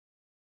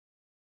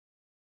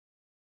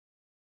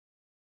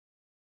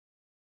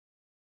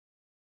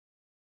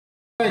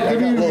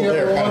Good evening,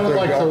 everyone. I'd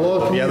like to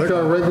welcome you to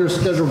our regular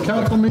scheduled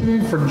council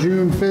meeting for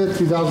June 5th,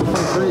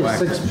 2023 at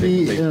 6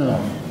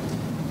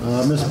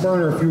 p.m. Ms.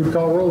 Berner, if you would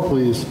call roll,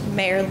 please.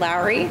 Mayor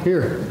Lowry.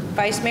 Here.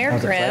 Vice Mayor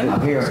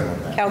Grimm. Here.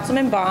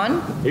 Councilman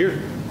Bond.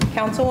 Here.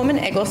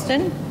 Councilwoman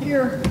Eggleston.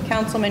 Here.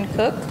 Councilman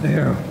Cook.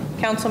 Here.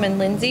 Councilman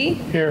Lindsay.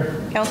 Here.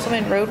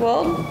 Councilman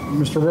Rodwald.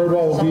 Mr.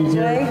 Rodwald will be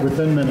here Way.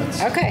 within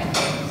minutes. Okay.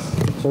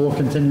 So we'll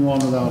continue on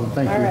without him.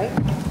 Thank you. All right.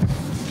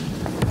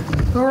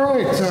 All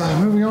right,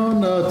 moving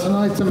on.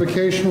 Tonight's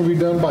invocation will be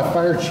done by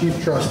Fire Chief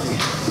Trustee.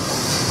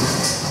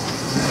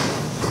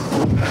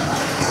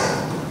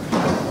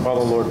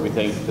 Father, Lord, we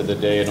thank you for the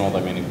day and all thy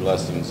many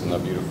blessings and the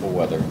beautiful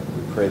weather.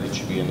 We pray that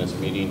you be in this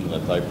meeting and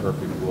that thy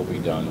perfect will be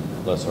done.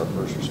 Bless our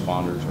first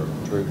responders, our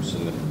troops,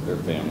 and their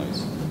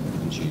families.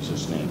 In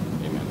Jesus' name,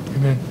 amen.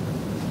 Amen.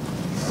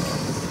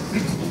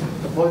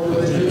 Pledge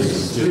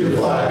allegiance to the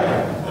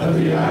flag of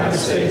the United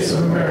States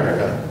of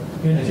America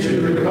and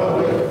to the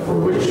republic for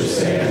which it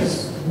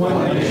stands,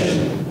 one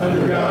nation,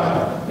 under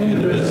God,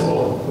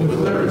 indivisible, with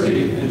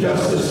liberty and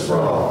justice for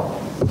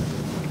all.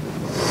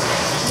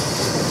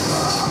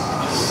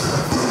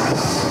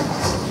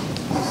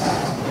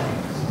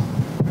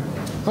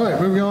 All right,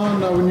 moving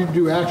on. We need to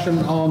do action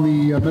on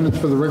the minutes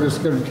for the regular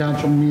scheduled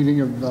council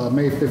meeting of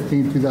May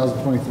 15,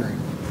 2023.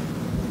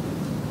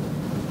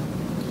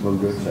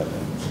 Move to accept.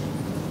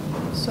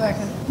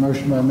 Second.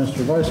 Motion by Mr.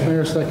 Vice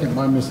Mayor, second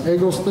by Ms.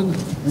 Eggleston.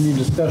 Any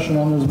discussion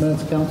on those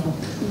minutes, council?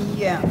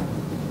 Yeah.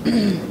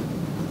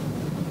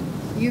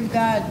 You've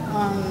got,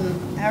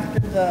 after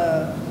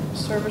the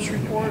service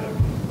report,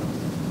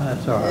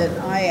 That's all right. that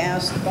I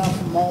asked about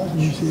the mulch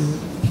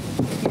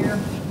here.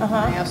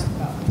 I asked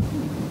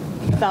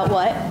About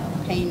what?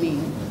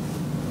 painting.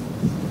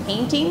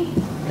 Painting?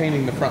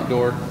 Painting the front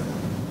door.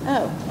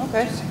 Oh,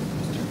 okay.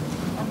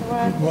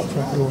 What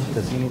front door?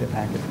 Does he need a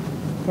packet?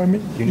 Pardon me?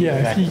 You need a Yeah,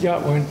 if packet. you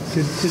got one,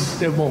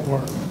 it won't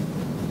work.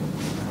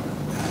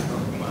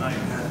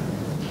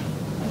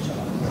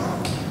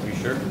 You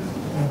sure? I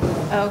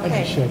just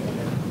Okay. checked.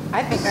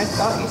 I think I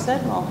thought you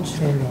said mulch.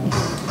 Turn it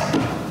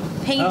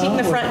off. Painting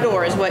the front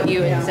door is what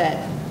you had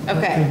said. I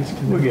Okay. think it's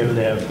We'll connected.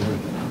 get it after.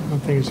 I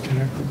don't think it's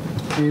connected.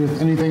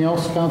 Anything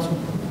else, council?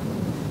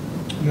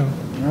 No.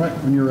 All right,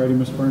 when you're ready,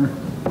 Ms. Berner.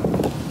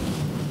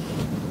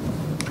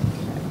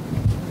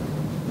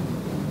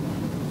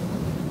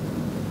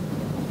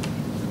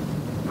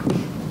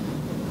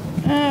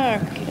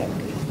 Okay.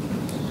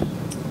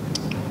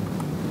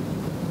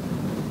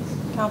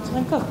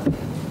 Councilman Cook.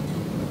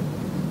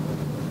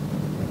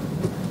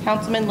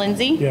 Councilman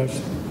Lindsay.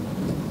 Yes.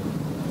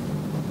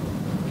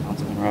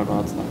 Councilman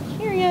Rodwald's not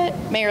here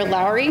yet. Mayor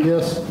Lowry.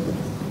 Yes.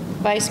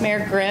 Vice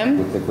Mayor Grimm.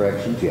 With the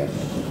corrections, yes.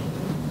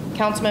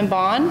 Councilman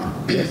Bond.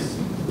 Yes.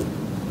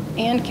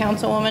 And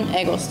Councilwoman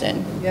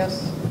Eggleston.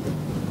 Yes.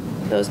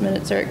 Those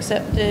minutes are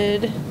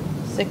accepted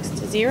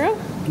 6-0. All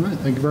right,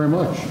 thank you very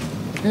much.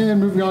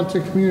 And moving on to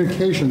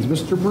communications,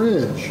 Mr.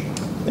 Bridge.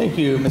 Thank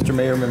you, Mr.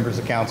 Mayor, members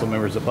of council,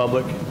 members of the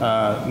public.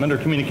 Under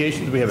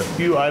communications, we have a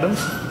few items.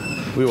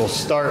 We will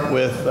start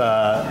with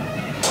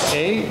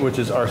A, which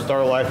is our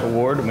Star Life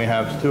Award, and we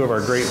have two of our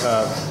great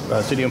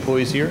city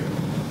employees here.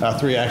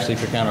 Three actually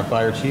if you count our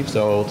fire chief,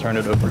 so I'll turn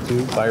it over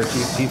to Fire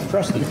Chief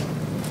Trustee.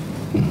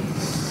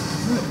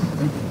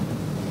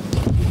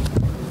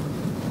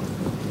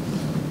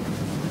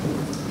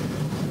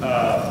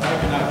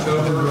 Back in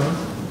October,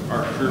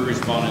 our crew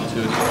responded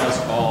to a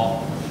distress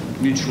call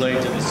mutual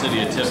aid to the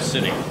city of Tip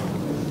City.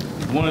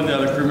 One of the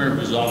other crew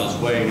members was on his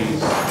way and he's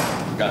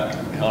got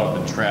caught up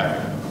in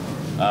traffic.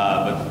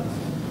 But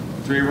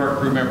three of our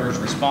crew members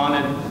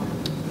responded,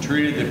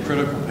 treated the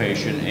critical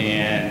patient,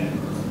 and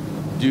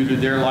due to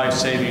their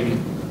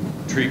life-saving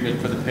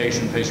treatment for the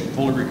patient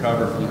fully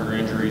recovered from her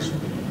injuries,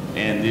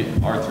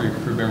 and our three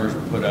crew members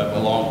were put up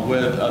along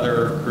with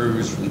other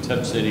crews from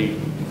Tip City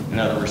and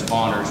other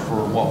responders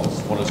for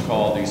what is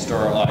called the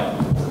Star Life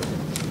Award.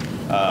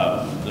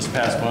 This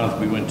past month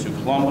we went to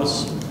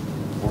Columbus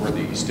for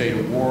the state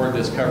award.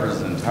 This covers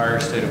the entire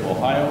state of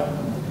Ohio.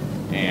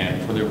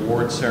 And for the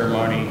award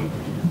ceremony,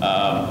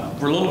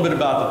 for a little bit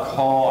about the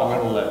call, I'm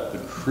going to let the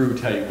crew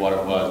tell you what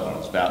it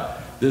was about.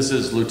 This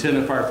is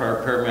Lieutenant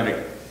Firefighter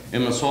Paramedic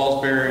Emma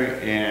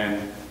Salisbury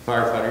and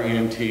Firefighter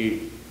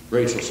EMT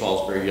Rachel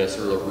Salisbury. Yes,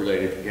 they're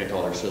related. You can't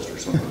tell their sister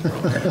something's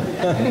wrong.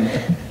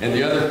 And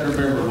the other crew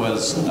member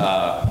was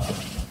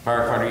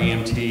Firefighter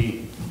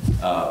EMT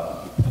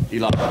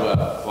Eli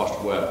Webb,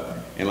 Foster Webb.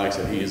 And like I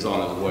said, he is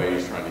on his way.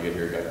 He's trying to get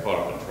here. He got caught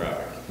up in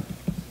traffic.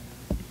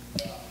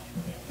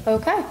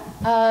 Okay.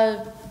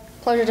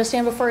 Pleasure to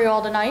stand before you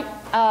all tonight.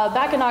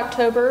 Back in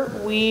October,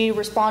 we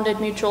responded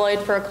mutual aid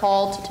for a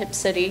call to Tip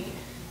City.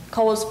 The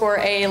call was for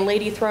a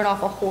lady thrown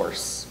off a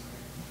horse.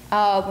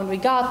 When we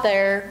got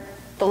there,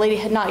 the lady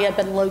had not yet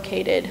been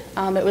located.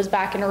 It was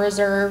back in a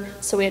reserve,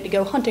 so we had to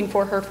go hunting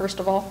for her first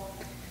of all.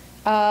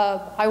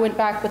 I went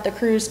back with the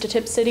crews of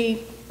Tip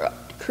City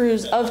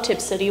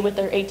with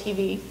their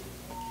ATV.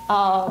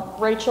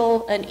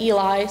 Rachel and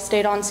Eli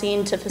stayed on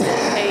scene to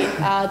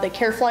facilitate the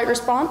care flight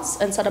response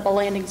and set up a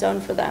landing zone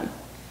for them.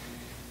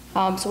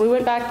 So we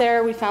went back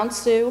there, we found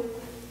Sue.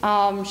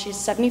 She's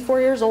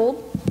 74 years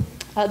old.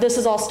 This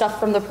is all stuff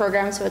from the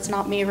program, so it's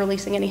not me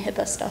releasing any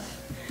HIPAA stuff.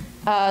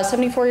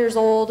 74 years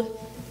old.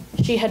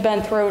 She had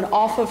been thrown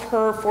off of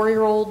her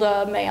 4-year-old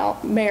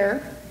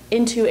mare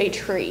into a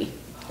tree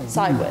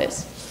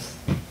sideways.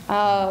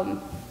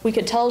 We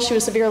could tell she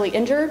was severely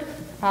injured.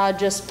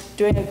 Just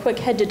doing a quick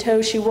head to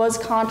toe, she was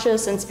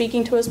conscious and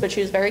speaking to us, but she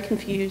was very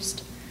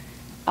confused.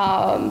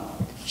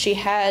 She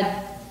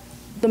had,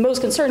 the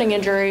most concerning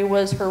injury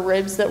was her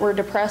ribs that were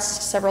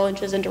depressed several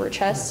inches into her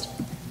chest.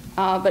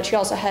 But she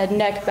also had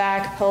neck,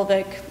 back,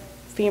 pelvic,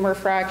 femur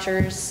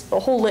fractures, a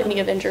whole litany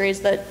of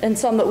injuries and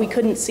some that we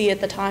couldn't see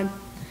at the time.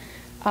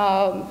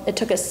 It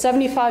took us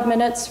 75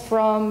 minutes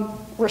from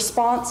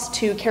response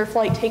to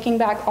CareFlight taking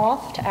back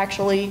off to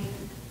actually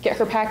get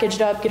her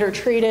packaged up, get her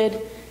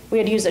treated. We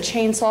had to use a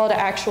chainsaw to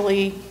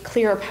actually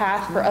clear a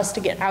path for us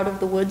to get out of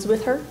the woods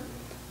with her.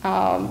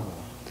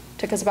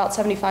 Took us about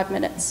 75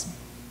 minutes.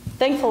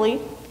 Thankfully,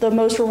 the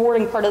most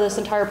rewarding part of this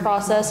entire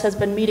process has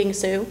been meeting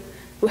Sue,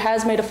 who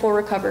has made a full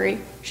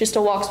recovery. She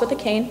still walks with a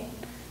cane.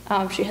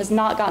 She has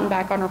not gotten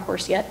back on her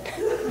horse yet.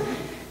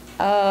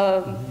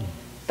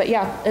 But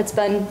yeah, it's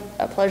been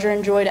a pleasure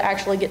and joy to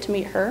actually get to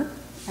meet her,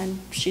 and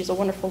she's a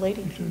wonderful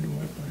lady.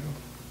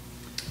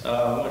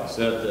 Like I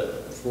said,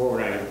 before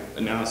when I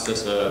announced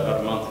this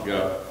about a month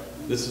ago,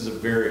 this is a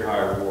very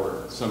high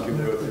award. Some people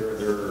go through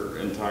their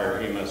entire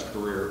EMS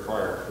career,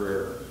 prior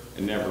career,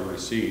 and never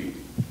receive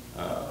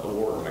an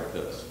award like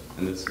this.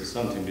 And this is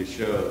something to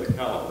show the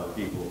caliber of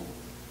people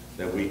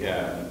that we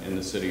have in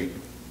the city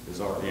as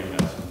our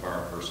EMS and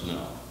fire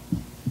personnel.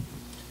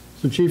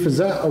 So Chief, is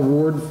that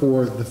award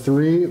for the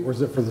 3, or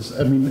is it for this,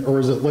 or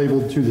is it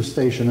labeled to the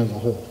station as a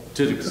whole?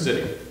 To the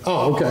city.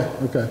 Oh, okay,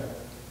 okay,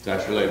 It's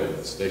actually labeled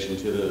the station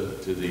to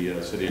the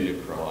city of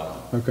New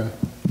Carlisle. okay.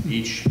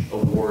 Each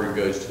award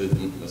goes to the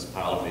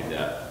municipality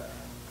that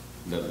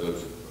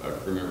those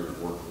crew members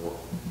work for.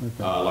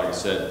 Okay. Like I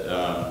said,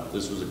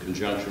 this was a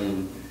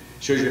conjunction,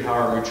 shows you how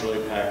our mutual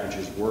aid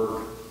packages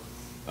work.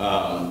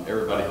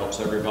 Everybody helps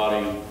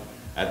everybody.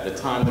 At the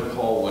time the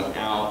call went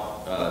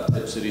out,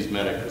 Tip City's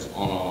medic was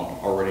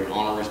already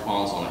on a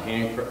response on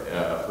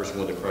a person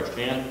with a crushed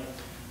hand.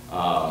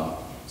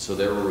 So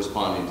they were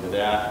responding to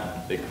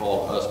that. They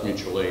called us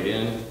mutual aid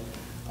in.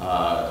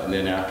 And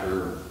then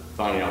after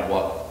finding out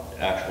what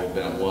the actual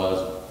event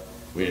was,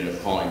 we ended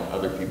up calling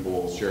other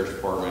people, Sheriff's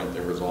Department.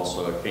 There was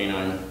also a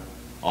canine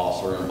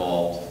officer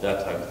involved,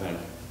 that type of thing.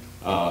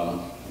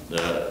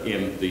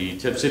 The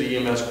Tip City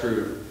EMS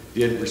crew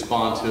did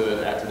respond to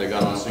it after they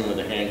got on scene with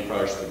the hand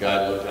crush. The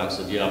guy looked down and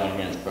said, "Yeah, my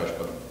hand's crushed,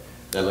 but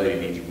that lady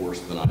needs you worse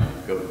than I do.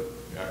 Go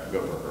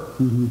for her."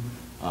 Mm-hmm.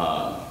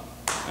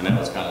 And that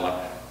was kind of like,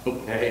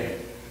 okay,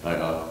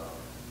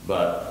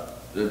 but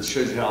it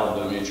shows you how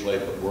the mutual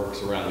aid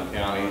works around the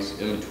counties,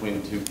 in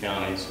between the 2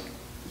 counties.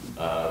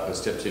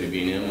 Because Tip City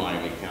being in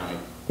Miami County,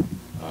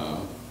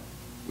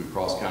 we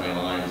cross county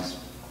lines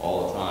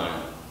all the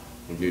time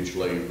with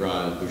mutual aid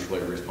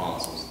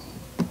responses.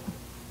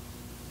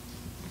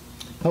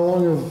 How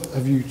long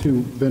have you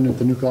two been at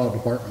the New Carlisle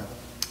Department?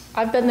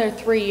 I've been there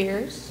 3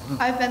 years.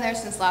 I've been there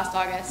since last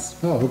August.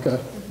 Oh, okay,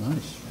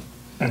 nice.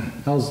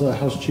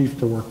 How's Chief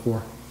to work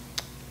for?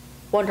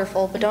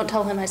 Wonderful, but don't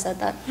tell him I said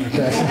that.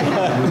 Okay.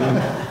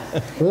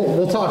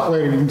 We'll talk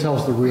later. You can tell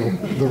us the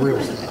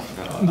real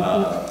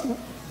stuff.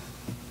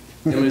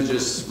 Emma was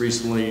just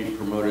recently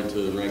promoted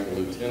to the rank of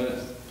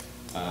lieutenant.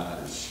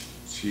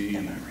 She,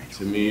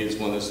 to me, is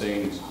one of those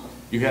things.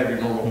 You have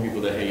your normal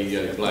people that, hey,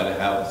 you're glad to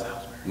have,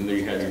 and then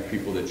you have your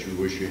people that you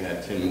wish you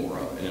had 10 more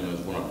of, and Emma was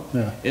one of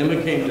them. Yeah.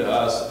 Emma came to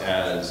us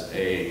as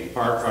a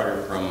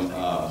firefighter from,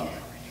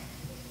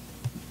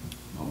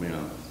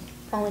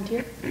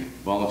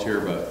 volunteer,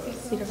 but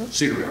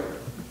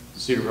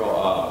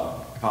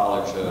Cedarville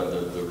College,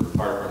 the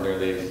fire department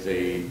there,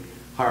 they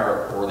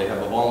hire, or they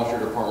have a volunteer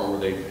department where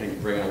they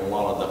bring in a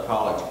lot of the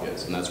college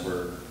kids, and that's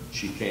where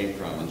she came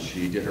from. And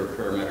she did her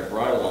paramedic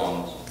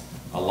ride-alongs,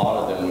 a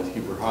lot of them with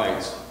Huber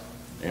Heights,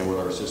 and with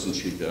our assistant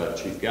chief,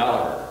 Chief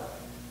Gallagher.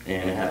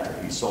 And after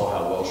he saw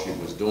how well she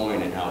was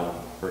doing and how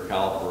her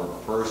caliber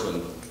of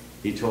person,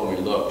 he told me,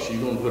 look, she's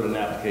going to put an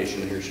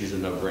application here, she's a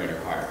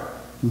no-brainer, hire her.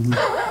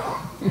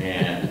 Mm-hmm.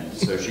 And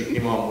so she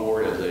came on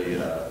board as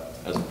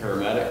a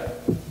paramedic,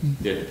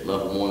 did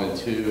level 1 and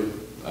 2,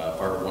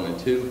 fire 1 and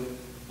 2.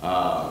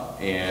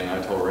 And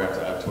I told her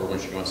when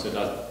she went, I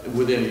said,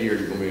 within a year,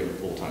 you're going to be in a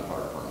full-time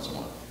fire department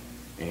somewhere.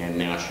 And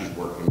now she's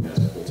working as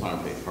a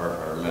full-time paid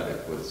firefighter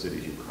medic with the city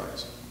of Huber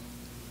Heights.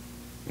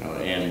 You know,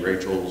 and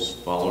Rachel's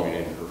following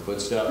in her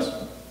footsteps.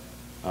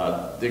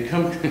 They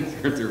come,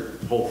 their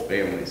whole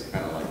family's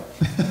kind of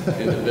like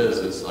in the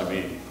business. I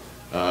mean,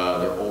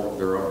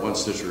 their one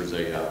sister is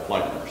a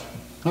flight nurse.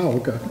 Oh,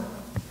 okay.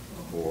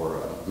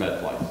 For med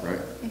flight,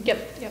 right? Yep.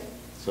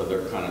 So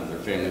their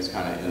family's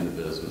kind of in the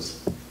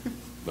business.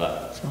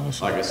 But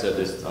like I said,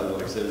 it's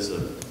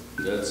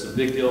a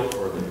big deal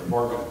for the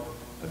department,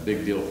 a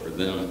big deal for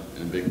them,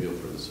 and a big deal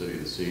for the city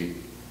to see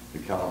the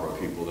caliber of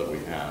people that we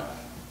have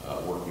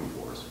working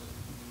for us.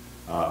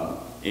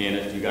 And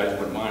if you guys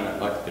wouldn't mind, I'd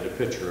like to get a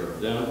picture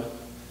of them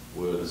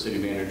with the city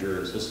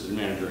manager, assistant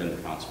manager, and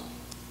the council.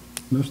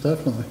 Most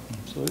definitely.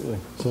 Absolutely.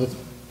 So let's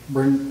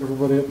bring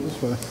everybody up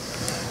this way.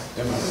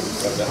 Got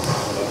that?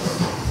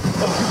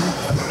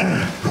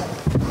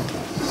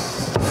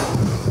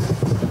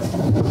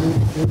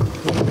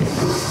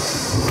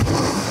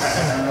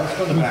 Let's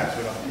go to the back.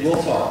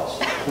 We'll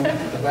talk.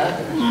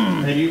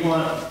 Hey, you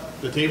want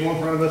the table in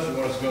front of us, or you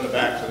want us to go to the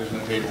back so there's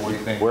no table? What do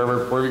you think?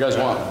 Wherever you guys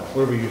want.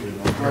 Where we usually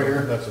want? Right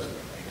here? That's it.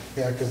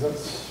 Yeah, because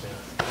that's.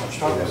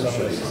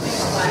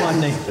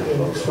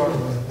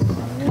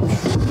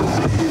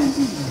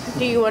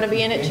 Do you want to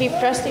be in it, Chief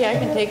Trustee? I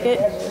can take it.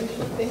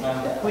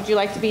 Would you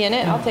like to be in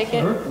it? I'll take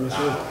it.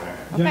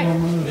 Okay.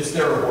 It's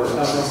their report.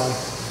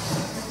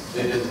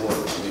 They did the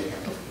work for me.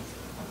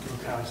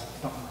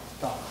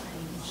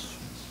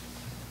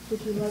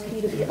 Would you like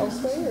me to be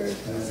elsewhere, or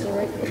is it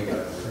right?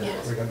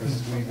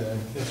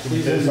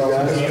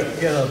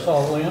 Get us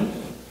all in?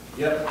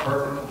 Yep,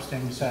 perfect.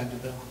 Stand beside you,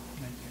 Bill.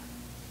 Thank you.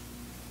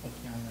 Look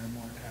down there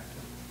more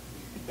attractive.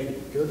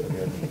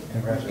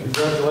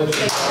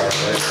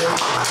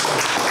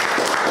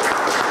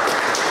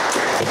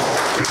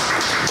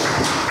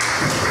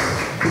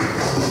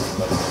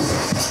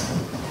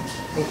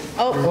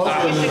 Oh,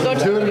 you should go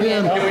Do it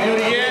again. Can we do it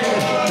again?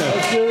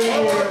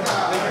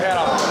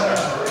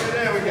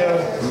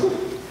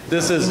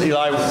 This is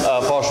Eli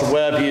Foster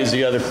Webb. He is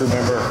the other crew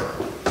member,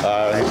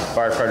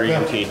 firefighter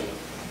EMT.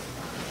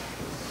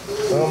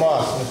 No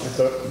mas, Mr.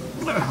 Cook.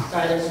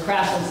 Sorry, there's a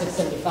crash on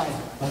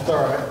 675. That's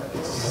all right.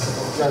 You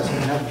guys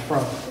can have the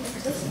front.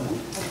 That's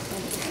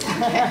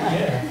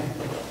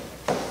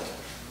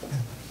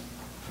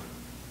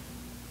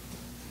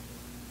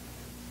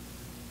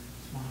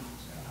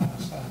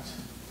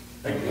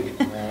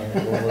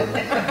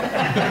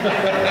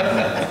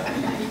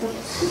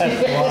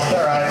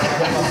all right. I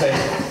cut my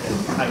face.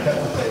 I cut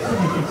my face.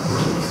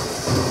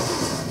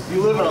 You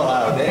live in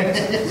Ohio, Dan.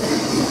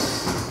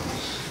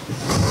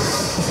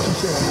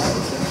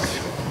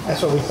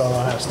 That's what we call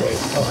Ohio State.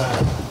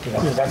 Ohio.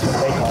 That's what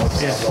they call it.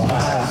 Yes,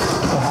 Ohio.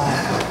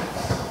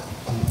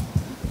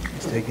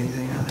 Take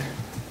anything out there?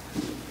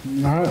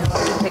 All right.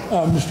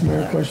 Mr.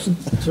 Mayor, question?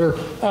 Sir.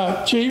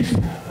 Chief,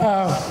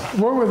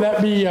 where would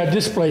that be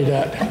displayed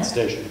at?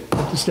 Station.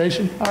 The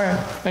station? All right,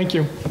 thank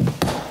you.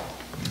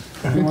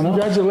 And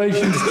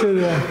congratulations to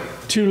the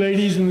two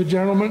ladies and the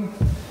gentleman.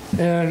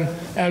 And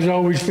as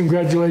always,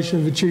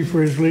 congratulations to the chief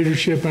for his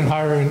leadership and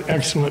hiring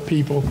excellent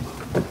people.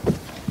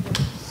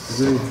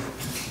 Agreed.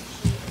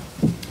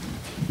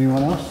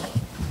 Anyone else?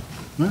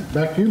 All right,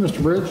 back to you,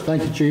 Mr. Bridge.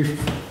 Thank you, Chief.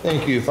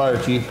 Thank you, Fire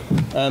Chief.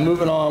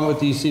 Moving on with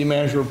the city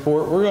manager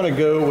report, we're going to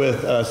go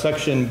with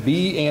section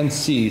B and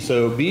C.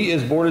 So B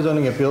is Board of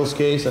Zoning Appeals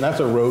case, and that's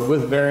a road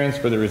width variance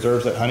for the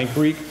reserves at Honey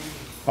Creek.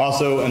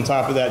 Also, on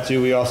top of that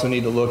too, we also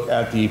need to look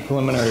at the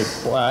preliminary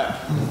plat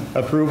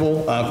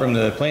approval from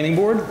the planning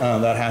board.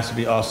 That has to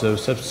be also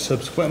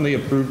subsequently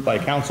approved by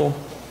council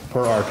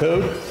per our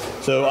code.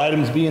 So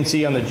items B and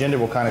C on the agenda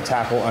will kind of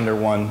tackle under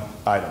one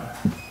item.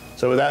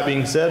 So with that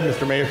being said,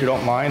 Mr. Mayor, if you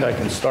don't mind, I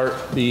can start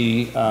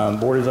the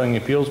Board of Zoning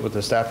Appeals with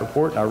the staff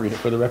report, and I'll read it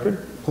for the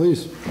record.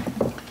 Please.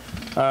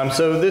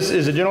 So this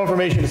is a general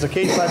information. It's a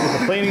case type with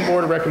the planning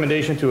board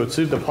recommendation to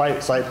approve the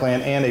site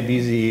plan and a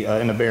BZ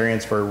in a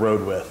variance for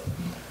road width.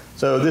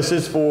 So this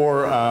is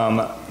for, I'm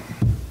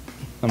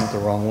at the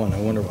wrong one. I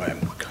wonder why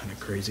I'm kind of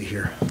crazy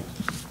here.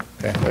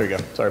 Okay, there you go.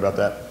 Sorry about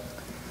that.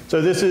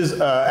 So this is,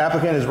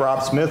 applicant is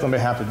Rob Smith on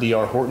behalf of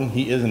DR Horton.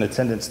 He is in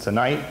attendance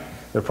tonight.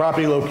 The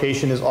property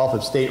location is off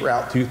of State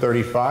Route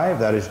 235.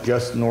 That is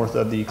just north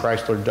of the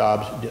Chrysler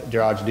Dodge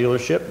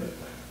dealership.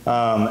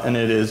 And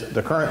it is,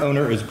 the current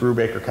owner is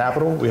Brubaker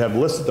Capital. We have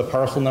listed the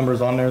parcel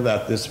numbers on there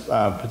that this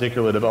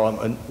particular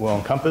development will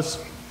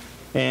encompass.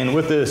 And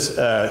with this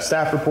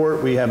staff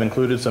report, we have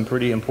included some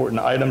pretty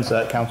important items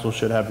that council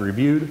should have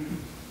reviewed.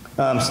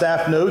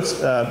 Staff notes,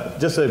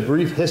 just a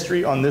brief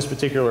history on this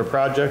particular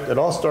project. It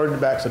all started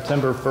back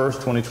September 1st,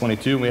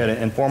 2022. We had an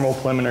informal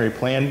preliminary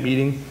plan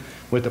meeting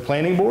with the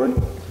planning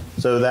board.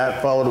 So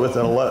that followed with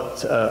an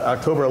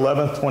October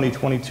 11th,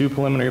 2022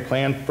 preliminary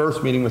plan,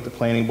 first meeting with the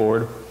planning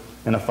board,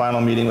 and a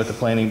final meeting with the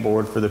planning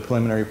board for the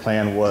preliminary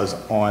plan was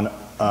on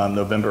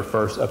November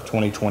 1st of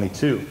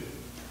 2022.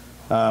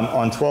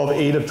 On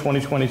 12/8 of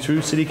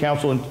 2022, City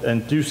Council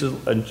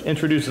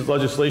introduces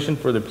legislation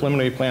for the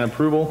preliminary plan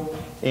approval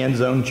and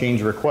zone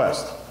change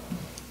request.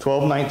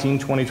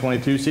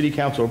 12/19/2022, City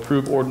Council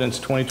approved ordinance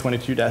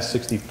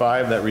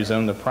 2022-65 that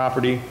rezoned the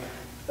property,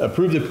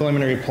 approved the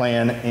preliminary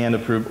plan, and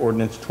approved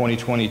ordinance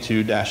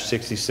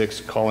 2022-66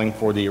 calling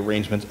for the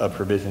arrangement of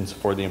provisions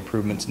for the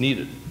improvements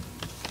needed.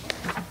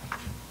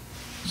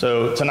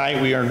 So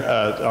tonight we are,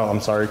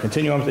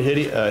 continue on with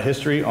the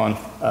history. On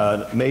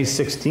May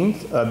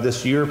 16th of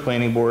this year,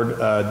 Planning Board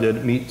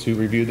did meet to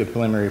review the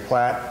preliminary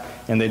plat,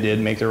 and they did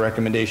make the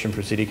recommendation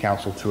for City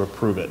Council to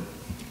approve it.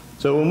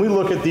 So when we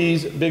look at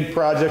these big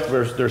projects,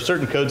 there are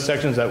certain code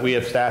sections that we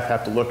as staff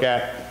have to look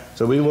at.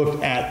 So we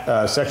looked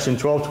at section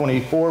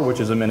 1224, which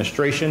is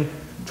administration,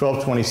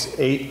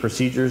 1228,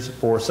 procedures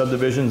for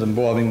subdivisions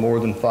involving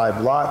more than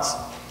 5 lots,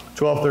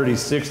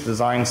 1236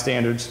 design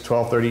standards,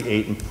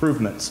 1238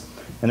 improvements.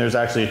 And there's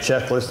actually a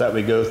checklist that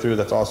we go through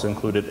that's also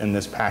included in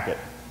this packet.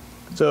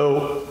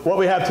 So what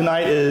we have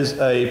tonight is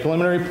a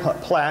preliminary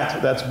plat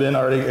that's been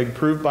already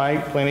approved by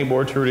Planning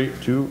Board,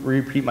 to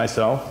repeat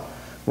myself.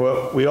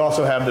 Well, we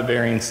also have the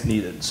variance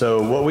needed.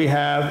 So what we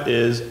have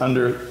is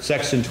under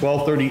section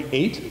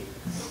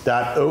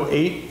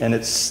 1238.08 and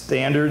its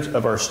standards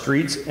of our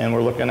streets, and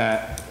we're looking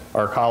at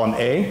our column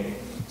A.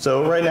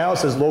 So right now it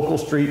says local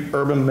street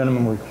urban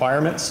minimum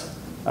requirements.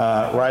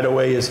 Right of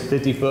way is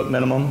 50-foot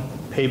minimum,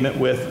 pavement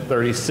width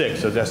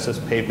 36, so that's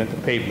just pavement to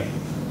pavement.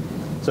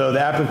 So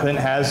the applicant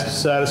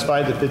has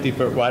satisfied the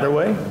 50-foot right of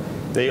way.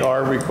 They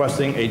are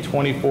requesting a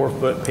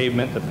 24-foot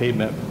pavement to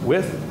pavement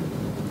width.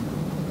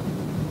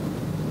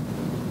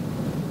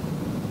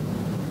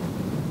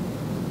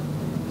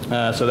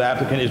 So the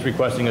applicant is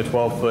requesting a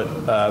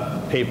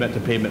 12-foot pavement to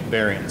pavement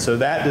variance. So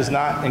that does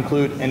not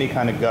include any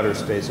kind of gutter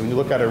space. When you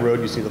look at a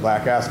road, you see the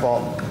black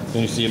asphalt,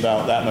 then you see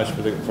about that much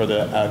for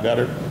the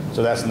gutter.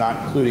 So that's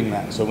not including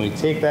that. So when we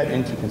take that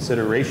into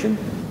consideration,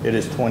 it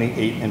is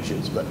 28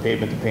 inches, but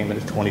pavement to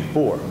pavement is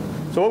 24.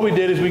 So what we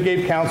did is we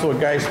gave council a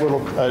nice little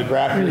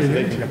graph here so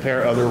they can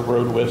compare other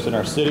road widths in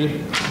our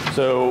city.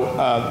 So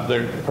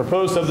the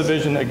proposed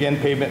subdivision, again,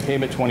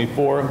 pavement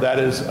 24, that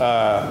is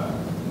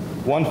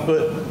 1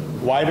 foot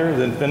wider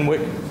than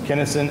Fenwick,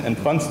 Kinnison, and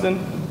Funston,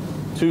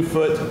 2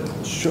 foot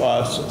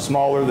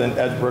smaller than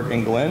Edgebrook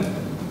and Glen.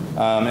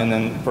 And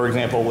then, for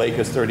example, Lake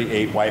is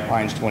 38, White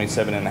Pines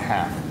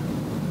 27.5.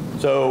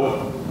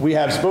 So we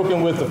have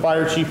spoken with the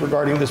fire chief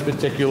regarding this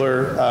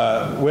particular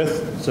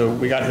width, so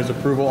we got his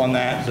approval on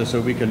that, so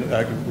we can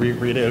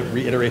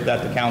reiterate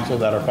that to council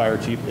that our fire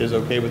chief is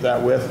okay with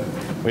that width.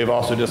 We have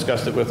also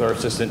discussed it with our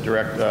assistant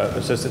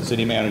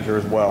city manager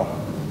as well.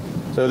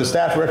 So the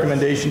staff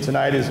recommendation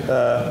tonight is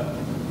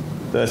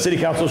the city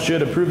council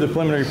should approve the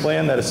preliminary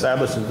plan that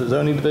establishes the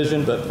zoning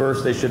division, but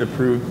first they should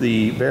approve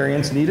the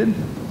variance needed.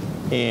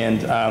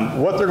 And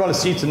what they're going to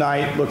see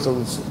tonight looks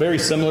very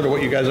similar to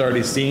what you guys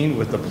already seen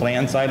with the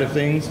plan side of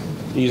things.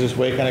 The easiest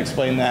way I can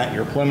explain that,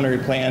 your preliminary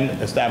plan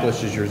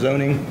establishes your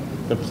zoning.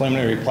 The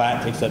preliminary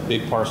plat takes that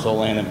big parcel of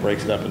land and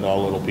breaks it up into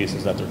all little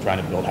pieces that they're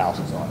trying to build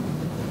houses on.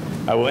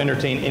 I will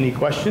entertain any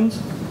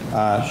questions,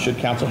 should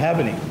council have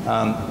any.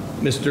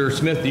 Mr.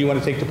 Smith, do you want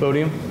to take the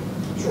podium?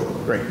 Sure.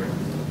 Great.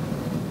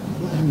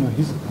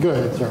 Go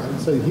ahead, sir.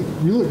 So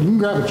you can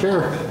grab a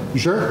chair. You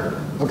sure?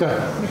 Okay.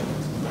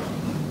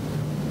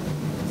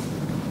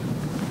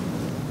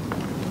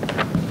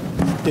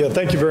 Yeah,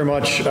 thank you very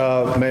much,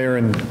 Mayor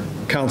and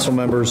council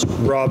members.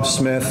 Rob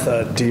Smith,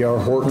 D.R.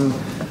 Horton.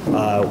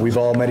 We've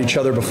all met each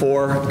other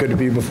before. Good to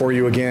be before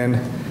you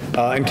again.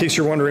 In case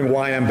you're wondering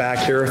why I'm back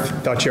here,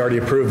 thought you already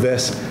approved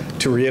this.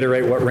 To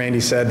reiterate what Randy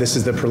said, this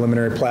is the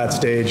preliminary plat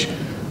stage.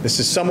 This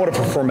is somewhat of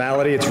a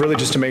formality. It's really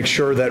just to make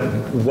sure that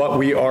what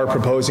we are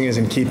proposing is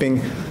in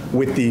keeping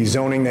with the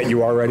zoning that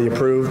you already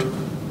approved.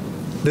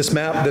 This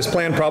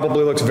plan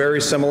probably looks very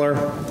similar.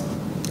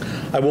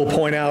 I will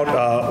point out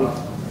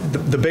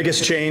the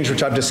biggest change,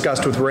 which I've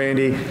discussed with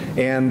Randy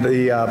and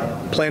the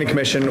Planning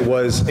Commission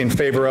was in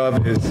favor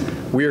of, is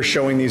we are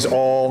showing these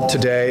all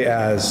today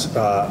as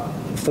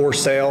for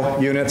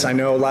sale units. I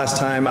know last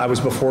time I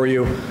was before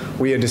you,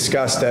 we had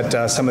discussed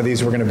that some of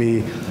these were going to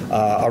be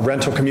a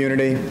rental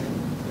community.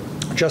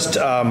 Just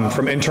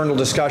from internal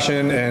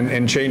discussion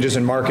and changes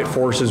in market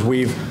forces,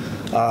 we've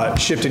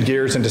shifted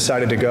gears and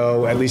decided to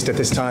go, at least at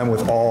this time,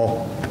 with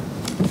all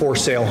for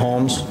sale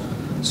homes.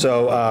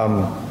 So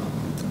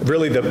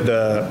really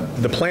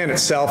the plan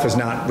itself has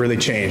not really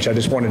changed. I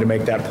just wanted to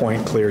make that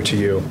point clear to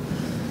you.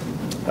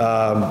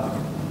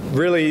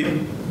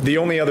 Really, the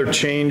only other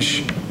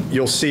change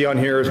you'll see on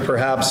here is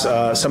perhaps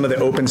some of the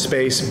open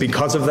space,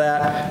 because of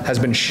that, has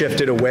been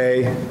shifted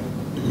away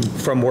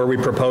from where we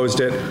proposed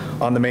it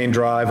on the main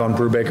drive, on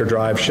Brubaker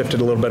Drive,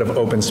 shifted a little bit of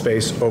open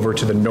space over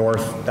to the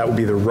north. That would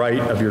be the right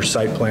of your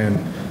site plan,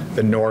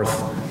 the north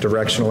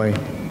directionally.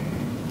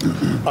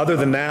 Other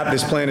than that,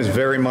 this plan is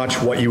very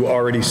much what you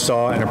already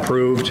saw and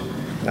approved.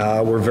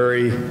 We're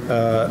very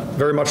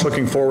much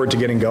looking forward to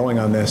getting going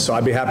on this, so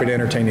I'd be happy to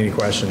entertain any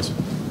questions.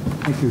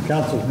 Thank you,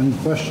 council. Any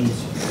questions?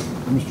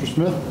 Mr.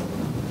 Smith?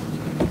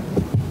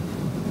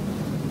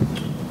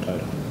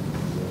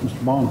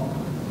 Mr. Bond?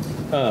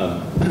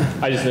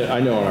 I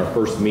know on our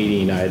first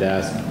meeting I had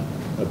asked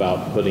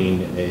about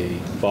putting a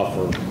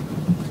buffer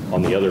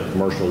on the other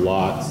commercial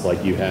lots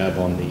like you have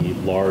on the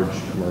large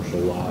commercial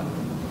lot,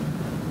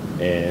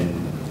 and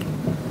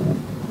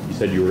you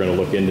said you were going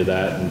to look into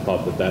that and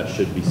thought that that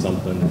should be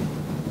something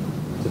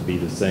to be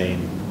the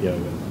same, you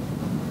know,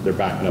 they're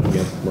backing up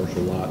against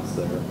commercial lots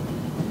there,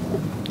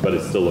 but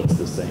it still looks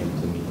the same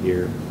to me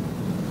here.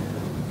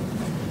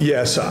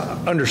 Yes,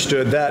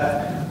 understood.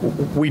 That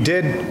we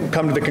did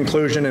come to the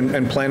conclusion,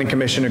 and Planning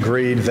Commission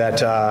agreed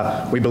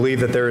that we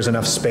believe that there is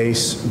enough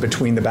space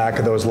between the back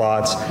of those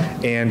lots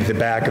and the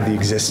back of the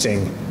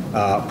existing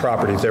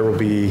properties. There will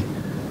be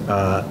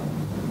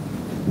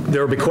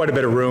quite a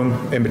bit of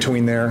room in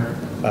between there.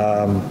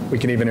 We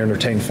can even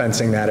entertain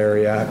fencing that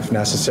area if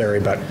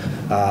necessary, but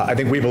I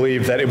think we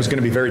believed that it was going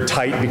to be very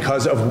tight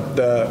because of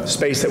the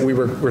space that we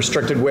were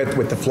restricted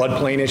with the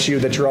floodplain issue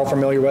that you're all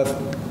familiar with.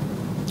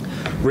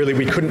 Really,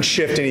 we couldn't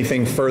shift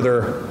anything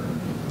further.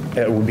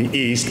 It would be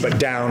east, but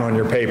down on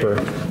your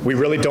paper. We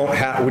really don't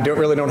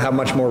have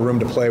much more room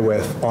to play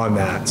with on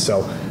that.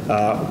 So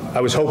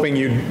I was hoping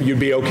you'd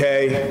be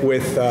okay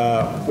with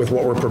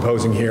what we're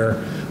proposing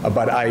here,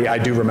 but I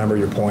do remember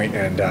your point,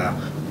 and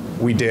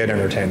we did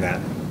entertain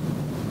that.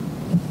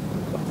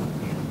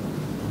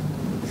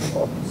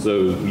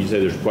 So you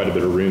say there's quite a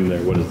bit of room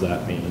there. What does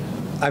that mean?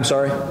 I'm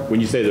sorry? When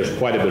you say there's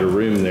quite a bit of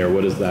room there,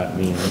 what does that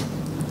mean?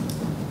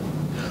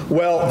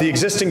 Well, the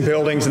existing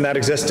buildings and that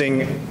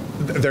existing,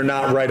 they're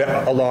not right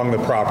along the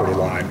property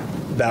line.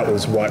 That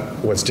was what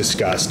was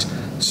discussed.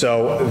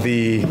 So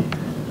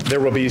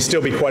there will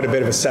still be quite a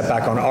bit of a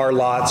setback on our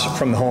lots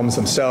from the homes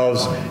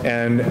themselves,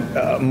 and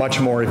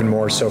even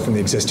more so from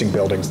the existing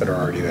buildings that are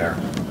already there.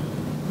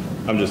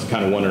 I'm just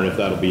kind of wondering if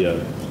that'll be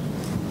a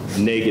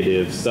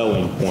negative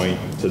selling point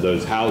to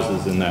those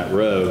houses in that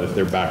row if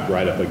they're backed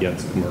right up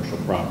against commercial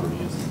property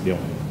is the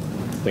only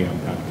thing I'm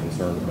kind of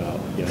concerned about,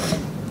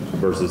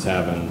 versus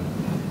having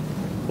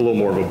a little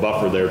more of a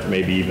buffer there to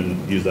maybe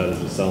even use that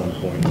as a selling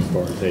point as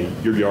far as, hey,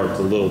 your yard's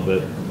you have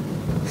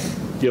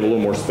a little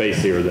more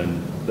space here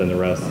than the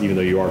rest, even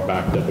though you are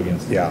backed up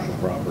against commercial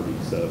property.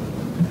 So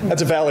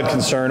that's a valid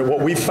concern.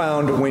 What we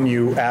found when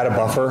you add a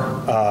buffer,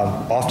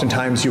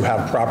 oftentimes you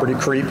have property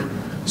creep.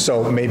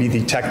 So maybe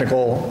the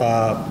technical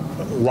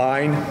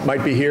line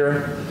might be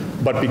here,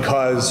 but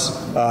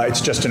because it's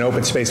just an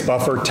open space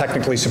buffer,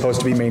 technically supposed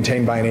to be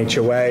maintained by an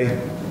HOA,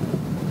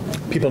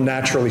 people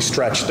naturally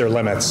stretch their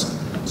limits.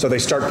 So they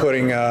start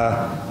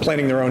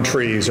planting their own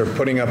trees or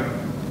putting up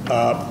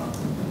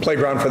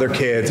playground for their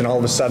kids, and all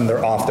of a sudden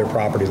they're off their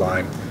property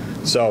line.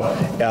 So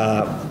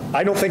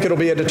I don't think it'll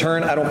be a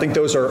deterrent. I don't think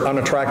those are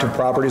unattractive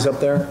properties up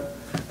there,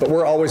 but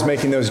we're always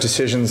making those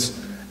decisions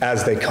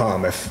as they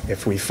come.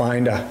 If we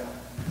find a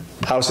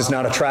house is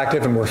not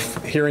attractive and we're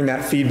hearing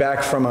that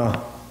feedback from a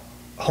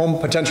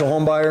potential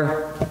home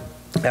buyer,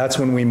 that's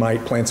when we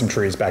might plant some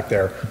trees back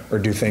there or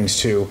do things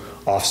to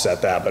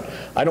offset that. But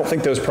I don't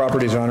think those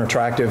properties are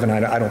unattractive, and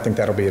I don't think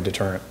that'll be a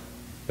deterrent.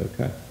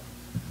 Okay.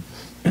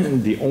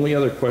 The only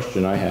other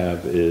question I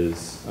have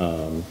is,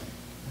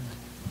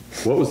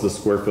 what was the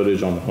square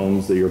footage on the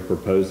homes that you're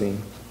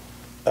proposing?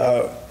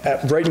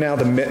 Right now,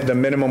 the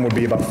minimum would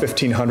be about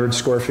 1,500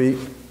 square feet,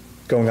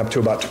 going up to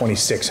about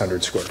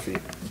 2,600 square feet.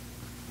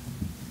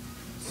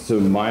 So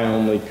my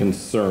only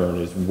concern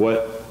is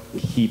what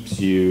keeps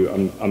you,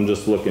 I'm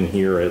just looking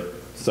here at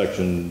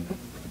section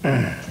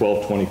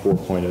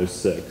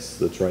 1224.06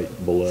 that's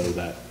right below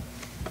that,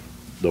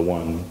 the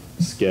one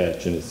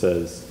sketch, and it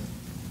says,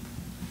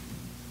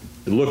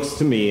 it looks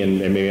to me, and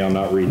maybe I'm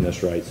not reading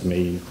this right, so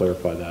maybe you can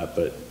clarify that,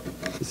 but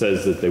it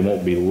says that they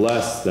won't be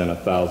less than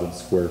 1,000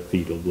 square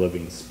feet of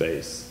living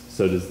space.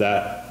 So does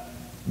that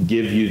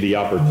give you the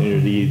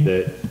opportunity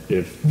that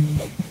if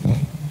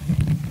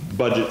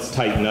budgets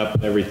tighten up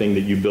and everything,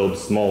 that you build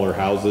smaller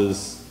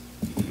houses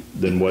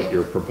than what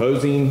you're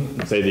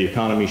proposing? Say the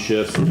economy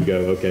shifts and you go,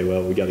 okay,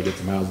 well, we got to get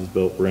some houses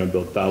built. We're going to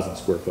build 1,000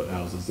 square foot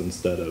houses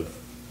instead of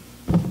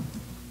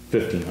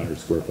 1,500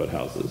 square foot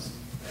houses.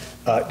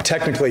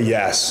 Technically,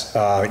 yes.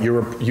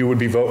 You would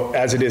be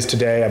as it is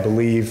today, I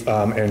believe,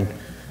 and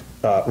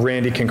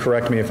Randy can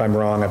correct me if I'm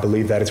wrong. I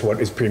believe that is what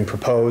is being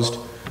proposed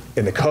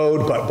in the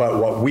code, but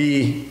what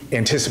we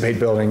anticipate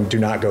building do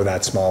not go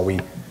that small. We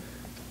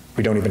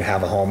don't even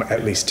have a home,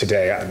 at least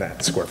today, on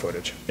that square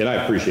footage. And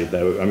I appreciate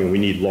that. I mean, we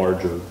need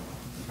larger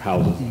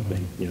houses, I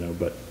think,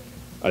 but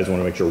I just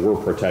want to make sure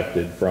we're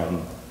protected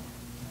from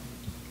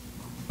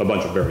a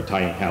bunch of very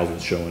tiny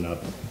houses showing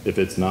up if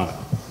it's not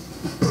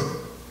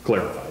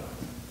clarified.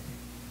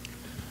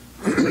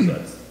 So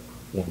that's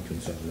one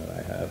concern that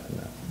I have in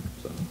that.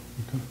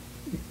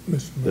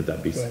 So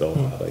that be spelled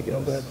out, I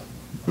guess.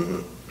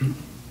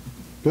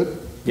 Good?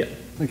 Yeah.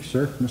 Thank you,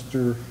 sir.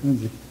 Mr.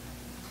 Lindsay.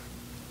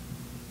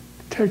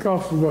 Take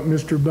off of what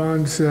Mr.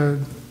 Bond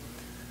said.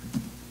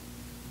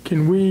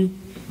 Can we,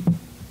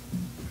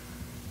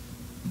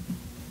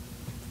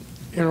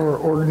 in our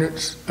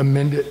ordinance,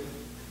 amend it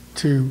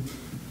to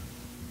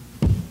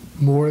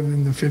more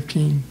than the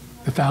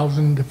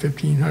 1,000 to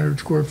 1,500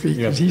 square feet?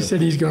 Because he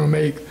said he's going to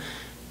make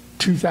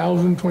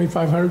 2,000,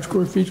 2,500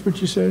 square feet, is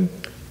what you said?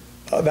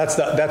 That's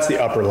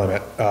the upper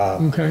limit,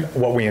 okay.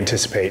 What we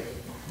anticipate.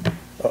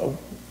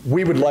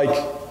 We would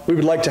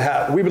like to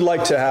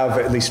have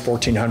at least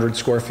 1,400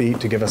 square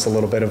feet to give us a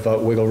little bit of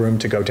wiggle room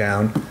to go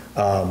down.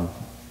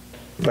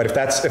 But if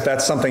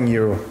that's something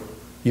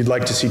you'd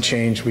like to see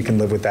change, we can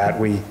live with that.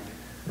 We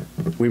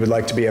would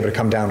like to be able to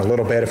come down a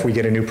little bit if we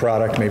get a new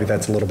product. Maybe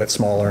that's a little bit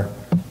smaller.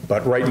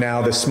 But right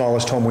now, the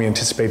smallest home we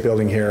anticipate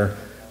building here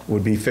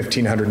would be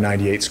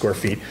 1,598 square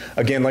feet.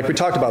 Again, like we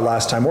talked about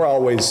last time, we're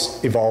always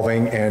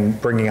evolving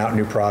and bringing out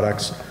new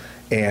products.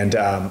 And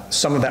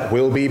some of that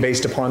will be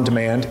based upon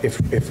demand.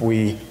 If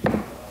we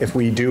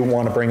do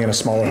want to bring in a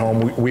smaller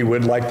home, we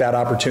would like that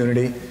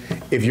opportunity.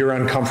 If you're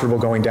uncomfortable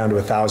going down to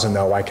 1,000,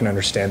 though, I can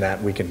understand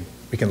that. We can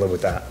live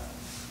with that.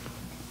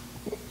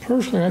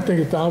 personally, I think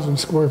 1,000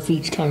 square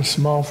feet is kind of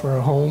small for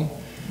a home.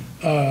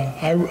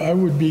 I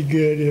would be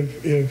good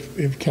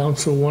if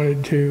council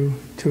wanted to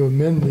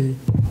amend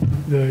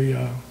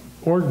the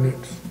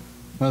ordinance.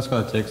 That's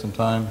going to take some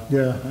time.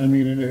 Yeah, I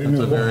mean,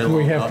 That's a very Do we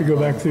long have to go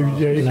back through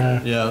Jay?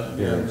 Yeah.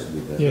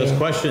 Those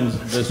questions,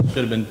 this should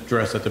have been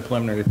addressed at the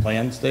preliminary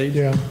plan stage.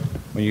 Yeah.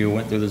 When you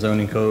went through the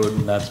zoning code,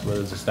 and that's what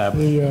is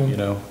established, you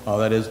know, all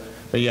that is.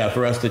 But yeah,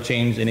 for us to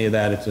change any of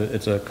that,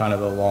 it's a kind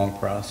of a long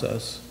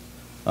process.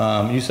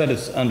 You said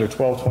it's under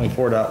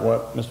 1224 dot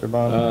what, Mr.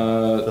 Bond?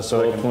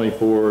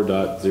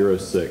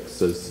 1224.06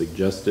 says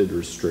suggested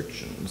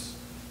restrictions.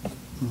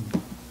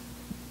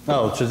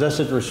 Oh,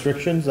 suggested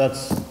restrictions,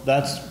 that's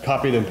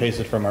copied and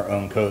pasted from our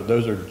own code.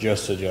 Those are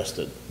just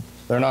suggested.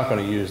 They're not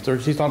going to use,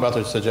 he's talking about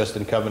the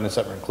suggested covenants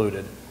that were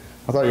included.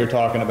 I thought you were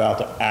talking about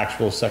the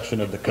actual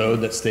section of the code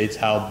that states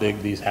how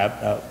big these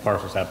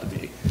parcels have to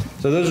be.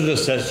 So those are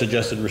just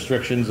suggested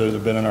restrictions. Those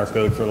have been in our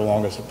code for the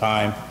longest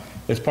time.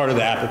 It's part of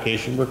the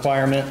application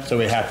requirement, so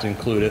we have to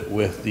include it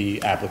with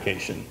the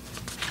application.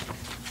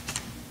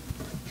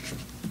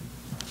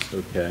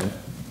 Okay,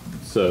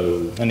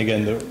 so. And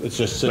again, it's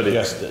just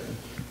suggested.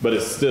 But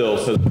it's still,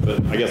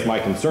 but I guess my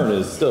concern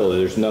is still,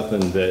 there's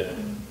nothing that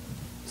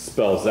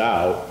spells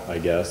out, I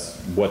guess,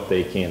 what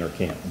they can or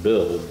can't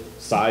build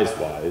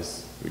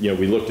size-wise. You know,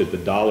 we looked at the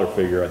dollar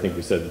figure. I think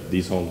we said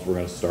these homes were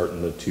going to start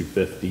in the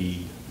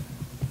 250,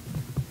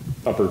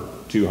 upper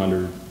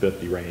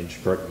 250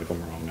 range. Correct me if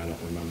I'm wrong. I don't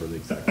remember the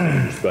exact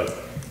figures, but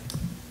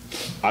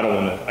I don't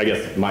want to, I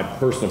guess my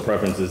personal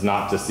preference is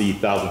not to see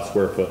 1,000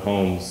 square foot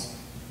homes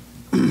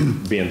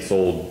being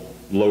sold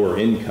lower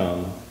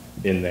income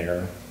in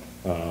there.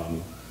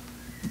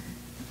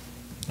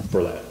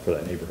 For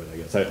that neighborhood, I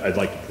guess. I'd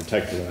like to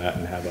protect that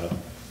and have a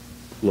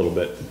little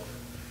bit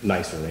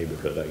nicer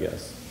neighborhood, I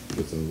guess,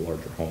 with some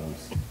larger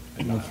homes.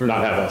 And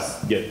not have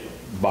us get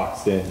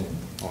boxed in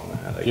on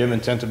that. Do you have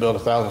intent to build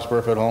 1,000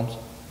 square foot homes?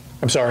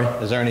 I'm sorry?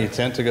 Is there any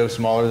intent to go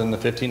smaller than the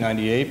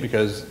 1598?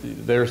 Because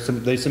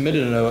they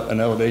submitted an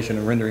elevation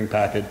and rendering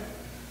packet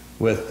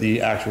with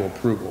the actual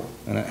approval,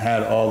 and it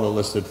had all the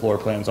listed floor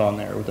plans on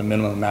there with the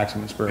minimum and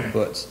maximum square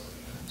foots.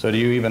 So do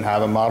you even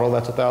have a model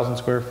that's 1,000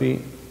 square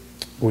feet?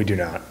 We do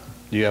not.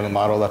 Do you have a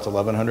model that's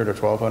 1,100 or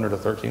 1,200 or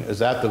 1,300? Is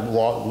that the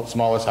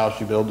smallest house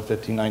you build, the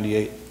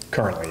 1598?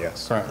 Currently,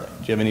 yes. Currently.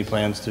 Do you have any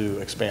plans to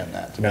expand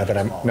that? Not that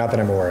I'm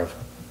aware of.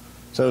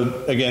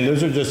 So again,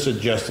 those are just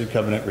suggested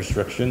covenant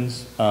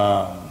restrictions.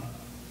 I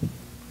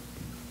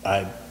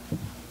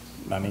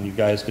mean, you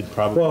guys could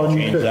probably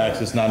change that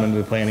because it's not under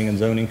the planning and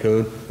zoning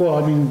code.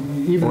 Well, I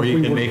mean, even or if you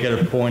we can were, make it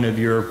a point of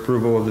your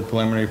approval of the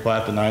preliminary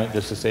plat tonight,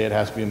 just to say it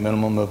has to be a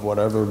minimum of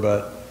whatever.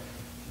 But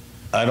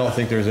I don't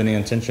think there's any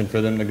intention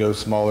for them to go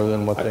smaller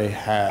than what they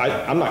have.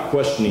 I'm not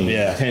questioning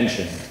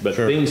intention, but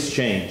things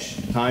change.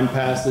 Time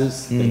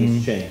passes,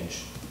 things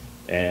change,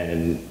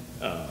 and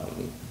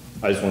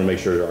I just want to make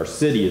sure our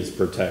city is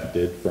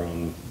protected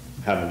from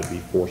having to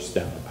be forced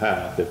down a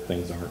path if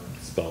things aren't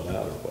spelled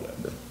out or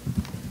whatever.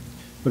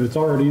 but it's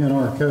already in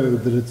our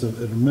code that it's at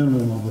a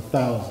minimum of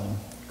 1,000,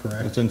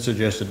 correct? It's in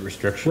suggested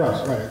restrictions.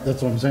 Right,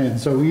 that's what I'm saying.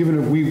 So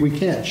even if we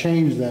can't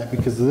change that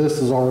because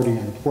this is already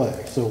in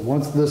play. So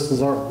once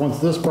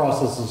this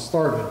process is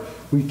started,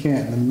 we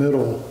can't in the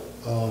middle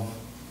of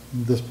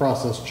this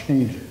process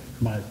change it.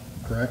 Am I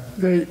correct?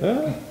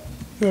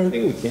 I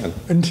think we can.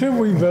 Until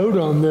we vote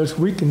on this,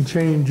 we can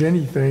change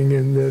anything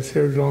in this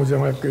here as long as they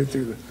don't have to go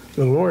through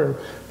the lawyer.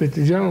 But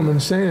the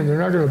gentleman's saying they're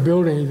not going to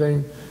build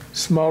anything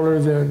smaller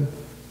than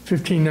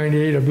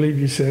 1598, I believe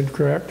you said,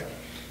 correct?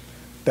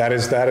 That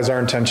is our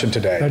intention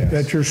today. Yes.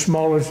 That's your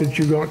smallest that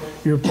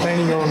you're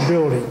planning on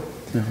building.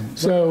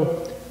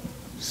 So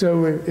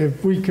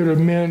if we could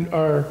amend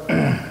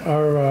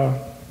our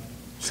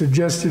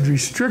suggested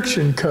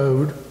restriction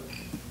code.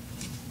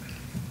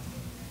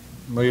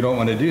 Well, you don't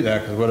want to do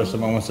that because what if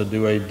someone wants to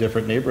do a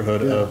different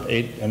neighborhood of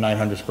 800 and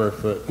 900 square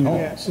foot homes?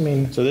 Yes, I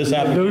mean, so this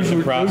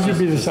application process would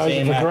be the is the size of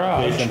same the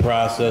garage. application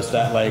process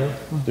that like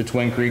the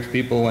Twin Creeks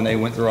people, when they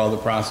went through all the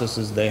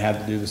processes, they had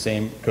to do the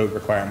same code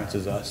requirements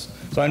as us.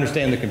 So I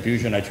understand the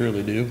confusion, I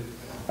truly do.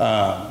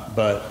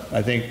 But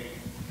I think,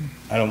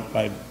 I don't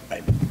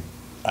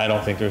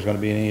think there's going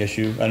to be any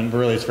issue. And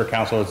really it's for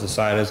council to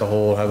decide as a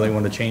whole how they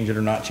want to change it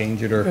or not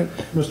change it or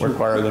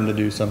require them to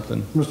do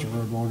something. Mr.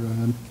 Birdwell, go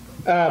ahead.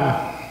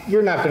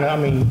 You're not gonna, I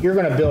mean, you're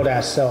gonna build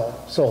as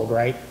sold,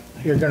 right?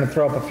 You're gonna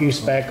throw up a few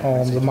spec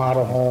homes, a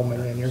model home,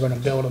 and then you're gonna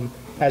build them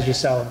as you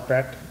sell them,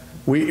 correct?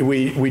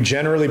 We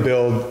generally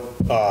build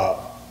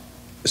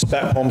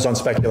spec homes on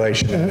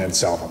speculation and then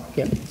sell them.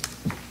 Yep.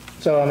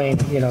 So, I mean,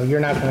 you know, you're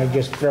not gonna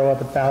just throw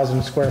up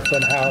 1,000 square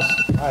foot house.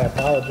 I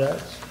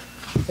apologize.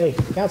 Hey,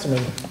 council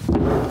meeting.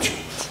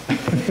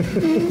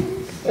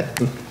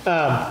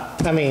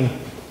 I mean,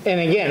 and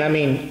again, I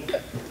mean,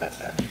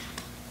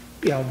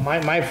 you know,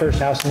 my first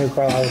house in New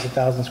Carlisle was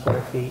 1,000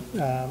 square feet.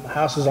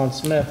 Houses on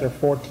Smith are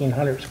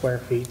 1,400 square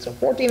feet. So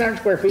 1,400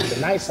 square feet is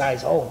a nice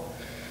size home.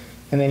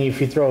 And then if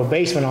you throw a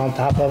basement on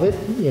top of it,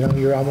 you know,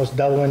 you're almost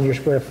doubling your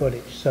square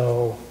footage.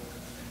 So,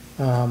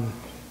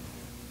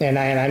 And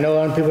I know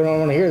other people don't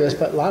want to hear this,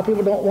 but a lot of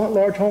people don't want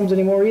large homes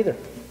anymore either.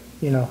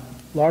 You know,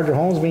 larger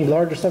homes mean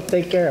larger stuff to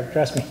take care of,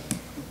 trust me.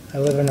 I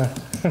live in a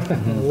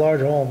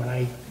large home and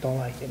I don't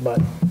like it.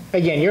 But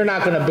again, you're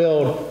not going to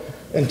build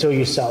until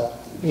you sell it,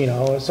 you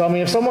know. So, I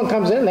mean, if someone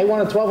comes in, they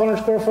want a 1,200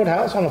 square foot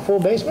house on a full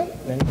basement,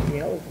 then,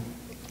 you know,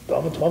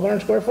 build a 1,200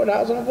 square foot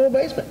house on a full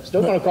basement. It's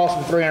still going to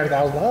cost them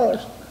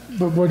 $300,000.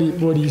 But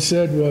what he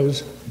said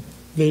was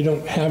they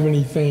don't have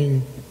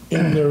anything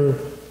in their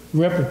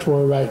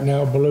repertoire right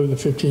now below the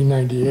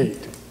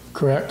 1598,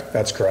 correct?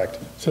 That's correct.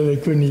 So they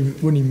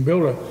wouldn't even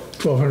build a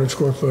 1,200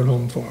 square foot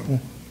home for them.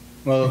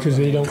 Well, because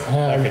they don't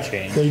have, that could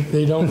change.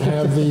 they don't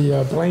have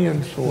the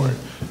plans for it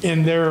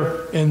in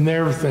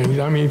their things.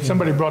 I mean, if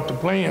somebody brought the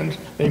plans,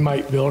 they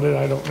might build it,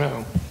 I don't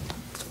know.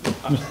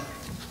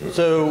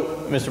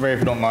 So, Mr. Mayor, if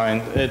you don't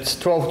mind, it's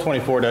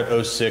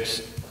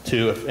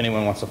 1224.062, if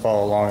anyone wants to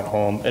follow along at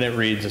home, and it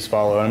reads as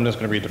follows. I'm just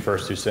going to read the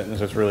first two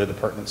sentences. It's really the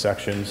pertinent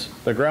sections.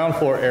 The ground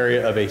floor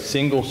area of a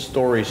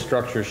single-story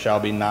structure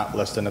shall be not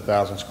less than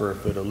 1,000 square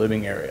foot of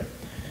living area.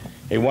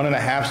 A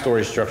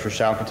 1.5-story structure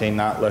shall contain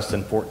not less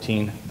than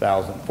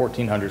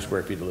 1,400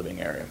 square feet of living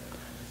area.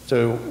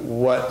 So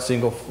what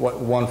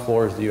one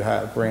floors do you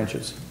have,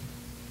 branches?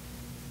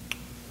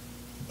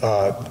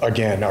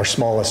 Again, our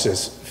smallest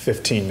is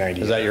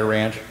 1,590. Is that your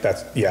ranch?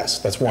 Yes,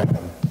 that's one of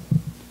them.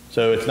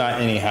 So it's not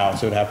any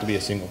house, it would have to be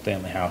a single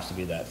family house to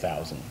be that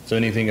 1,000. So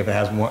anything if it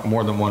has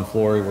more than one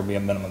floor, it would be a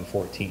minimum of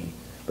 14.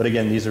 But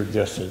again, these are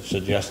just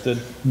suggested.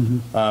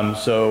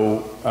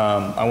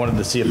 I wanted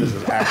to see if this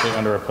is actually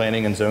under a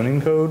planning and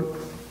zoning code.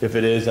 If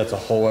it is, that's a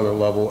whole other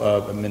level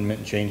of amendment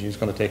and changing. It's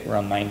going to take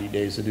around 90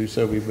 days to do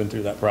so. We've been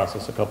through that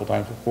process a couple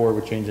times before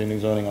with changing the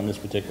zoning on this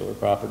particular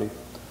property.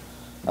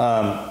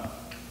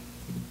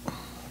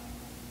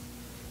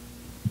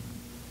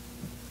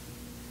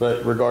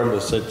 But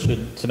regardless,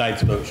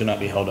 tonight's vote should not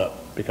be held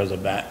up because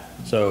of that.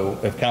 So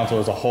if council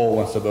as a whole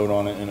wants to vote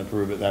on it and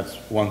approve it, that's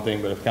one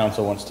thing. But if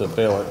council wants to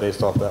fail it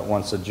based off that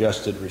one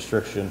suggested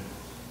restriction,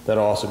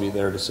 that'll also be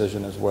their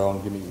decision as well.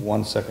 And give me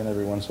 1 second,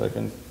 everyone, so I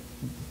can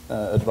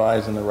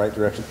advise in the right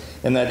direction.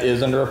 And that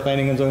is under a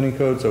planning and zoning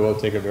code, so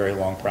it'll take a very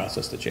long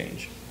process to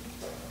change.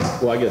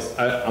 Well, I guess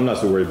I'm not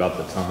so worried about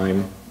the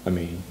time. I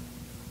mean,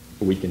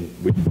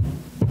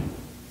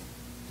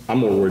 I'm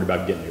more worried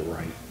about getting it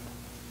right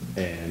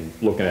and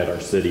looking at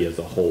our city as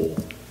a whole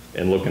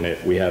and looking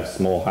at, we have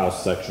small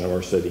house section of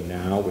our city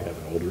now, we have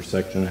an older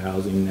section of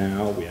housing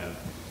now, we have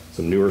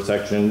some newer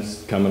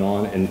sections coming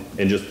on,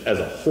 and just as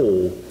a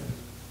whole,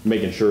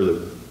 making sure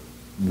that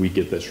we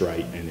get this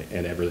right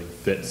and everything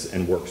fits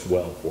and works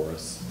well for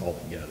us all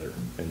together.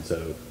 And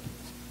so,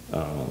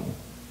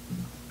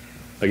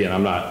 again,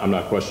 I'm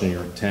not questioning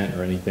your intent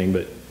or anything,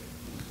 but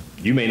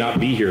you may not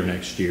be here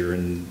next year,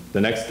 and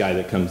the next guy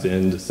that comes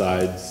in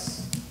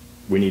decides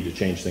we need to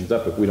change things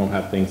up. If we don't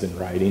have things in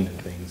writing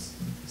and things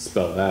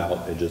spelled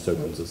out, it just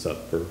opens us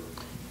up for.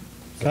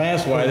 Can I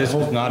ask why this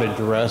was not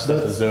addressed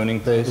at the zoning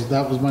phase?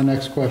 That was my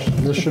next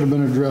question. This should have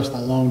been addressed a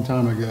long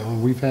time ago,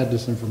 and we've had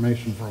this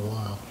information for a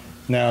while.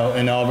 Now,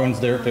 in Auburn's,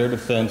 their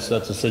defense,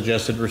 that's a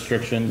suggested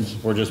restrictions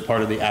were just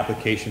part of the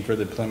application for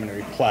the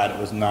preliminary plat. It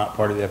was not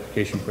part of the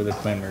application for the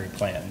preliminary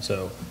plan.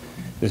 So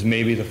this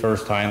may be the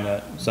first time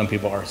that some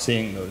people are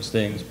seeing those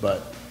things,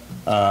 but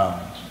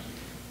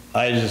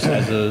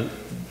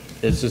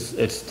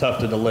it's tough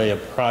to delay a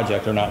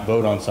project or not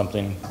vote on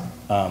something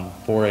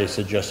for a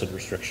suggested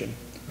restriction.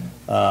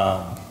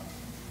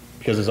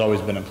 Because it's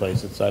always been in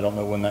place. I don't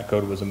know when that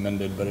code was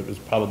amended, but it was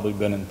probably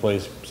been in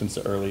place since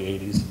the early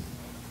 80s.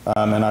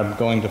 And I'm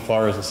going too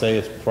far as to say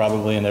it's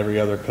probably in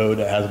every other code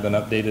that has been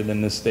updated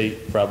in this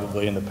state,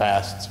 probably in the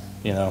past,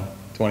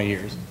 20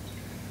 years.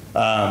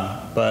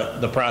 But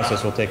the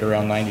process will take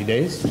around 90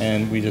 days,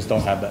 and we just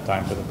don't have that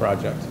time for the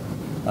project.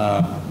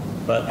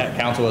 But at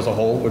council as a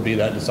whole would be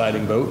that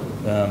deciding vote.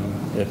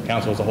 If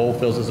council as a whole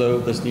feels as though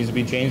this needs to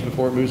be changed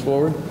before it moves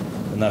forward,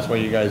 then that's why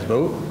you guys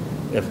vote.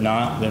 If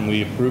not, then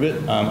we approve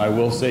it. I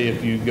will say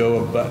if you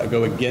go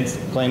against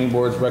the planning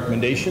board's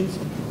recommendations,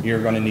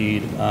 you're going to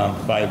need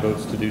 5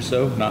 votes to do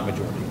so, not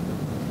majority.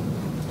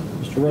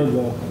 Mr.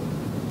 Roadwall.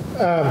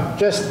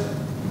 Just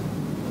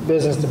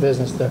business to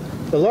business.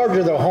 The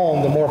larger the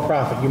home, the more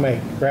profit you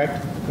make,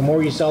 correct? The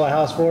more you sell a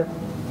house for?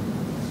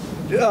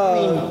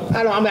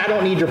 I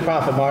don't need your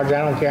profit margin.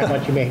 I don't care how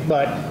much you make,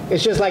 but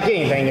it's just like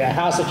anything. A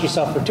house that you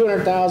sell for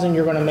 $200,000,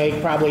 you're going to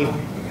make probably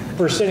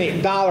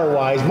percentage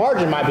dollar-wise.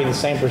 Margin might be the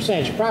same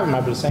percentage. Your profit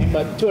might be the same,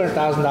 but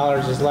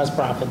 $200,000 is less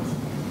profit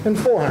than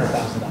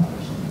 $400,000.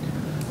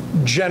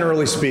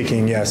 Generally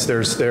speaking, yes.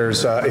 There's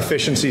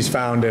efficiencies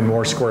found in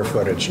more square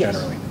footage.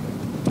 Generally.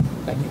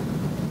 Thank you.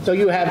 So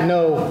you have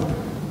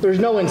there's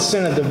no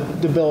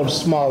incentive to build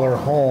smaller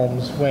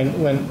homes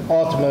when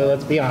ultimately,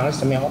 let's be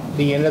honest,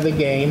 the end of the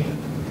game,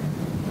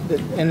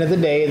 the end of the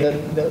day,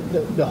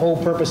 the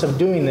whole purpose of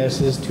doing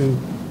this is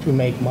to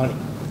make money.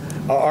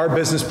 Our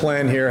business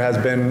plan here has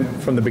been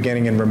from the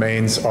beginning and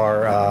remains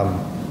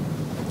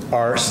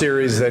our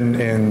series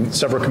in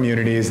several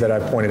communities that I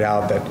pointed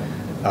out that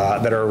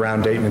that are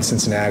around Dayton and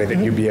Cincinnati that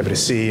you'd be able to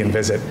see and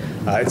visit.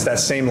 It's that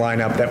same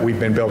lineup that we've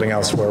been building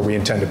elsewhere, we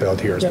intend to build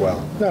here as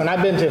well. No, and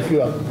I've been to a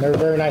few of them. They're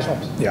very nice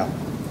homes. Yeah.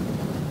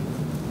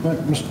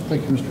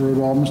 Thank you, Mr.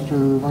 Rodwall.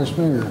 Mr. Vice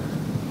Mayor?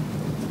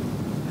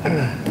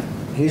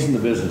 He's in the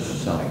business of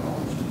selling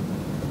homes.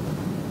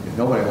 If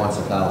nobody wants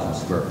a 1,000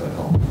 square foot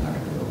home, he's not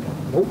going to build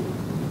one. Nope.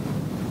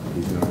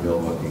 He's going to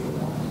build what people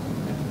want.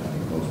 And I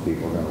think most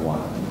people are going to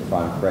want, if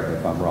I'm correct,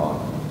 if I'm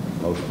wrong,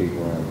 most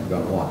people are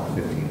going to want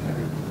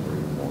 1,500 or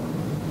even more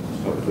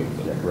square feet.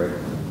 Is that correct?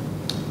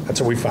 That's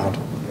what we found.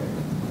 Okay.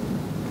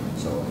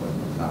 So,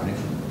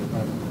 nomination.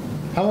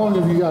 How long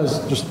have you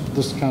guys,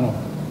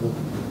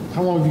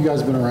 how long have you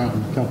guys been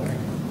around the company?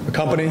 The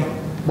company?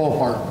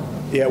 Ballpark.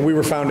 Yeah, we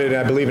were founded,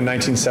 I believe, in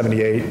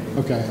 1978.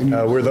 Okay. And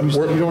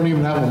you don't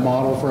even have a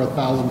model for a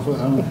 1,000 foot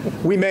home?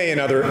 We may in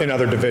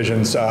other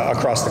divisions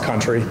across the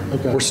country.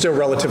 Okay. We're still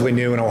relatively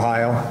new in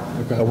Ohio.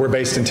 Okay. We're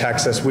based in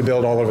Texas. We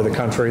build all over the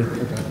country.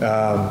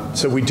 Okay.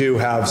 So we do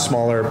have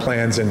smaller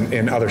plans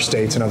in other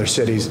states and other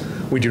cities.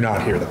 We do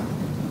not hear them.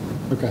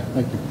 Okay,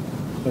 thank you.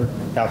 Sir?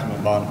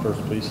 Councilman Bond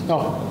first, please.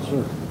 Oh,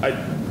 sure.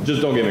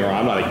 Just don't get me wrong,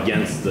 I'm not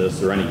against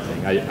this or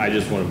anything. I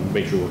just want to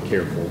make sure we're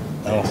careful.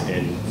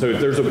 And so if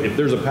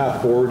there's a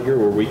path forward here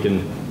where we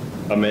can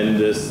amend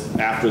this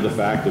after the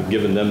fact of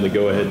giving them the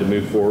go-ahead to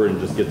move forward and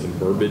just get some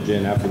verbiage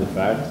in after the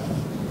fact,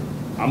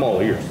 I'm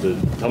all ears to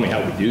tell me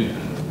how we do that.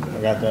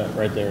 I got that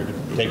right there to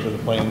take to the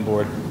planning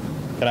board.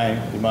 Can I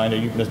remind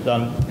you, Ms.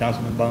 Dunn,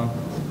 Councilman Bond?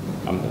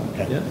 I'm done.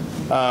 Okay. Yeah.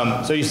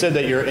 So you said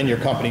that in your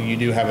company, you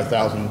do have a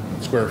 1,000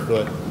 square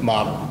foot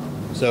model.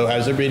 So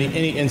has there been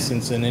any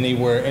instance in any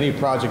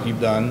project you've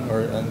done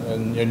or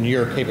in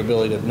your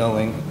capability of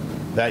knowing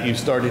that you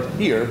started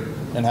here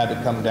and had to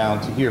come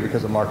down to here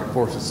because of market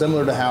forces,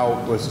 similar to how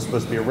it was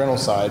supposed to be a rental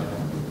side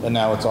and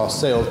now it's all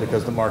sales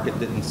because the market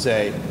didn't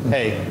say,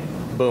 hey,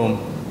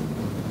 boom,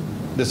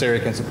 this area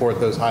can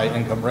support those high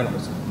income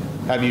rentals.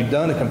 Have you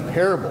done a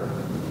comparable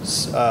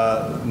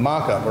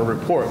mock-up or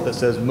report that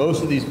says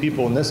most of these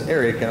people in this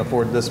area can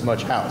afford this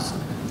much house?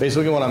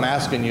 Basically what I'm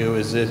asking you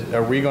is,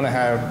 are we going to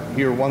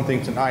hear one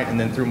thing tonight and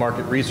then through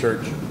market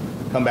research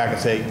come back and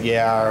say,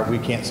 yeah, we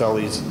can't sell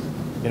these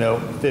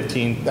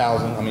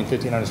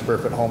 1,500 square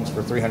foot homes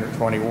for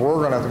 320. We're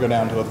going to have to go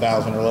down to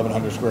 1,000 or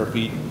 1,100 square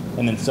feet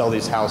and then sell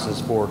these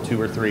houses for 2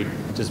 or 3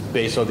 just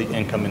based on the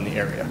income in the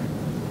area.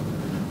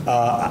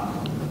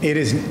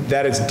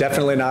 That is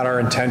definitely not our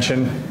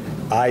intention.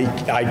 I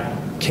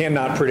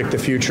cannot predict the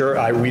future.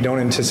 We don't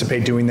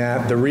anticipate doing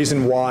that. The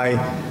reason why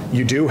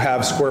you do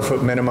have square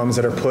foot minimums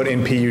that are put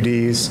in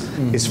PUDs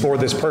is for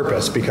this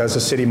purpose, because the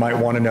city might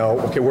want to know,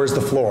 okay, where's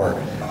the floor?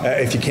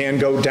 If you can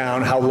go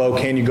down, how low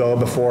can you go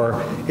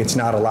before it's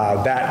not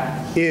allowed?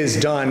 That is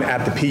done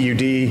at the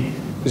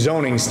PUD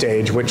zoning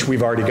stage, which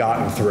we've already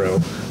gotten through.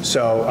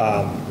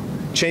 So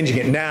changing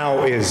it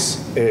now is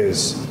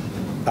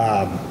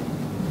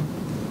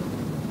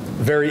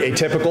very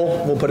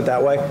atypical, we'll put it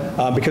that way,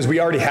 because we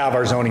already have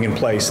our zoning in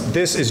place.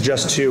 This is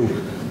just to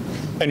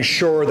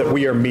ensure that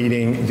we are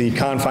meeting the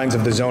confines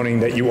of the zoning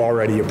that you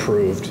already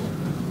approved.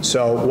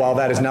 So while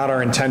that is not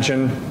our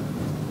intention,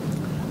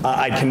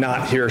 I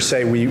cannot here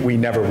say we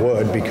never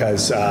would,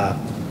 because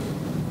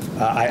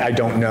I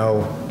don't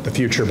know the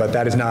future, but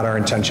that is not our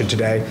intention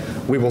today.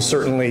 We will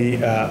certainly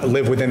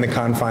live within the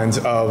confines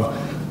of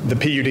the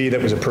PUD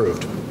that was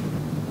approved. And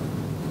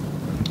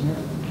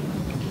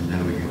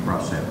then we can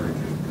cross that bridge.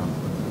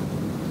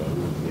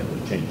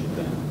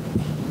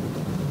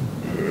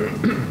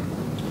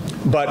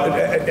 But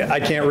I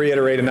can't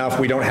reiterate enough,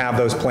 we don't have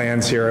those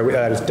plans here.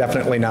 That is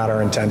definitely not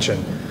our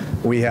intention.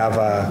 We have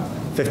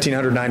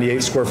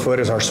 1,598 square foot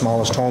as our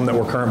smallest home that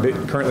we're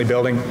currently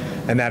building,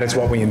 and that is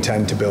what we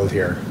intend to build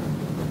here.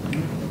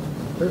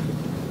 Perfect.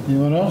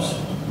 Anyone else?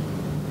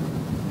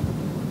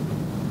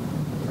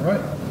 All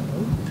right.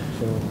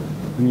 So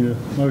we need a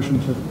motion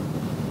to...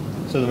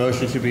 So the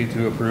motion should be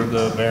to approve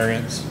the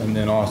variance and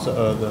then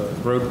also the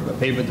road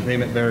pavement to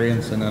pavement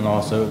variance and then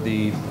also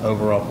the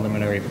overall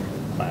preliminary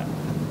plan.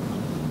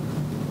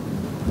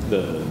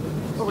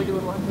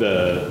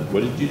 What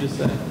did you just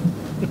say?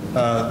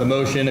 The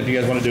motion, if you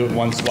guys want to do it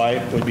one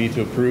swipe, would be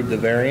to approve the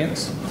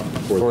variance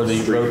for the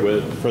road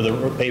width, for the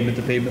pavement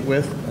to pavement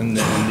width, and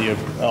then the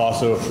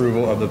also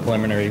approval of the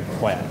preliminary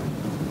plan.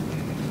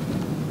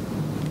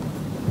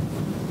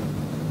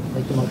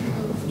 Make the motion.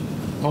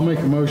 I'll make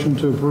a motion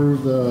to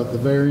approve the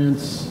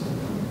variance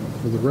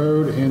for the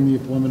road and the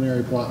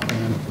preliminary plot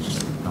plan.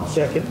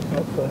 Second.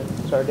 Oh, go ahead.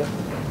 Sorry, Dave.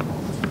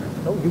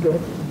 No, you go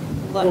ahead.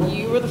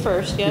 You were the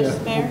first, yes,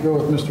 Yeah, Mayor? we'll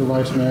go with Mr.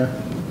 Vice Mayor.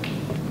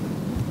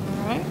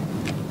 All right.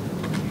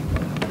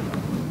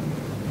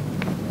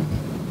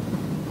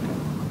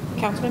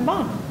 Councilman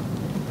Bond?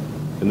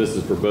 And this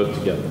is for both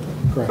together?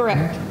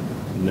 Correct.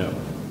 No.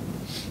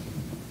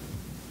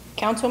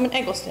 Councilwoman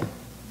Eggleston?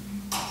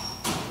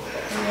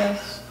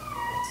 Yes.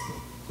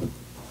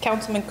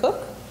 Councilman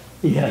Cook?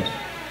 Yes.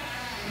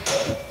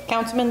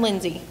 Councilman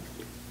Lindsay?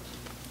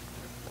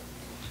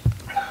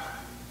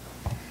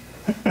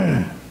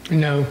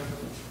 No.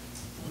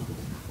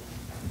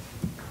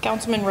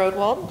 Councilman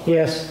Rodwald?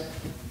 Yes.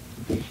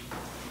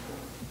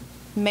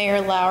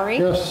 Mayor Lowry.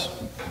 Yes.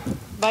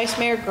 Vice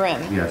Mayor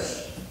Grimm.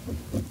 Yes.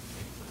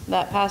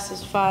 That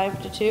passes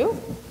 5-2.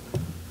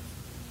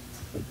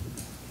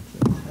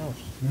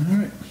 All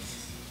right.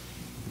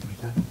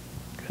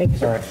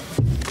 Sorry.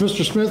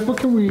 Mr. Smith, what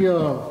can we,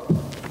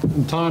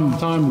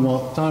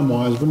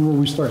 time-wise, when will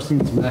we start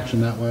seeing some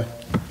action that way?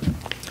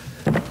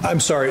 I'm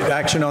sorry,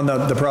 action on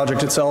the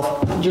project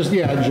itself? Just,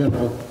 yeah, in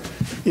general.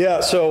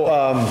 Yeah,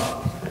 so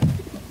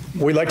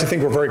we'd like to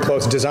think we're very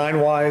close.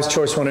 Design-wise,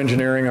 Choice One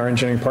Engineering, our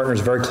engineering partner,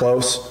 is very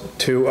close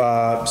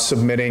to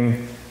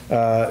submitting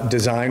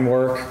design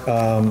work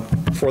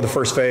for the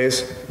first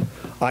phase.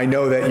 I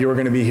know that you're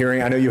going to be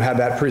hearing, I know you had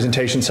that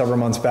presentation several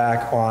months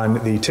back on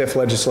the TIF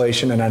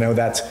legislation, and I know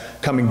that's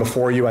coming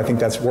before you. I think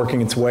that's working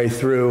its way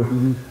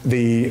through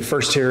the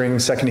first hearing,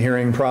 second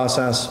hearing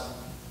process.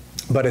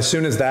 But as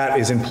soon as that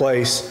is in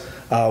place,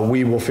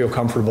 we will feel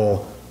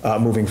comfortable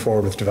moving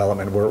forward with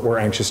development. We're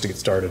anxious to get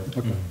started.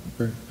 Okay,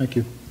 great. Thank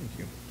you.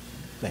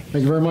 Thank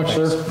you very much,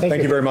 sir.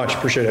 Thank you very much.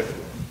 Appreciate it.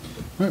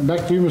 All right,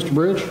 back to you, Mr.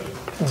 Bridge.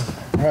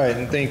 All right,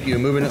 and thank you.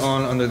 Moving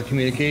on under the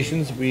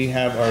communications, we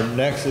have our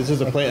next, this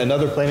is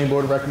another planning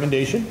board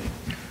recommendation.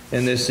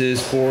 And this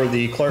is for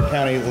the Clark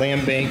County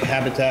Land Bank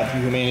Habitat for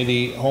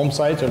Humanity home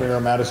sites over near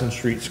our Madison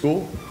Street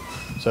School.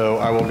 So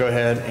I will go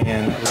ahead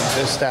and read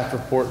this staff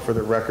report for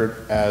the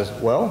record as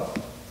well.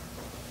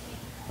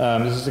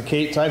 This is a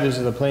Kate type. This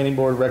is a planning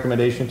board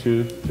recommendation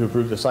to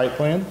approve the site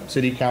plan.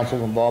 City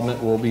council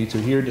involvement will be to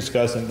hear,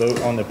 discuss, and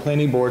vote on the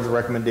planning board's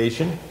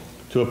recommendation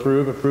to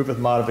approve with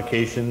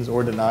modifications,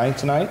 or deny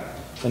tonight.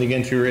 And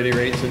again, to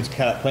reiterate, since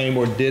planning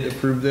board did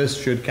approve this,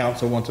 should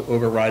council want to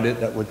override it,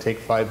 that would take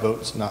 5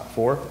 votes, not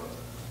 4.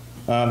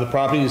 The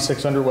property is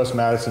 600 West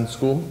Madison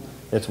School.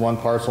 It's one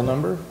parcel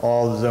number.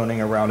 All the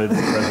zoning around it is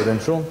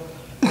residential.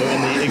 So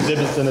in the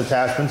exhibits and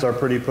attachments are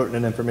pretty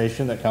pertinent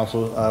information that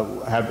council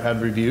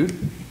had reviewed.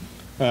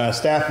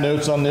 Staff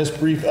notes on this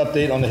brief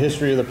update on the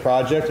history of the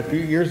project. A few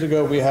years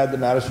ago, we had the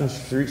Madison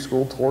Street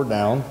School tore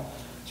down.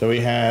 So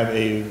we have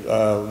a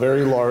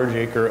very large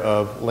acre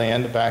of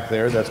land back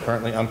there that's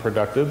currently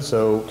unproductive.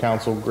 So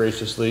council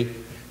graciously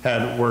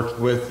had worked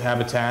with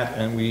Habitat,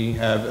 and we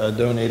have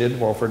donated,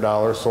 well, for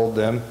 $, sold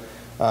them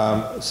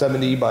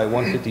 70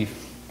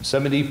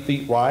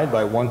 feet wide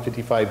by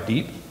 155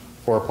 deep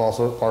for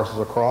parcels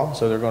across.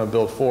 So they're going to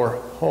build 4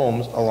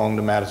 homes along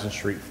the Madison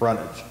Street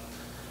frontage.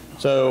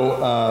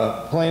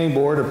 So planning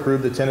board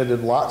approved the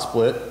tentative lot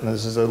split, and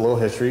this is a little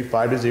history,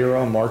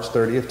 5-0 on March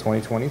 30th,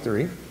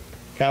 2023.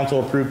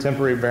 Council approved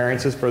temporary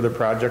variances for the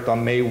project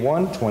on May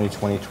 1,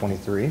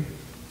 2023.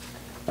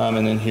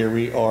 And then here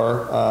we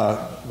are,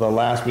 the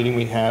last meeting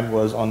we had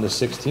was on the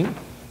 16th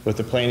with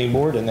the planning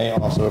board, and they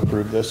also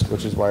approved this,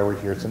 which is why we're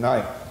here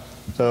tonight.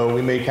 So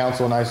we made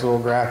council a nice little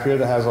graph here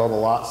that has all the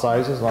lot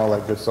sizes and all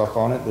that good stuff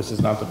on it. This is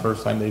not the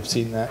first time they've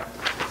seen that.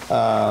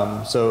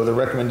 So the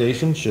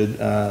recommendation should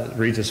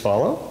reads as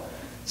follows.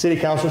 City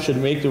council should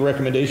make the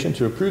recommendation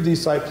to approve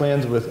these site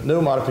plans with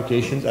no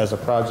modifications, as the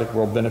project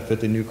will benefit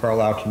the New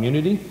Carlisle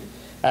community.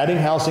 Adding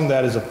housing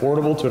that is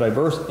affordable to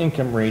diverse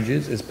income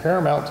ranges is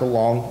paramount to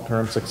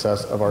long-term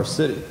success of our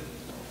city.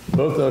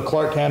 Both the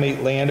Clark County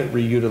Land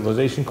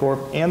Reutilization Corp.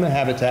 And the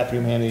Habitat for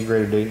Humanity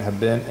Greater Dayton have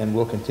been and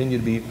will continue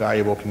to be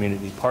valuable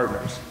community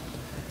partners.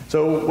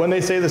 So when they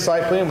say the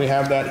site plan, we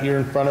have that here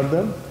in front of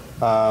them.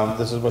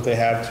 This is what they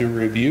have to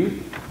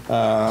review.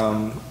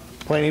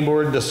 Planning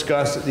board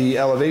discussed the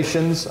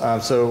elevations.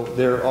 So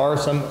there are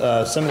some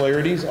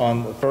similarities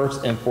on the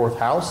first and fourth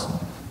house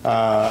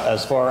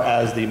as far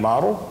as the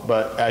model,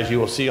 but as you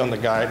will see on the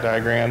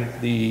diagram,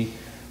 the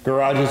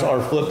garages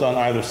are flipped on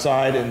either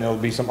side, and there'll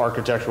be some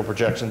architectural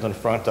projections in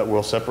front that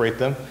will separate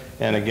them.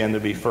 And again,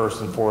 there'll be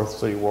first and fourth,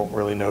 so you won't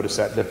really notice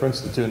that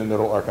difference. The 2 in the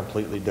middle are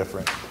completely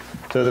different.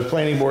 So the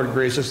planning board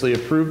graciously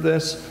approved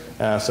this,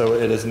 so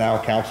it is now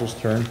council's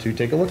turn to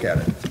take a look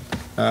at it.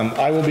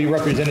 I will be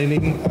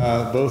representing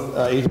both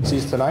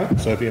agencies tonight,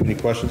 so if you have any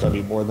questions, I'd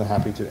be more than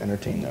happy to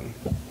entertain them.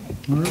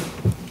 All right.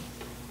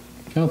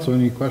 Council,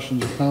 any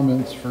questions or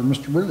comments for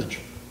Mr. Bridge?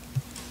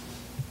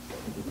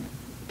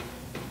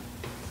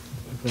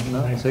 If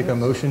not, I'll take a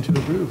motion to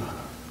approve.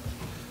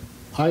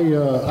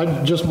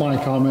 I just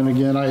my comment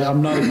again,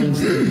 I'm not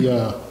against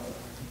the,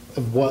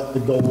 of what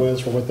the goal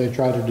is for what they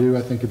try to do.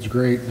 I think it's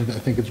great. I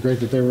think it's great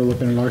that they were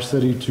looking at our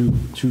city to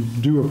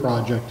do a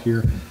project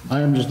here.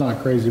 I am just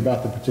not crazy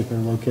about the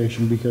particular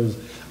location, because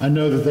I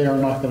know that they are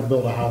not going to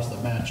build a house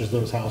that matches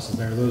those houses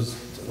there. Those,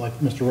 like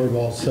Mr.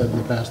 Roybal said in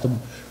the past, to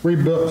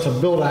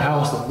build a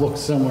house that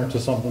looks similar to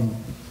something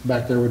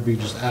back there would be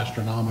just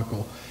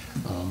astronomical.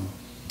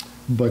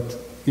 But,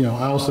 you know,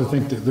 I also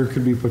think that there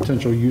could be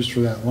potential use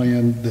for that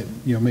land that,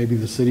 you know, maybe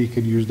the city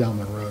could use down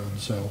the road.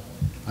 So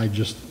I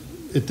just,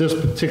 at this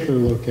particular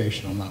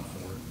location, I'm not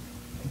for it.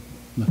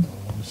 That's all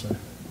I want to say.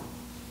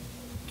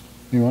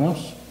 Anyone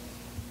else?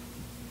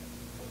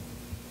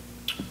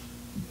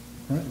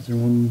 All right, does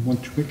anyone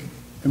want to make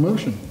a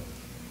motion?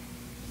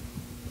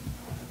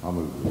 I'll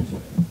move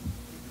this.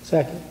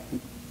 Second.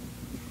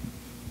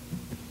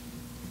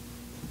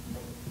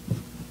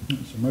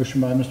 So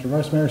motion by Mr.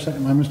 Vice Mayor,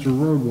 second by Mr.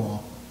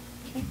 Roadwall.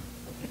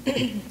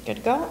 Good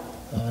to go?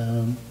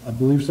 I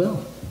believe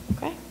so.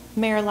 Okay.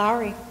 Mayor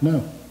Lowry,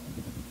 No.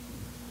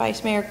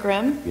 Vice Mayor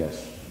Grimm,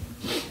 Yes.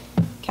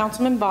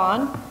 Councilman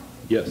Bond,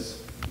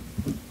 Yes.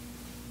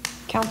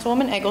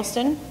 Councilwoman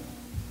Eggleston,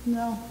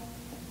 No,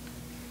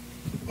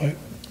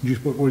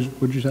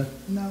 What'd you say?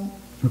 no,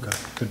 Okay,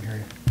 couldn't hear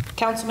you.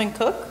 Councilman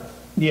Cook,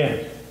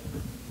 Yes.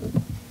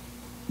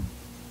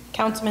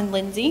 Councilman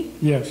Lindsay,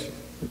 Yes.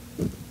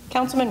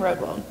 Councilman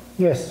Rodwell.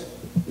 Yes.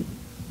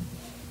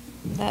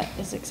 That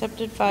is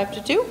accepted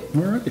 5-2.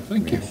 All right,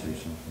 thank you. May I say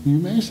something? You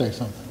may say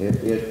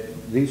something.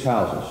 These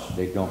houses,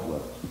 they don't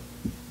look,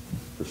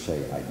 per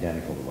se,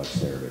 identical to what's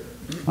there,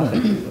 but I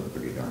think they look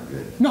pretty darn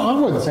good. No, I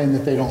wasn't saying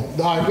that they don't,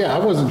 yeah, I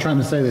wasn't trying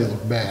to say they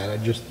look bad.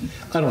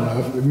 I don't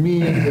know.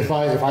 If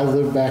I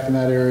lived back in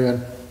that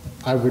area,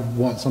 I would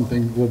want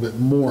something a little bit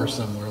more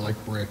similar,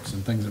 like bricks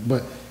and things,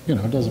 but, you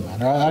know, it doesn't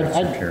matter.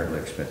 It's terribly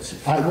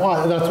expensive.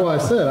 Well, that's why I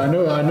said, I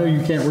know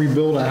you can't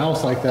rebuild a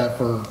house like that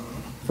for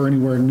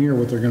anywhere near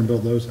what they're gonna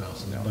build those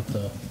houses,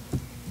 but,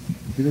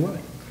 either way.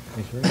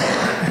 Thank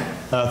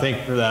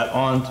you for that.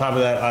 On top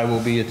of that, I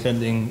will be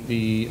attending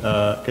the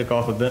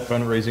kickoff event,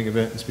 fundraising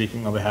event, and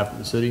speaking on behalf of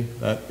the city.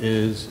 That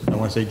is, I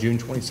want to say June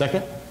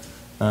 22nd.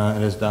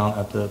 It is down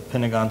at the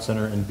Pentagon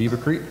Center in Beaver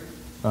Creek.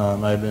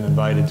 I've been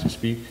invited to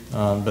speak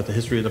about the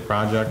history of the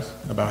project,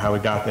 about how we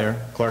got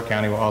there. Clark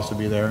County will also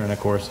be there, and of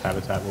course,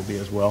 Habitat will be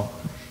as well.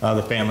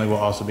 The family will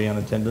also be in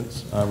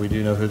attendance. We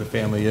do know who the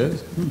family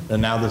is.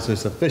 And now this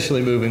is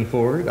officially moving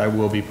forward, I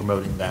will be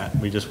promoting that.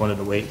 We just wanted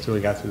to wait until we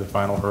got through the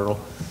final hurdle.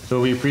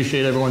 So we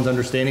appreciate everyone's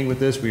understanding with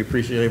this. We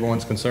appreciate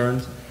everyone's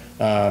concerns,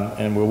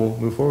 and we will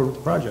move forward with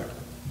the project.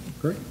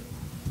 Great.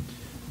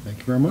 Thank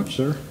you very much,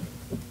 sir.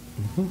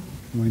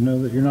 We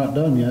know that you're not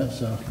done yet,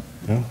 so.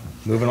 Yeah.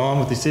 Moving on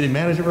with the city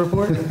manager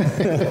report.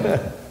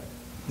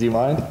 Do you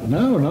mind?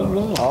 No, not at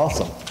all.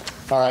 Awesome.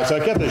 All right, so I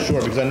kept it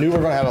short because I knew we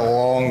were going to have a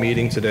long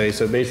meeting today.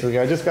 So basically,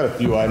 I just got a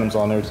few items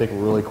on there to take it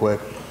really quick.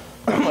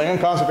 Land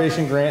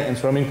conservation grant and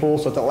swimming pool.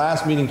 So at the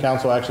last meeting,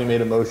 council actually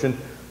made a motion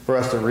for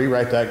us to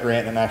rewrite that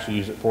grant and actually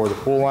use it for the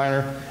pool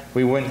liner.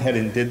 We went ahead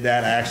and did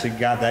that. I actually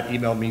got that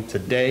emailed me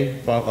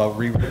today,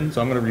 rewritten. So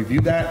I'm going to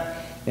review that.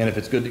 And if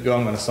it's good to go,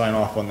 I'm going to sign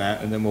off on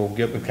that. And then we'll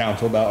get with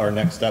council about our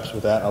next steps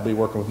with that. I'll be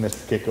working with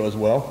Mr. Kiko as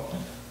well.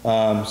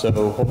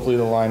 So hopefully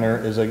the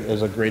liner is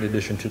a great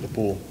addition to the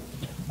pool.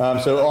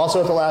 So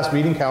also at the last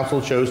meeting,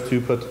 council chose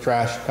to put the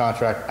trash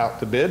contract out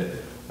to bid.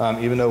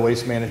 Even though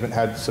Waste Management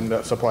had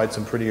supplied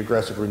some pretty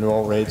aggressive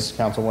renewal rates,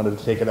 council wanted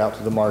to take it out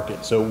to the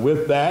market. So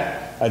with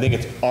that, I think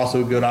it's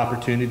also a good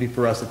opportunity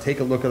for us to take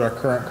a look at our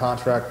current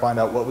contract, find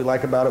out what we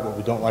like about it, what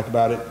we don't like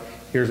about it.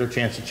 Here's our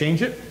chance to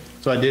change it.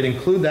 So I did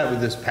include that with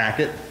this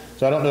packet.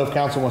 So I don't know if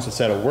council wants to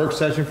set a work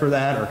session for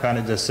that or kind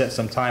of just set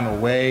some time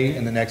away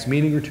in the next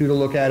meeting or two to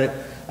look at it.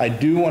 I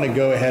do want to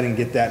go ahead and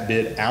get that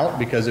bid out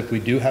because if we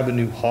do have a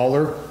new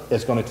hauler,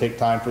 it's going to take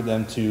time for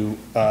them to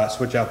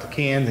switch out the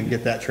cans and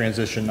get that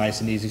transition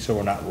nice and easy so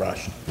we're not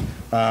rushed.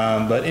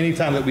 But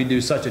anytime that we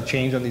do such a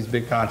change on these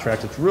big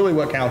contracts, it's really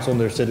what council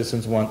and their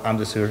citizens want. I'm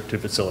just here to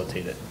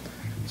facilitate it.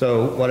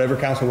 So whatever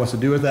council wants to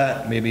do with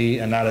that, maybe,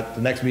 and not at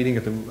the next meeting,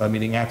 at the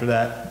meeting after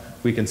that,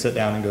 we can sit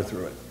down and go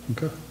through it.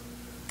 Okay.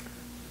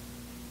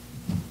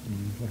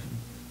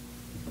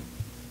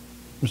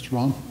 Mr.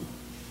 Vaughn?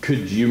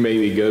 Could you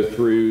maybe go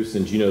through,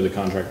 since you know the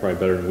contract probably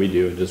better than we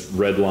do, and just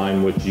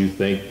redline what you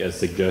think as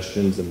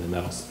suggestions, and then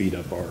that'll speed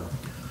up our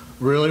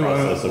Really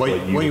process of what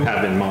you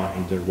have in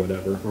mind or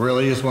whatever?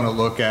 Really just want to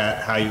look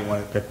at how you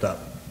want it picked up.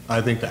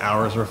 I think the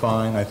hours are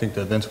fine. I think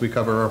the events we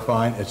cover are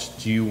fine. It's,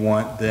 do you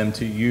want them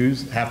to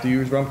have to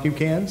use Rumpke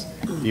cans?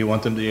 Do you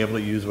want them to be able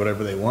to use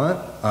whatever they want?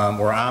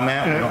 Where I'm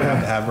at, we don't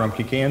have to have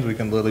Rumpke cans. We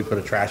can literally put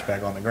a trash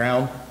bag on the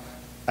ground.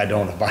 I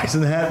don't advise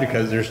that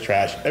because there's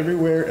trash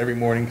everywhere every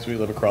morning because we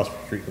live across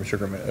the street from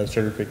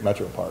Sugar Creek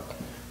Metro Park.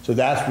 So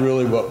that's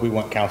really what we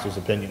want council's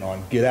opinion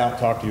on. Get out,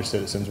 talk to your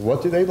citizens.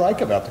 What do they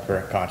like about the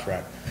current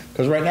contract?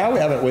 Because right now we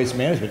have at Waste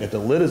Management, if the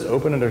lid is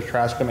open and there's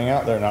trash coming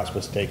out, they're not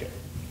supposed to take it.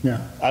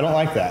 Yeah. I don't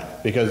like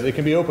that because it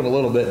can be open a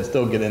little bit and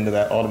still get into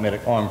that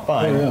automatic arm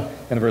fine. Oh, yeah.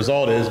 And the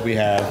result is we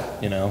have,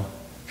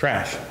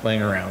 trash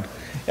laying around.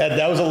 And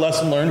that was a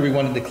lesson learned. We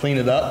wanted to clean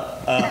it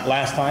up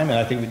last time, and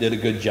I think we did a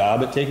good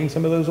job at taking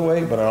some of those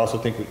away, but I also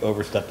think we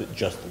overstepped it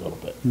just a little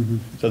bit. Mm-hmm.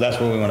 So that's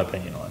what we want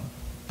opinion on.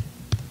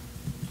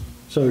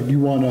 So do you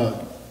want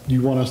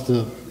us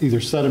to either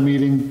set a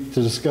meeting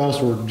to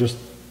discuss or just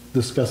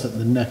discuss it in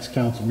the next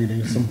council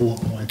meeting, some bullet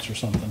points or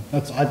something?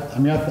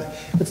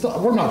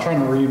 We're not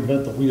trying to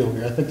reinvent the wheel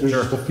here. I think there's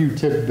just a few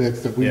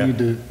tidbits that we need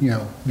to,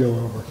 go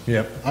over.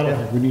 Yep. I don't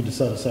think we need to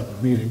set a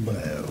separate meeting, but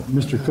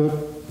Mr. Cook,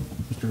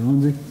 Mr.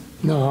 Lindsay?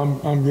 No,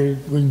 I'm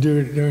good. We can do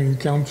it during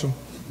council.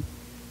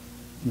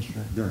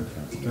 During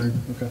council.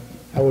 Okay.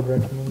 I would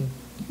recommend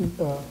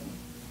the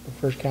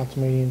first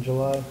council meeting in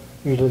July.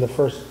 Usually the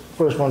first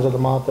ones of the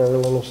month are a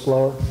little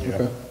slower.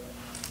 Okay.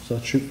 So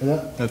let's shoot for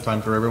that. That's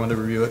time for everyone to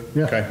review it?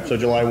 Yeah. Okay, so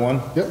July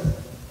 1? Yep.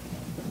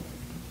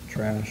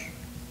 Trash,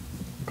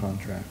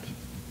 contract,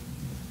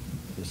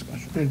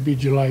 discussion. It'd be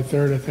July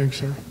 3rd, I think,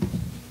 sir.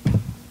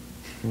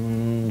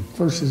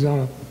 First is on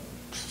a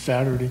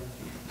Saturday.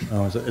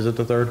 Oh, is it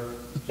the 3rd?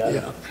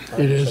 Yeah,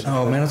 it is.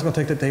 Oh, man, I was gonna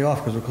take that day off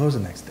because we're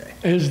closing the next day.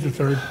 It is the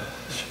 3rd.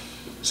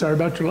 Sorry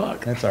about your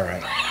luck. That's all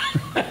right.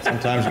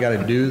 Sometimes you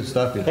gotta do the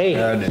stuff you Hey,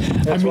 gotta do.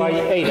 that's why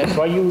you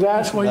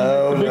That's why you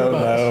No, make the big no,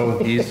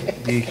 bucks.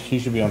 no, he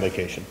should be on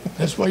vacation.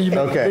 That's why you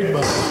make the Okay. big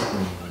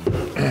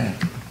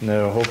bucks.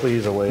 No, hopefully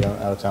he's away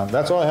out of town.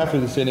 That's all I have for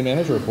the city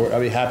manager report.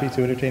 I'll be happy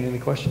to entertain any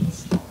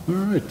questions. All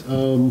right,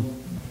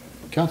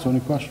 council, any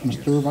questions,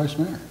 Mr. Vice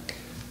Mayor?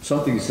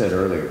 Something you said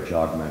earlier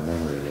jogged my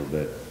memory a little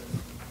bit.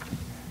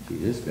 Gee,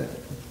 this has been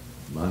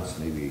months,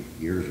 maybe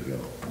years ago.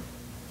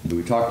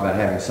 We talked about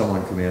having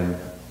someone come in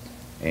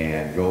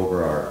and go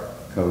over our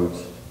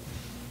codes.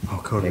 Oh,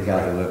 code. Take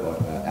out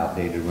the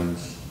outdated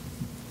ones,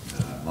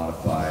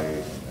 modify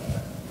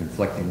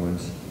conflicting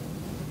ones.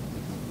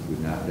 We've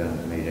not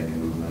made any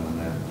movement on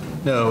that.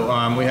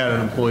 No, we had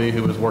an employee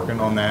who was working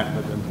on that,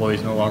 but the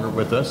employee's no longer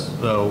with us.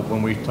 So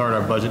when we start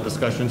our budget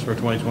discussions for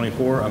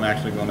 2024, I'm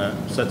actually going to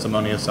set some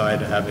money aside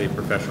to have a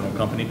professional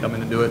company come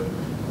in and do it,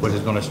 which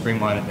is going to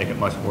streamline it, make it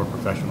much more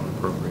professional and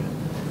appropriate.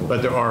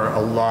 But there are a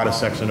lot of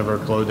sections of our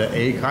code that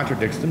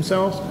contradicts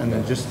themselves, and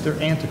then just,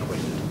 they're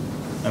antiquated.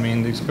 I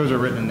mean, these codes are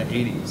written in the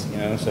 80s, you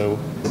know, so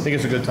I think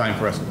it's a good time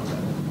for us to look at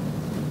it.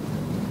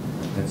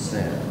 That's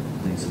sad.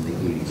 Things in the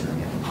 80s are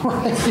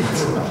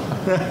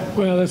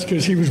Well, that's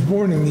because he was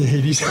born in the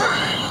 80s.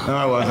 No,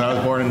 I wasn't. I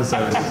was born in the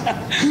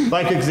 70s.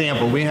 Like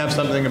example, we have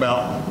something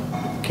about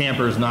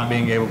campers not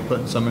being able to put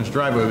in someone's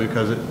driveway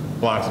because it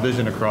blocks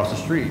vision across the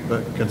street.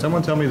 But can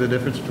someone tell me the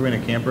difference between a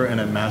camper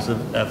and a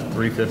massive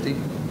F-350?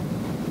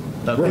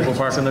 That people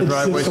park in the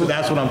driveway? So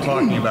that's what I'm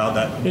talking about,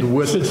 that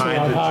with the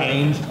time to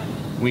change,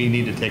 we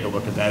need to take a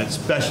look at that,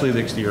 especially the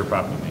exterior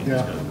property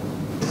maintenance code.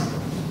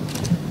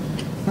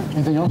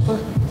 Anything else, sir?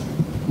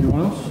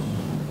 Anyone else?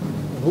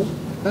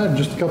 I had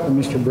just a couple,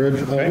 Mr. Bridge.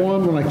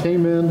 One, when I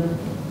came in,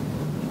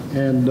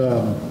 and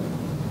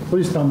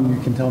please tell me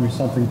you can tell me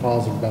something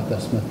positive about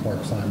that Smith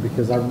Park sign,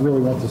 because I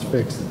really want this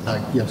fixed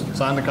like yesterday.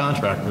 Signed the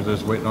contract, we're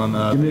just waiting on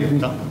the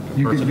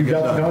You person to get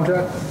got the done.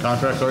 contract?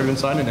 Contract's already been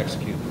signed and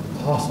executed.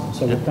 Awesome.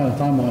 So what kind of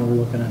timeline are we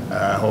looking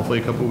at? Hopefully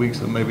a couple of weeks,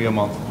 maybe a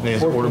month. They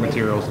have to order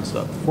materials and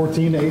stuff.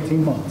 14 to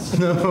 18 months.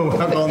 No, we're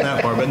not going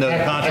that far, but no,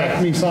 the contract.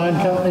 Acme Sign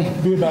Company?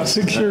 Be about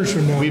 6 years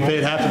from now. We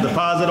paid half the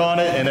deposit on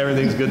it, and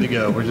everything's good to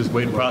go. We're just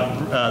waiting,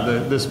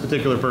 this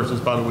particular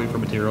person's probably waiting for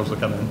materials to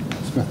come in.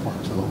 Smith Park,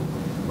 so.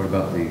 What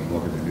about the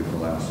welcome to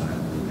Newport Isle sign?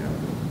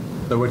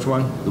 The which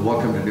one? The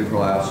welcome to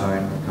Newport Isle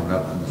sign coming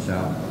up from the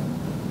south.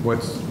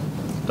 What's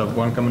the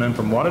one coming in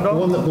from Waterdog? The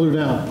one that blew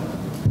down.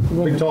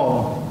 Big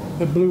tall one.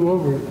 That blew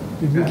over it.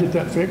 Did we get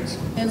that fixed?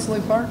 Hensley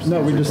Park?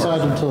 No, we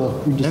decided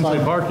Hensley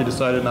Park, you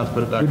decided not to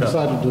put it back we up.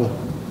 decided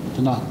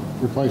to not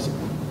replace it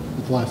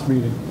at the last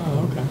meeting.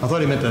 Oh, okay. I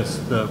thought he meant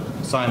the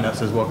sign that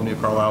says welcome to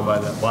Carlisle by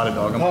that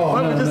Waterdog. I'm like, Oh,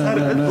 what? no, We just no, had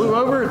it, no, it no. blew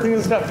over. I think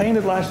this got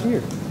painted last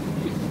year.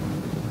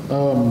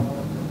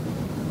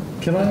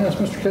 Can I ask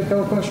Mr.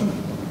 Kitco a question?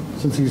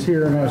 Since he's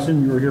here, and I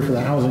assume you were here for the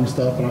housing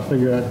stuff, and I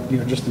figured,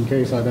 just in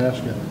case, I'd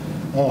ask you.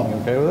 You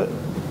okay with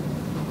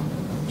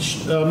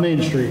it?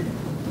 Main Street.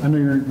 I know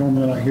you're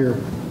normally not here.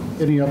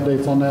 Any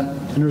updates on that?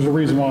 And there's a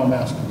reason why I'm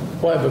asking.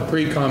 We'll have a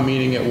pre-con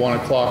meeting at 1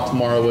 o'clock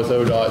tomorrow with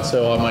ODOT,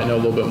 so I might know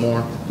a little bit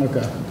more.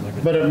 Okay.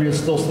 But I mean, it's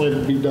still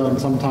slated to be done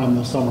sometime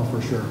this summer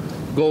for sure.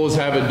 Goal is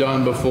have it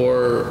done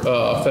before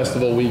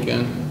festival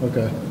weekend.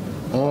 Okay.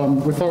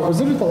 We thought,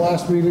 was it at the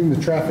last meeting, the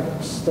traffic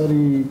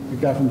study, the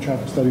guy from the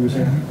traffic study was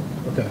here?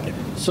 Okay.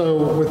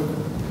 So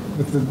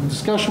with the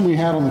discussion we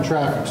had on the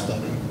traffic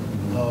study,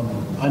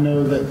 I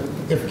know that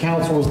if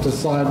council was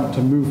decided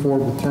to move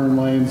forward with turn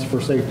lanes for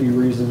safety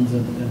reasons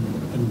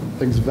and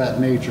things of that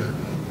nature,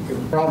 it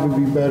would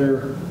probably be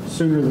better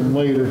sooner than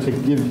later to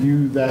give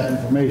you that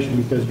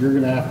information, because you're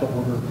going to have to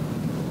order,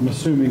 I'm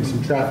assuming,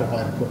 some traffic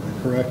light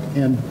equipment, correct?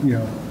 And,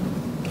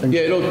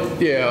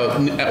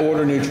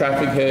 Order new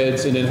traffic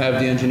heads and then have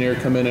the engineer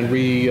come in and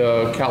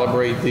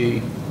recalibrate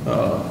the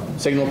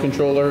signal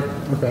controller.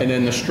 Okay. And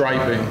then the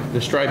striping.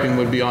 The striping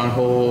would be on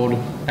hold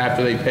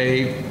after they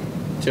pave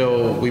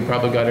till we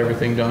probably got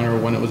everything done or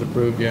when it was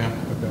approved, yeah.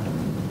 Okay.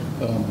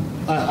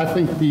 I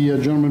think the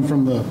gentleman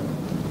from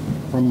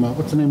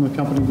what's the name of the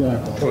company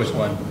again? Choice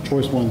One.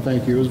 Choice One,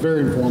 thank you. It was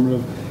very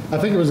informative. I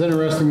think it was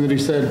interesting that he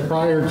said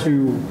prior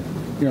to,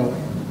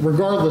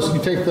 regardless,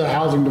 you take the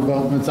housing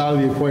developments out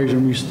of the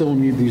equation, we still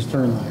need these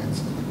turn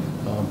lanes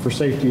for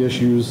safety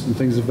issues and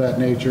things of that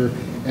nature.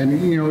 And,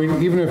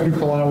 even if New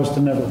Carlisle was to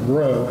never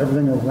grow,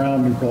 everything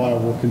around New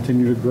Carlisle will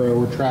continue to grow,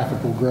 or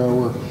traffic will grow,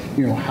 or,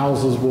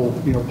 houses will,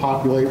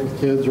 populate with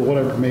kids or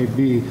whatever it may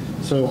be.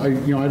 So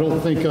I don't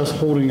think us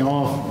holding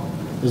off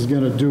is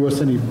going to do us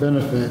any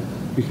benefit,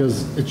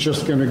 because it's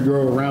just going to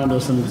grow around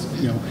us. And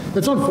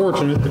it's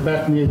unfortunate that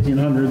back in the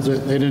 1800s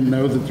that they didn't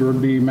know that there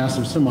would be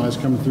massive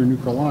semis coming through New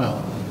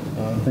Carlisle,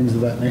 things of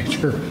that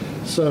nature.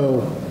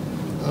 So,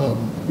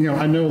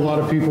 I know a lot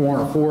of people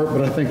aren't for it,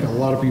 but I think a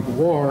lot of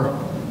people are.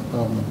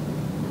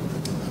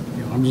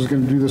 I'm just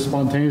going to do this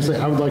spontaneously.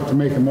 I would like to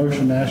make a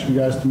motion to ask you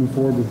guys to move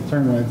forward with the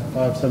turn lanes at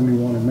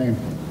 571 in Main.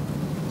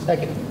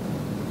 Second.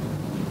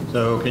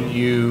 So can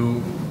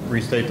you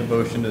restate the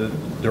motion to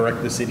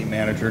direct the city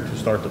manager to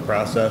start the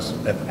process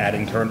of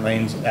adding turn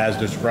lanes as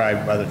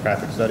described by the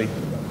traffic study.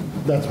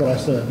 That's what I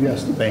said,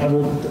 yes. Thank I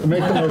will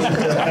make the motion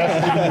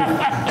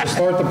to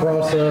start the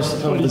process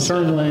of the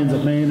turn lanes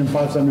at Main and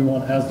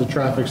 571 as the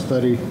traffic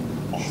study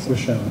was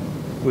shown.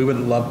 We would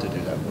love to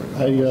do that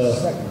for you.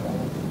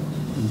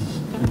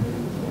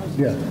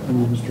 Yeah,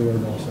 and Mr.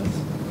 Rodendahl says.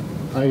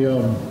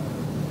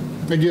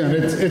 Again,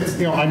 it's,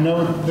 you know, I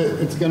know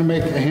that it's gonna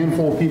make a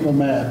handful of people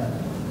mad,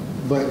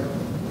 but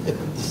at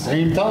the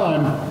same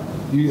time,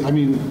 I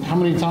mean, how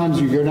many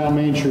times you go down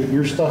Main Street,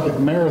 you're stuck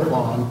at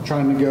Marathon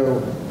trying to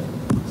go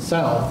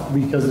south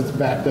because it's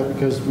backed up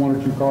because one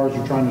or two cars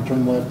are trying to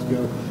turn left to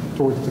go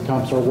towards the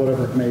Tecumseh or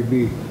whatever it may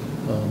be.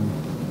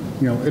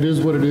 You know, it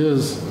is what it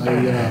is.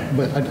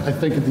 But I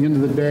think at the end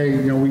of the day,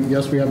 you know,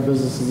 yes, we have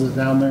businesses that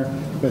down there,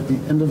 but at the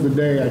end of the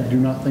day, I do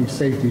not think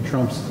safety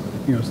trumps,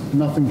 you know,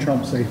 nothing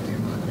trumps safety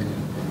in my opinion.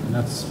 And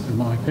that's, in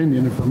my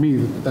opinion, and for me,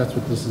 that's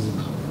what this is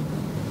about.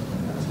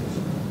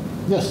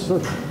 Yes,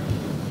 sir.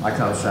 I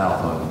come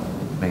south on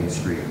Main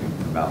Street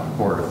about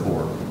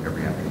 3:45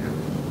 every afternoon.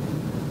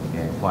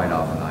 And quite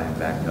often I am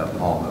backed up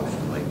almost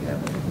to Lake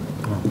Avenue.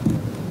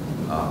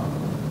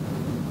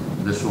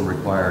 This will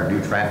require new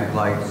traffic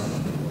lights.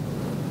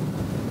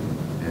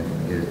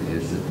 And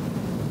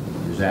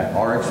is that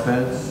our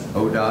expense,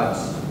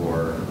 ODOT's,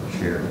 or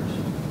shared?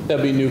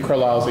 That'd be New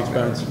Carlisle's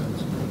expense.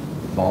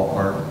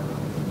 Ballpark?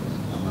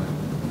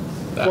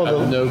 I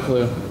have no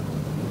clue.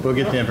 We'll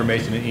get the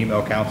information and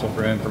email council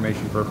for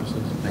information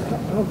purposes. I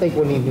don't think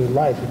we need new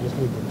lights, we just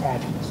need the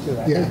attachments to it.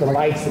 I Yeah, think the like-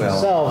 lights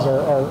themselves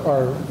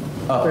are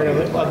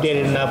fairly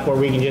updated enough where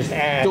we can just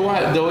add.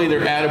 They'll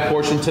either add a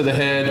portion to the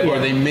head, or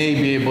they may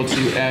be able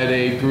to add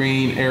a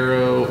green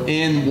arrow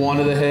in one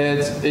of the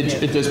heads.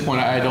 At this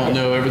point, I don't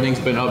know. Everything's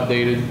been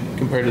updated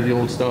compared to the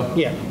old stuff.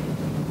 Yeah.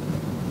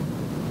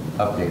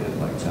 Updated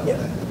lights out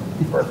there.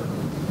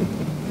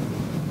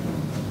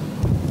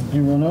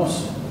 Anyone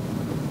else?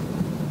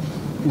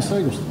 Ms.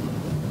 Eggleston?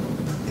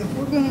 If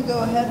we're gonna go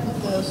ahead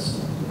with this,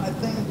 I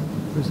think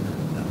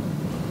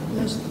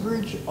Mr.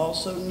 Bridge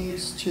also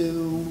needs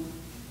to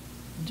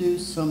do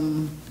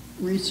some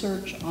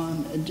research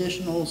on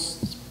additional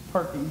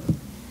parking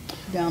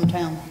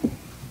downtown.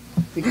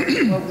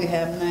 Because what we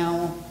have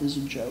now is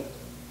a joke.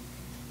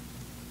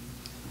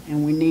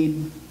 And we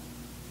need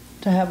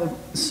to have a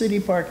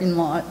city parking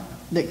lot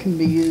that can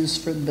be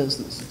used for the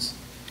businesses.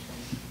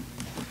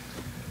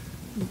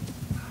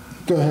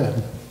 Go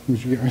ahead.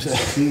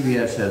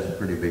 CVS has a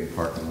pretty big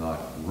parking lot.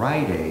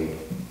 Rite Aid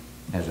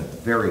has a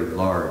very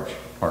large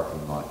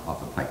parking lot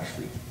off of Pike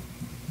Street.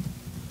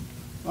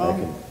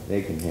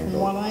 They can From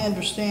handle. what I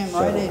understand,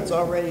 Rite Aid's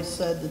already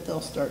said that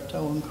they'll start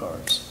towing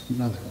cars.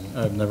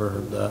 I've never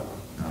heard that.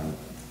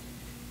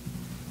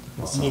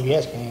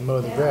 CVS can't even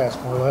mow the grass,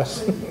 more or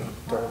less.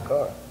 Tow a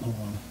car.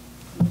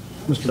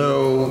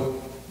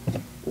 So,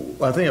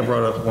 I think I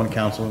brought up one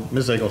council,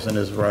 Ms. Eggleston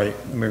is right,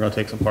 and we're gonna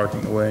take some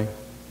parking away.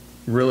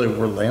 Really,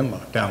 we're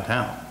landlocked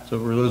downtown, so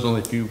there's only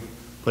a few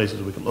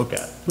places we can look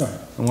at. Right.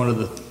 And one of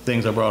the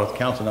things I brought up to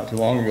council not too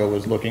long ago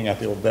was looking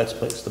at the old Betts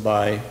place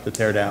to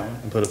tear down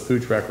and put a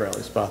food truck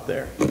rally spot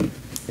there.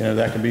 You know,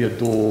 that could be a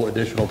dual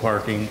additional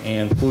parking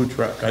and food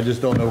truck. I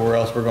just don't know where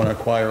else we're gonna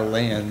acquire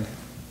land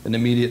in the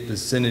immediate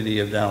vicinity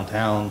of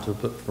downtown to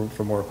put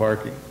for more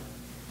parking.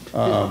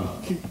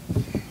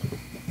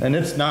 And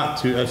it's not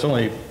too, it's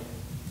only,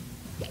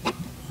 I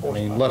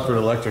mean, Lefford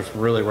Electric's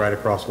really right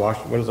across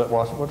Washington. What is that,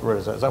 Washington? What road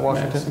is that? Is that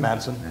Washington?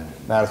 Madison?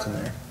 Madison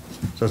there.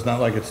 So it's not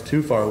like it's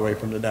too far away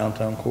from the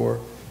downtown core,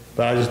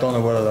 but I just don't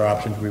know what other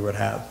options we would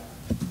have.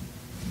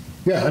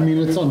 Yeah, I mean,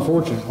 it's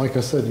unfortunate, like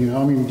I said, you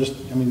know, you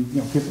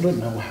know, people didn't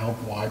know how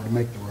wide to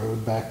make the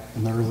road back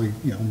in the early,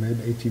 you know, mid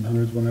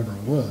 1800s, whenever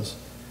it was.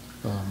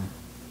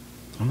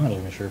 I'm not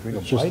even sure if we can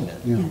It's just, widen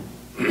it. you know,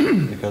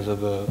 Because of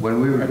the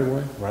When we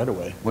were, right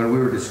away. when we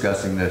were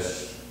discussing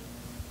this,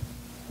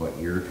 what,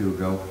 a year or two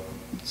ago?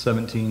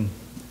 17.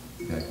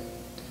 Okay.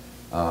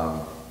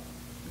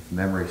 If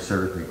memory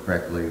serves me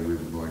correctly, we were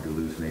going to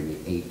lose maybe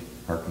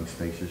 8 parking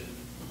spaces.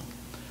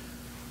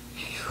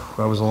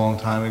 That was a long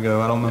time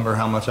ago. I don't remember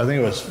how much. I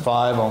think it was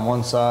 5 on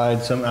one side.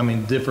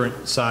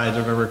 Different sides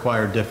are going to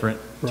require different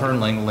turn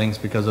lane lengths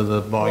because of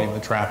the volume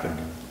of traffic.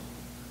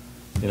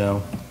 You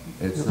know?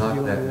 It's not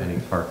that many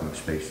parking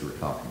spaces we're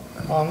talking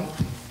about.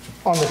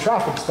 On the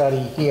traffic study,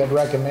 he had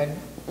recommended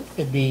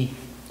it'd be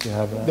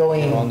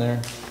going, on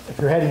there? if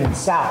you're heading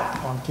south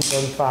on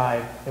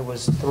 235, it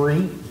was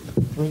three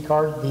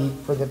cars deep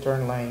for the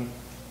turn lane.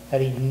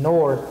 Heading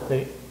north,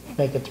 to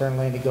make a turn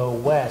lane to go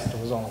west, it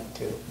was only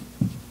 2.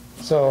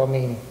 So, I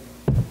mean.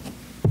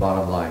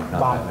 Bottom line,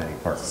 not that many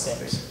parking 6.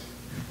 spaces.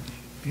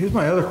 Here's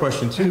my other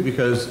question too,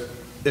 because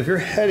if you're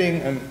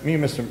heading, and me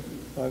and Mr.,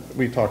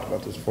 we talked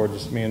about this before,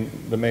 just me and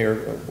the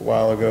mayor a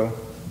while ago.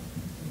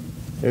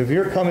 If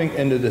you're coming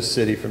into the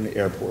city from the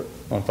airport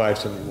on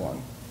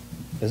 571,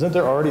 isn't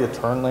there already a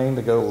turn lane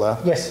to go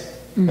left? Yes.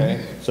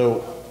 Okay, so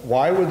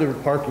why would the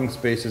parking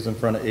spaces in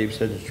front of Abe's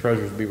Hedges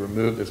Treasures be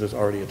removed if there's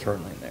already a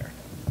turn lane there?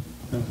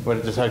 Would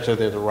it just actually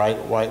they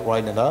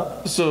widen it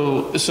up?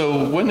 So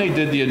when they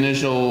did the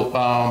initial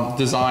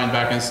design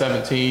back in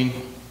 17,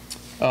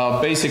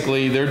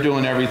 basically they're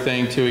doing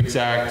everything to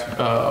exact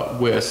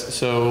width.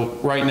 So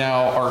right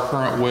now our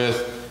current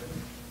width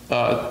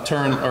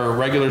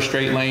regular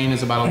straight lane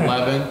is about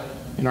 11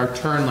 and our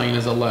turn lane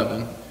is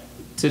 11.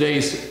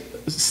 Today's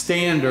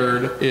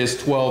standard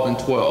is 12 and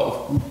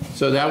 12.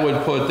 So that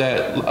would put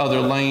that other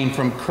lane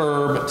from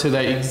curb to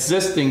the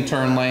existing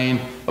turn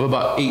lane of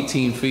about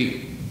 18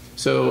 feet.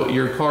 So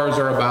your cars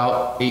are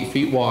about 8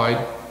 feet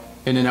wide,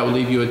 and then that would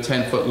leave you a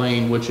 10-foot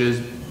lane, which is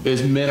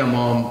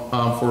minimum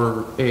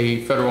for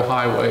a federal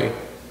highway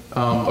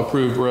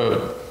approved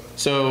road.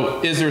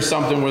 So is there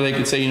something where they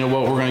could say, you know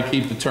what, we're going to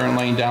keep the turn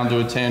lane down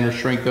to a 10 or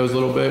shrink those a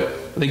little bit?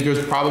 I think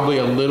there's probably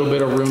a little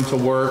bit of room to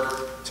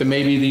work to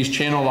maybe these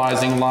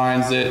channelizing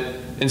lines that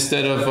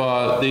instead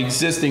of the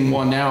existing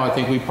one now, I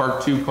think we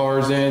park 2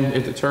 cars in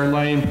at the turn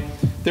lane,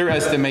 they're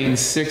estimating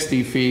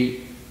 60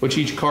 feet, which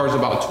each car is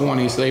about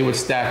 20, so they would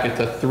stack it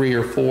to 3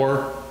 or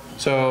 4.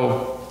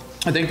 So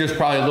I think there's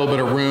probably a little bit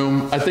of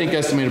room. I think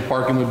estimated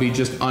parking would be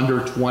just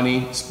under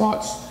 20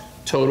 spots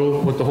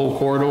total with the whole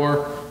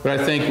corridor. But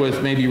I think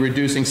with maybe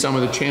reducing some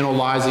of the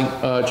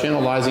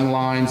channelizing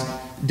lines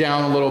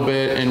down a little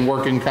bit and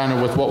working kind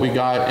of with what we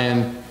got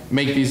and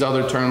make these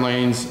other turn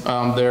lanes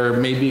there,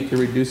 maybe you could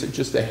reduce it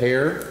just a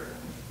hair,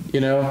 you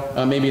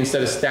know? Maybe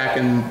instead of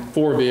stacking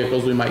 4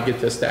 vehicles, we might get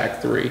to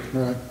stack 3.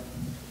 Right.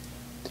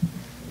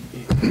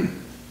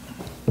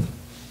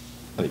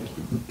 I think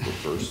you go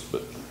first,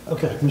 but.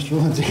 Okay, Mr.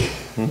 Lindsay.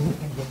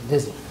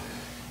 Dizzy.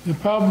 The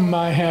problem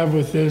I have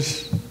with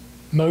this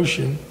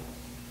motion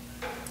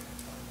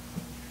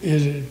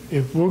is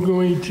if we're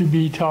going to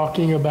be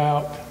talking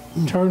about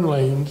turn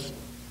lanes,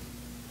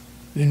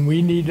 then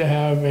we need to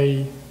have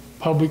a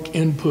public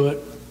input.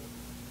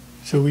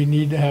 So we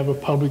need to have a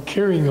public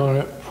hearing on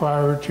it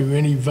prior to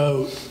any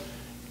vote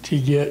to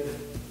get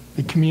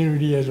the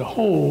community as a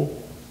whole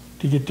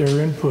to get their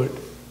input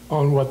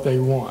on what they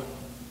want.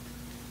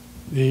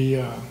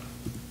 The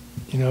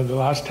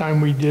last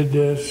time we did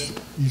this,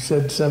 you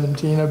said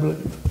 17, I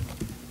believe?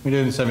 We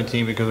did it in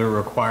 17 because there was a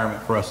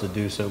requirement for us to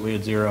do so. We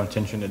had zero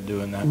intention of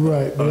doing that.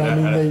 Right, but I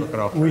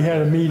mean, we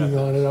had a meeting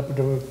on it up at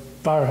the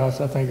firehouse,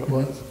 I think it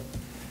was.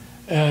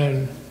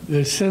 And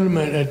the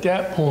sentiment at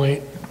that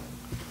point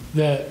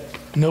that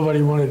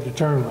nobody wanted the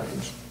turn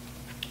lanes.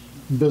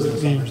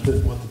 Business owners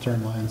didn't want the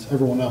turn lanes,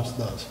 everyone else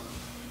does.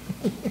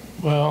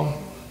 Well,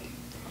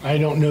 I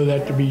don't know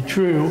that to be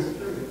true.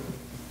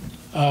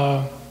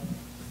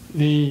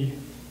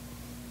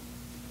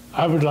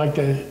 I would like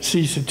to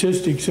see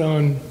statistics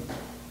on,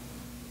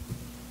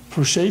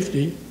 for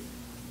safety,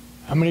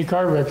 how many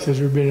car wrecks has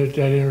there been at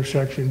that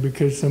intersection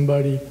because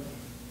somebody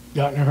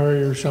got in a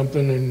hurry or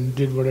something and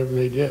did whatever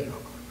they did.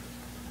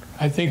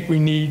 I think we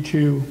need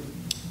to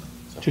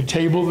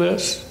table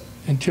this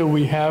until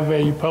we have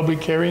a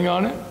public hearing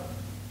on it.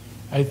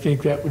 I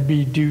think that would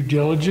be due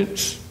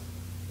diligence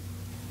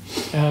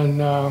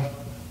and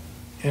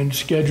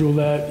schedule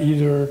that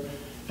either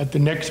at the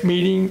next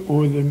meeting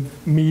or the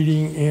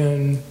meeting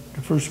in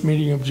the first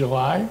meeting of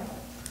July.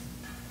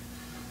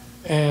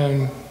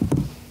 And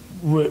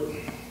what?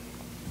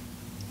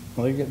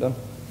 Well, you get done.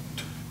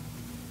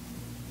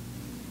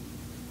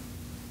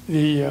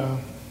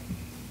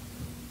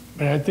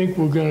 But I think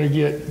we're going to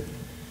get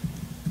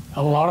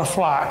a lot of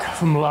flack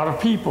from a lot of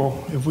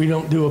people if we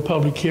don't do a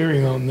public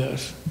hearing on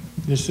this.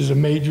 This is a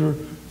major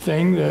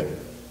thing that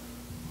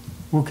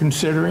we're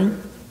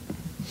considering,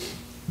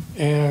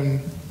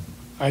 and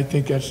I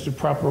think that's the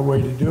proper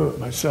way to do it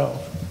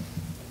myself.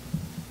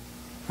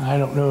 I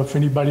don't know if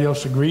anybody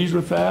else agrees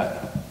with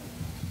that.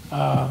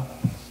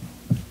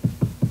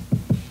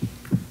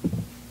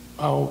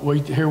 I'll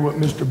wait to hear what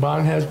Mr.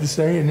 Bond has to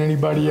say and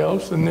anybody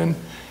else, and then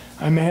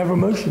I may have a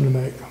motion to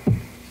make.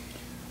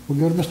 We'll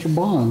go to Mr.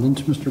 Bond, then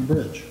to Mr.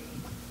 Bridge.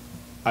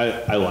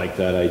 I like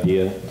that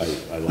idea.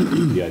 I like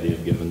the idea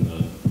of giving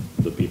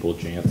the people a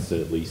chance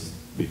to, at least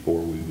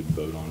before we would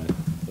vote on it,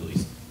 at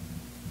least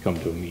come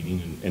to a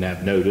meeting and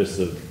have notice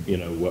of, you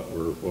know, what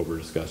we're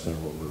discussing or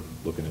what we're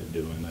looking at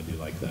doing. I do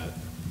like that.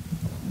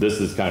 This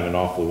is kind of an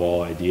off the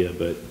wall idea,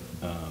 but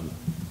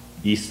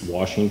East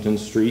Washington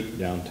Street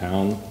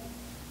downtown,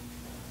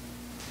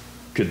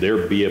 could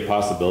there be a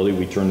possibility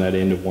we turn that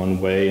into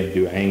one way and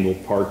do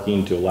angled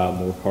parking to allow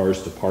more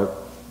cars to park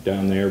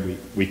down there?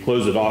 We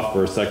close it off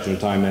for a section of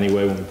time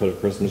anyway when we put a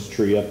Christmas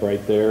tree up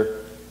right there,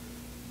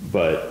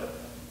 but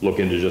look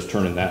into just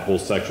turning that whole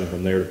section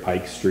from there to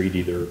Pike Street,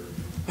 either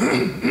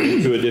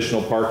to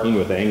additional parking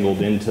with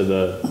angled into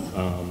the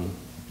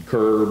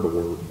curb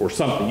or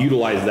something.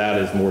 Utilize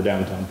that as more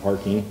downtown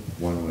parking.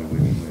 One way,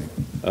 which way?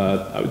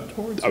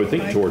 I would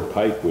think toward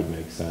Pike would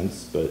make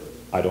sense, but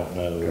I don't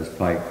know. Because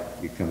Pike,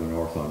 you come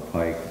north on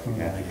Pike, you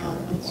have to go.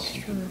 That's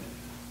true.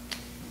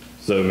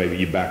 So maybe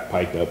you back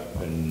Pike up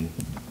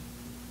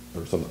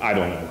or something. I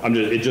don't know.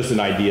 It's just an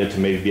idea to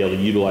maybe be able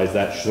to utilize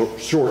that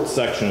short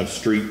section of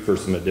street for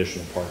some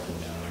additional parking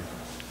down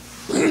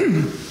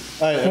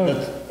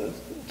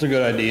there. It's a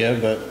good idea,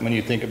 but when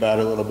you think about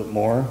it a little bit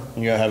more,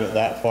 you gotta have it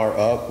that far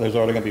up, there's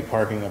already gonna be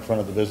parking in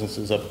front of the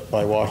businesses up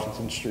by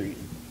Washington Street.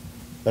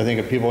 I think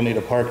if people need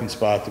a parking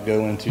spot to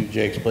go into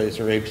Jake's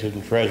Place or Abe's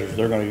Hidden Treasures,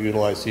 they're gonna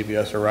utilize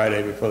CVS or Rite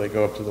Aid before they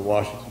go up to the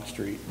Washington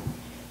Street.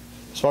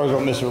 As far as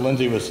what Mr.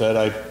 Lindsay was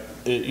said,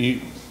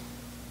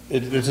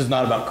 this is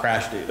not about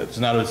crash data. It's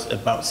not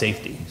about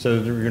safety.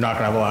 So you're not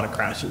gonna have a lot of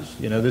crashes.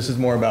 You know, this is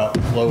more about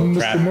flow of Mr.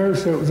 traffic. Mayor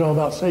said it was all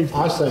about safety.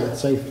 I say it's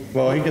safety.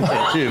 Well, he can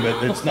say it too,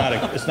 but it's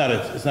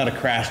not a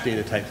crash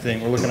data type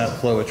thing. We're looking at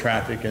flow of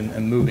traffic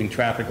and moving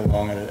traffic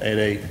along at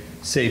a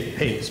safe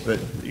pace, but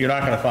you're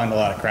not gonna find a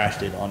lot of crash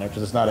data on there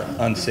because it's not an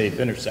unsafe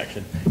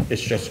intersection.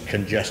 It's just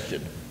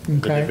congested. The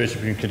Okay. difference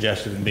between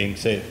congested and being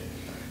safe.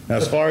 Now,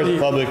 as far as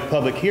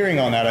public hearing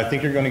on that, I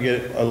think you're going to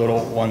get a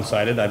little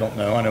one-sided. I don't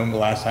know. I know the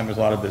last time there was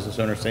a lot of business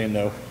owners saying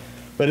no.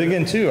 But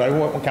again, too, I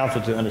want council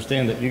to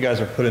understand that you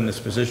guys are put in this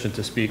position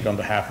to speak on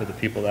behalf of the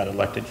people that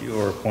elected you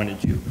or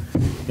appointed you.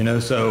 You know,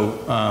 so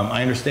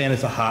I understand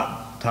it's a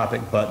hot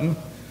topic button,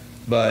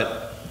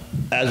 but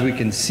as we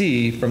can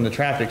see from the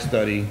traffic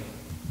study,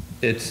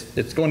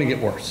 it's going to get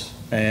worse.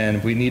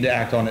 And we need to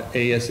act on it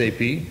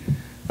ASAP.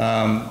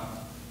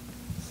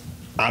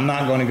 I'm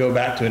not going to go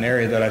back to an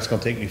area that it's going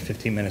to take me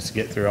 15 minutes to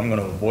get through. I'm going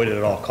to avoid it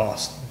at all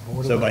costs.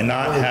 So by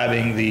not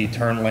having the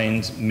turn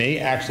lanes may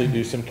actually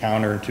do some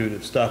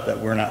counterintuitive stuff that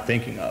we're not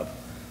thinking of.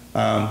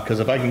 Because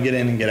if I can get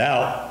in and get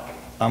out,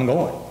 I'm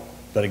going.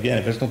 But again,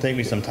 if it's going to take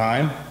me some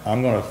time,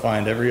 I'm going to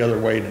find every other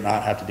way to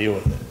not have to deal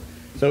with it.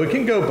 So it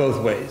can go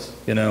both ways,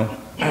 you know.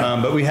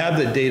 But we have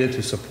the data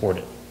to support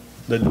it.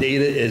 The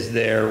data is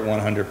there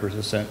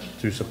 100%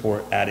 to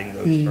support adding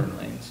those turn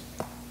lanes.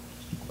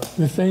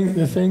 The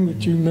thing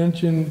that you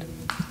mentioned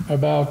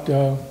about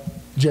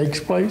Jake's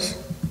Place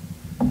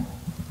and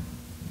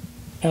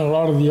a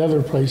lot of the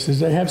other places,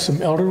 they have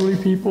some elderly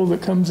people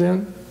that comes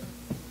in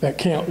that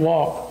can't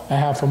walk a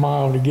half a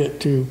mile to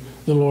get to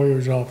the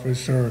lawyer's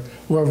office or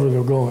wherever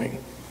they're going.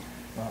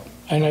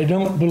 And I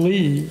don't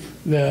believe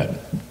that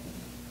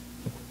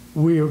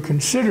we are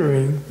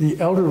considering the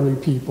elderly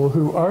people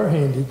who are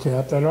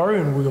handicapped, that are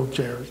in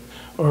wheelchairs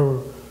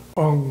or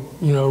on,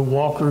 you know,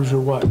 walkers or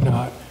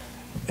whatnot.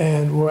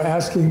 And we're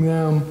asking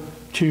them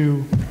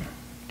to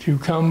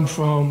come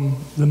from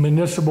the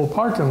municipal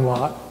parking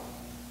lot,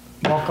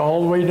 walk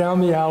all the way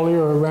down the alley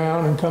or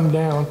around and come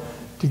down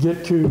to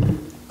get to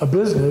a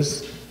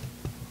business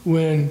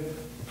when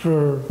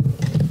for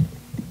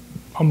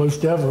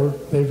almost ever,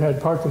 they've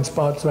had parking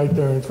spots right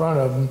there in front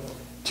of them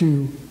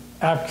to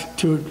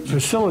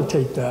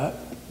facilitate that.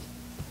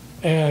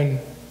 And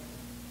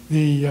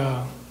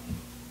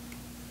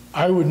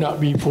I would not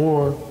be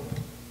for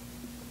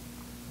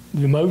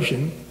the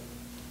motion.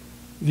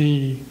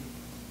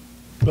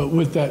 But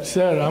with that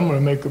said, I'm going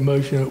to make a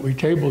motion that we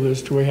table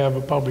this till we have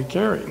a public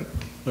hearing.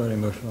 Already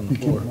motion on the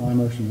floor. My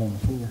motion's on the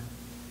floor.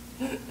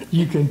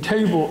 You can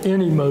table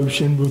any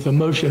motion with a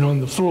motion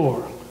on the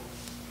floor.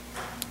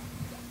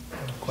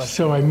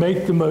 So I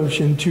make the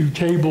motion to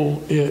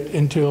table it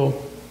until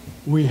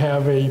we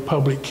have a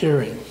public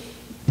hearing.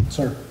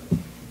 Sir.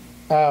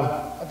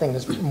 I think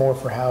this is more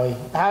for Howie.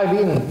 Howie,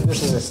 being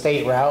this is a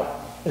state route,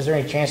 is there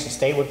any chance the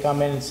state would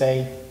come in and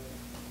say,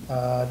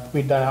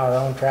 we've done our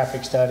own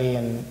traffic study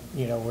and,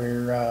 you know,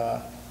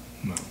 we're...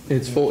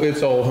 It's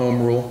all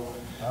home rule.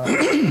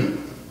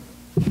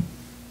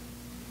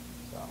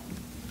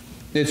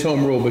 It's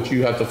home rule, but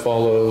you have to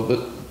follow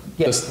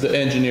the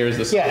engineers,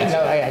 the... Yeah,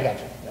 no, I got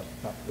you.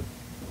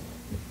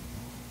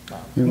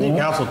 I think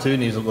council too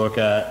needs to look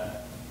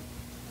at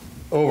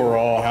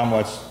overall how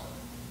much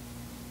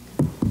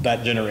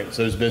that generates,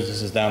 those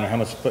businesses down there, how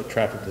much foot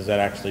traffic does that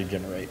actually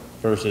generate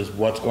versus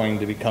what's going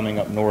to be coming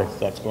up north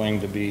that's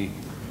going to be,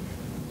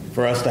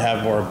 for us to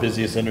have our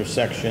busiest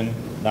intersection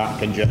not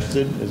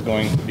congested is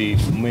going to be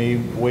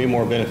way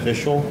more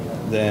beneficial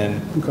than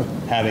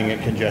having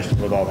it congested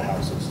with all the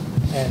houses.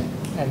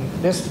 And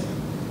this,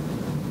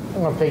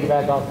 I'm going to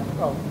piggyback off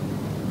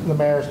the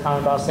mayor's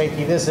comment about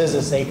safety. This is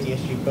a safety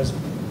issue because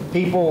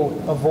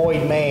people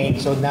avoid Main,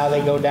 so now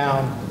they go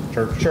down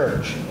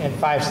Church and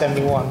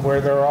 571 where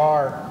there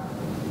are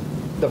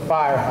the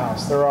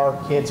firehouse, there are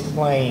kids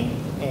playing,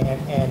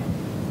 and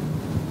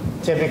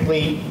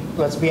typically,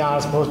 let's be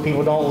honest, most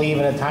people don't leave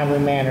in a timely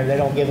manner. They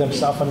don't give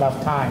themselves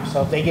enough time.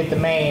 So if they get to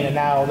Main and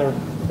now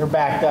they're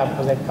backed up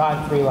because they've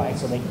caught 3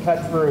 lights, so they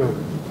cut through.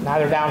 Now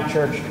they're down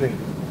Church Street.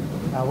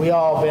 We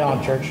all been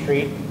on Church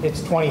Street.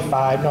 It's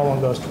 25. No one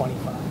goes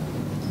 25.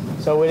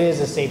 So it is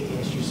a safety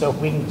issue. So if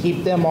we can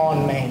keep them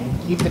on Main,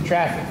 keep the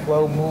traffic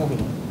flow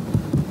moving,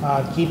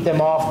 keep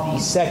them off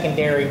these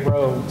secondary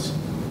roads,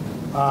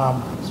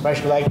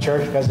 especially like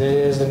Church because it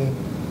is in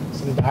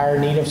some dire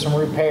need of some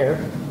repair.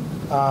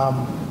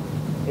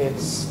 It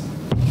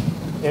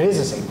is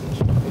a safety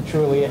issue. It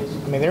truly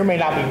is. I mean, there may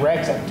not be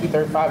wrecks at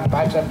 235 and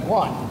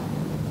 571,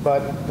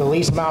 but the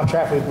least amount of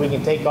traffic we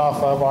can take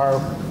off of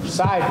our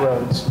side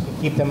roads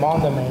and keep them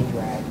on the main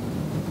drag,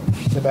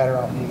 the better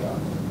off we are.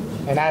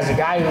 And as a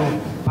guy who,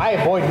 I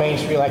avoid Main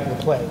Street like the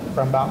plague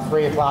from about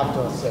 3 o'clock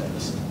till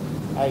 6.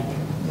 I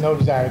have no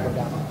desire to go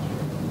down that street.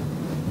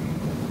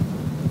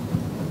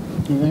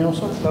 Anything else,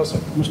 sir? No, sir.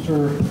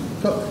 Mr.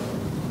 Cook?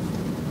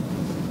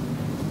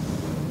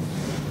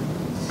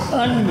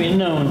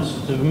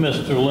 Unbeknownst to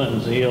Mr.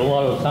 Lindsay, a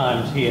lot of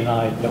times he and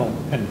I don't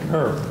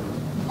concur.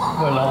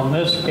 But on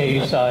this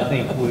case, I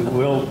think we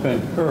will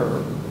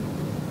concur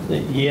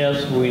that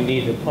yes, we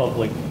need a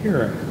public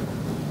hearing.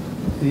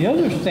 The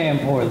other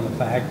standpoint of the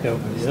fact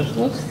of it is,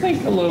 let's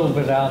think a little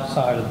bit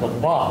outside of the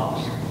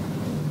box.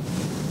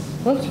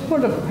 Let's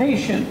put a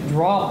patient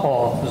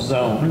drop-off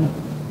zone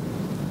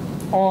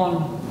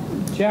on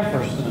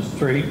Jefferson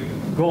Street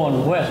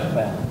going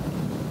westbound.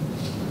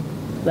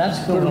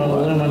 That's going to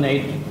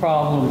eliminate the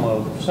problem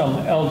of some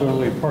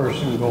elderly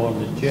person going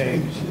to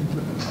James.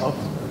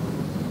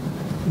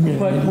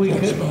 But we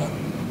could,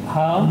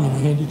 huh? You mean a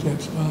handicap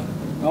spot?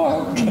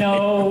 Oh,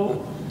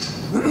 no,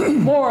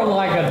 more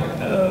like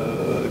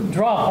a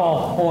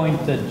drop-off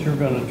point that you're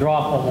going to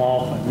drop them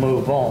off and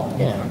move on.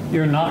 Yeah.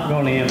 You're not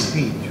going to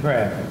impede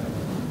traffic.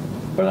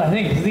 But I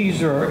think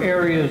these are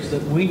areas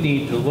that we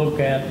need to look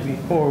at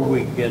before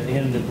we get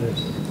into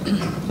this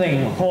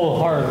thing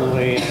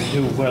wholeheartedly and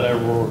do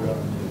whatever we're going to do.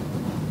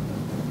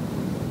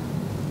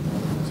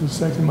 So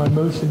second my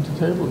motion to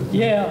table it.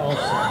 Yeah, I'll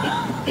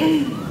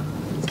second.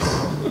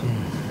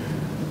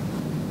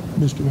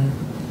 Mr. Mayor.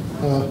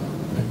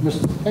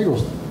 Mr.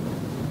 Eggleston?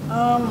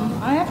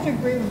 I have to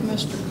agree with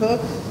Mr.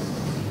 Cook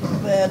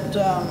that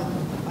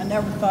I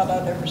never thought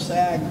I'd ever say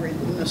I agreed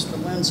with Mr.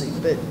 Lindsay,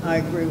 but I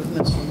agree with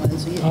Mr.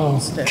 Lindsay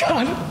instead.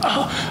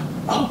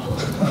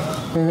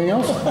 Anything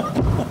else? All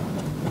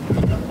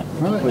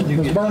right,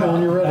 Ms. Barner,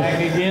 when you're Back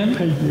ready. again?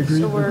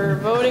 So we're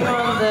voting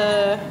on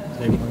the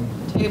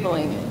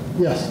tabling it.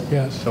 Yes.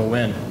 Yes. So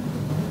when?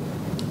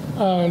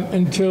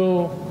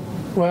 Until,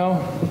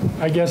 well,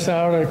 I guess I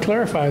ought to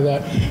clarify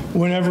that.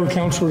 Whenever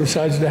council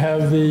decides to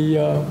have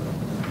the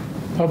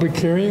public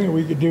hearing,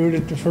 we could do it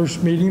at the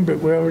first meeting, but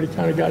we already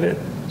kind of got it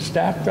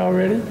stacked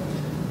already.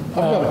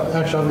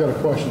 I've got a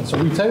question. So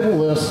we table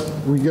this,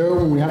 we go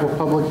and we have a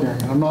public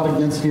hearing. I'm not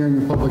against hearing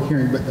the public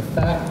hearing, but the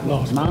fact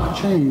will not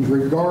change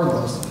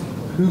regardless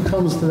who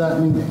comes to that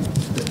meeting.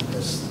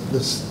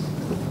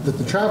 That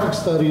the traffic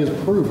study is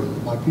proven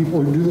by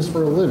people who do this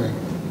for a living.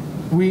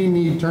 We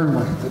need turn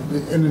lanes.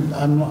 And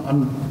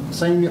I'm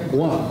saying it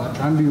blunt, I'm not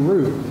trying to be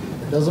rude.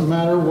 It doesn't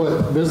matter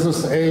what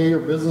business A or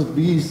business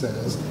B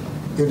says.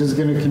 It is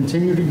going to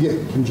continue to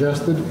get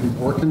congested and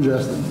more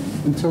congested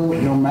until,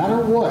 no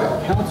matter what,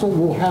 council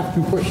will have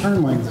to put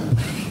turn lanes in.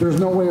 There's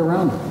no way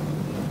around it.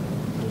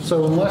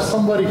 So unless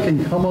somebody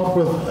can come up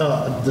with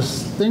a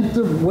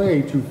distinctive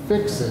way to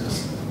fix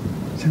this,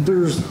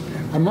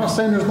 I'm not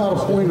saying there's not a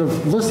point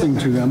of listening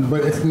to them,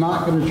 but it's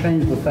not going to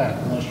change the fact.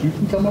 Unless you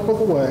can come up with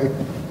a way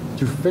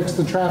to fix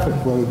the traffic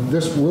flow,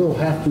 this will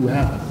have to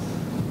happen.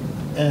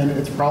 And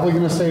it's probably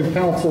going to save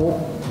council,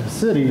 the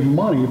city,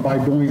 money by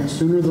doing it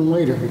sooner than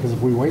later, because if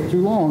we wait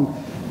too long,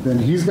 then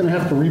he's going to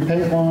have to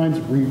repaint lines,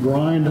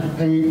 regrind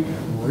paint,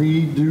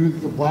 redo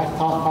the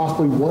blacktop,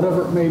 possibly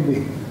whatever it may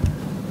be.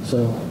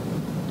 So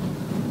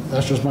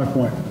that's just my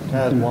point. Can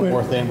I add one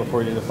more thing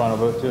before you do the final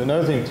vote too?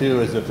 Another thing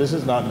too is if this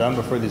is not done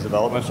before these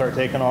developments start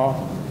taking off,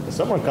 if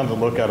someone comes to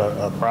look at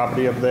a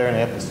property up there and they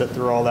have to sit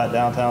through all that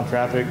downtown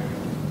traffic,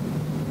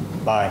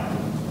 bye.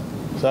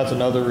 So that's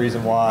another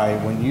reason why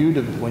when you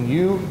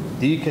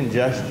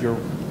decongest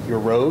your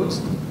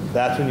roads,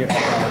 that's when your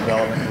economic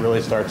development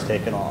really starts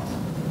taking off.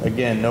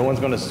 Again, no one's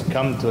going to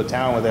come to a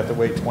town where they have to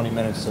wait 20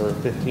 minutes or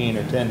 15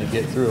 or 10 to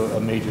get through a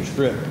major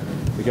strip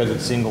because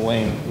it's single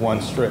lane,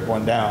 one strip,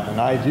 one down. And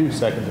I do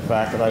second the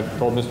fact that I've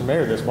told Mr.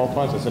 Mayor this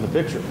multiple times. I sent a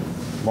picture.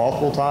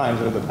 Multiple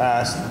times over the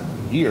past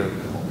year,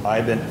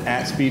 I've been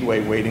at Speedway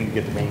waiting to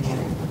get to Main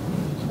Street.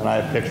 And I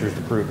have pictures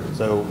to prove it.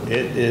 So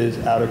it is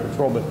out of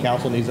control, but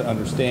council needs to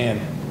understand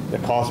the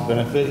cost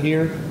benefit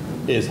here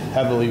is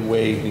heavily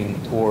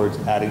weighing towards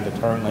adding the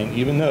turn lane,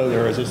 even though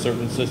there is a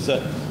certain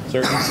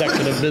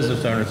section of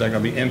business owners that are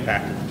going to be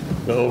impacted.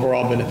 The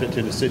overall benefit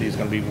to the city is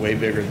going to be way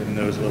bigger than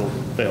those little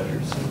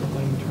failures.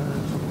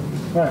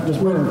 All right, Ms.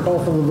 Brenner, call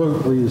for the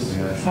vote, please.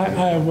 I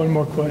have one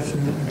more question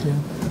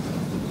again.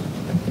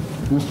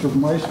 Mr.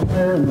 Vice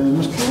Mayor and then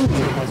Mr.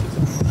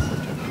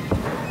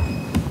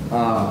 I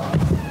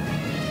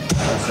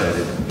said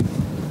it,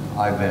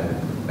 I've been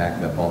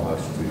backed up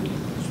almost to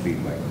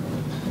Speedway,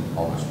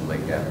 almost to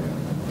Lake Avenue.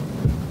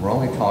 We're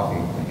only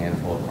talking a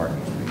handful of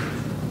parking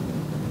spaces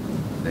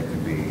that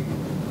could be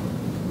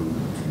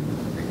moved to,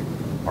 they could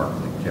park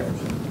like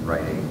Jefferson,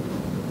 Rite Aid,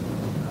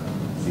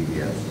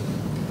 CVS.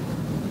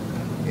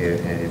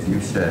 And as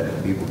you said,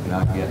 if people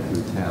cannot get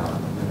through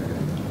town,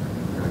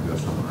 they're going to go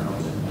somewhere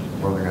else,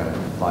 or they're going to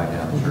fly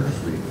down Church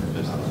Street.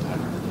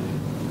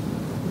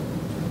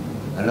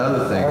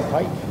 Another thing,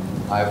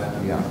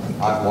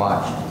 I've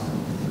watched,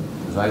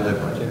 because I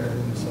live right there,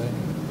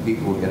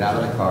 people get out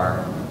of the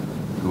car,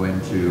 go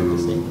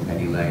into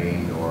Penny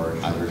Lane or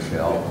Sugar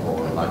Shelf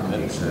or La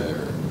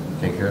Mesa,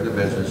 take care of the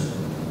business,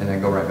 and then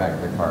go right back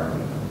to their car.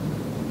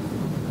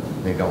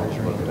 They don't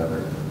look at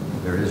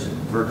there is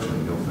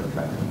virtually no foot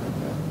traffic.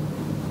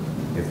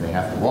 If they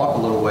have to walk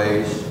a little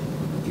ways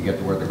to get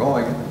to where they're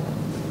going,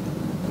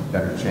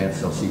 better chance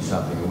they'll see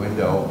something in the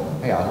window.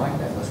 Hey, I like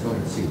that. Let's go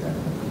and see that.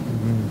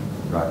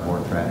 Drive more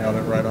traffic. Nailed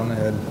it right on the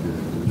head. To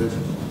the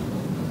business.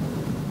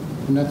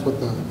 And that's what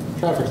the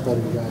traffic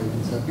study guy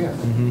even said. Yes.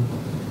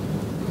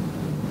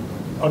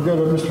 I'll go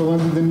to Mr.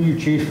 Lindsay, then you,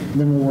 Chief, and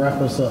then we'll wrap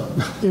this up.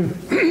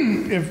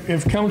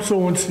 If council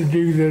wants to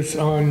do this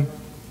on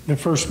the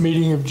first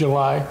meeting of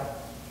July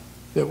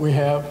that we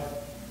have,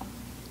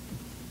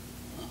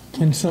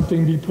 can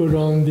something be put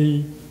on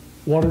the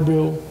water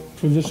bill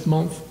for this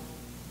month?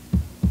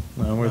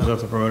 No, we just have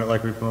to promote it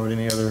like we promote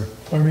any other.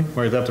 Pardon me?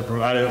 We have to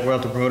promote, we'll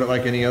have to promote it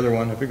like any other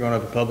one if you're going to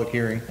have a public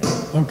hearing.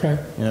 Okay.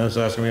 You know,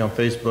 so that's gonna be on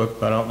Facebook,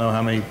 but I don't know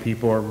how many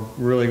people are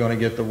really gonna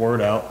get the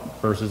word out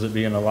versus it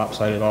being a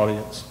lopsided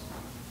audience.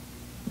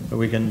 But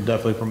we can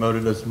definitely promote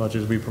it as much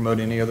as we promote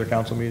any other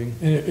council meeting.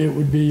 And it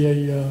would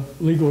be a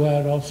legal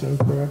ad also,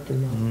 correct, or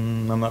not?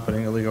 I'm not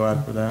putting a legal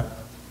ad for that.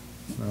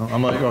 No,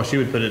 I'm like, well, she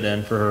would put it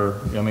in for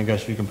her, I mean, I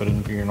guess you can put it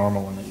in for your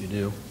normal one that you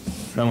do.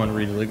 I don't want to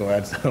read the legal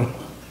ads though.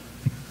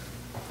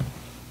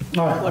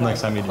 All right.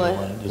 Next time you do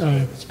one, just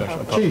a special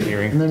public Chief,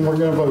 hearing. and then we're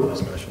gonna vote.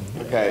 Discussion.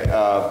 Okay,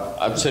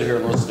 I'm sitting here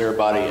and listening to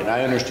everybody, and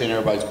I understand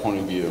everybody's point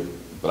of view,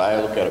 but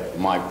I look at it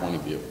from my point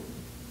of view.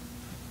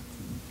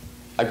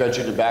 I got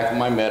you in the back of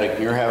my medic,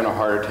 and you're having a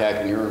heart attack,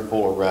 and you're in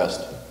full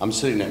arrest. I'm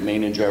sitting at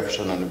Main and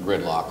Jefferson under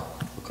gridlock,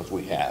 because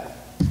we have.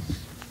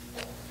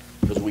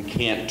 Because we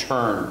can't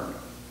turn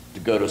to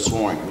go to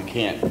Soaring. We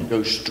can't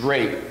go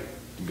straight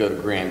to go to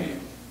Grandview.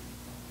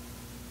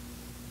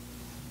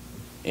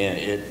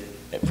 And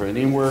for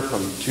anywhere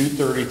from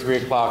 2:30, 3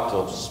 o'clock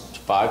till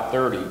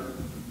 5:30,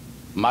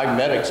 my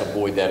medics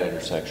avoid that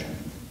intersection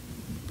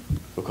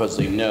because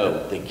they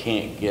know they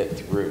can't get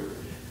through.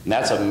 And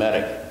that's a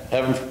medic.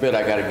 Heaven forbid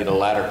I got to get a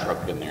ladder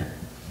truck in there.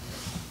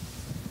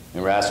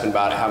 And we're asking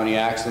about how many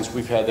accidents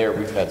we've had there.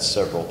 We've had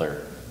several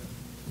there.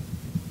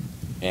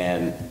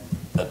 And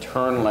a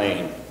turn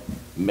lane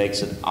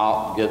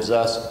gives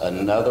us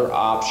another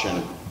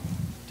option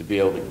to be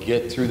able to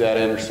get through that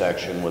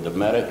intersection with a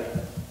medic,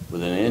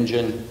 with an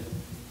engine,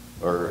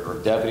 or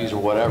deputies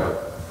or whatever.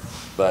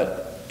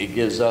 But it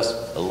gives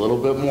us a little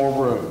bit more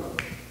room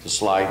to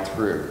slide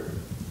through.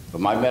 But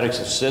my medics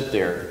will sit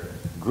there,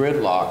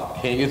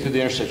 gridlock, can't get through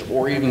the intersection,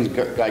 or even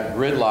got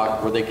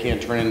gridlocked where they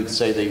can't turn into,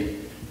 say, the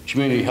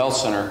community health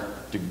center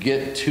to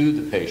get to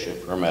the patient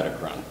for a medic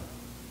run.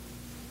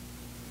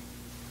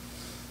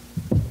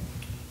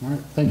 All right,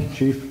 thank you,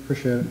 Chief,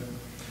 appreciate it.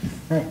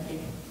 All right.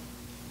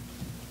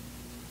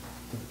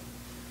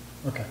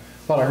 Okay,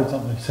 thought I heard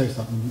something, say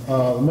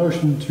something.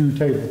 Motion to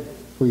table,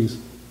 please.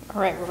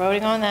 All right, we're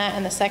voting on that,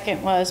 and the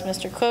second was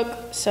Mr.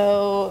 Cook,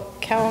 so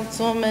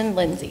Councilman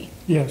Lindsay.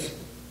 Yes.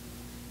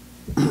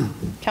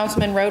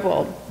 Councilman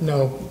Rodwald.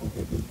 No.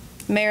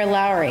 Mayor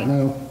Lowry.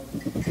 No.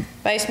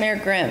 Vice Mayor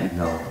Grimm.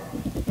 No.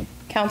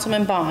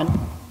 Councilman Bond.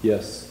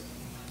 Yes.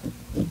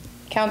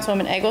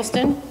 Councilwoman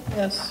Eggleston.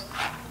 Yes.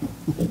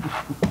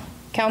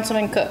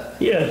 Councilman Cook.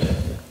 Yes.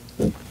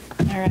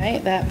 All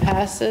right, that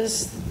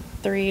passes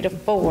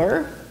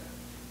 3-4.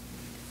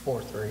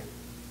 4-3.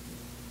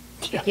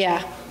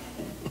 Yeah.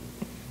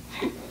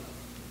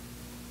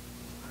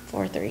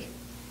 4-3.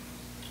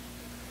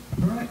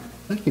 All right,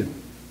 thank you.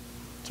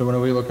 So when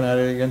are we looking at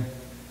it again?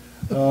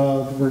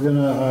 We're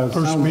gonna,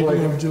 First sounds meeting like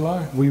of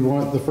July. we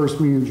want the first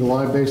meeting in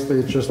July, basically,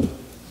 it's just,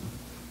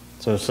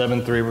 So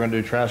 7-3, we're gonna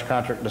do trash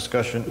contract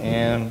discussion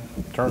and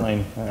turn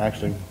lane,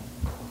 actually,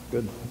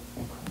 good.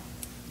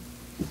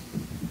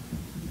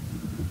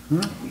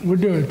 We're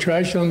doing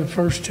trash on the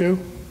first two?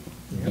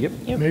 Yep.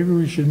 Maybe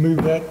we should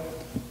move that.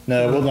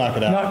 No, we'll knock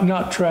it out.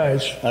 Not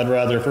trash. I'd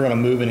rather, if we're gonna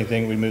move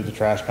anything, we move the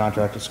trash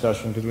contract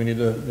discussion, because we need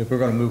to, if we're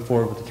gonna move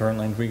forward with the turn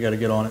lanes, we gotta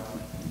get on it.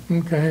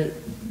 Okay.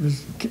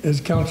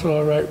 Is council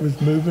all right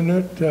with moving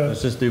it?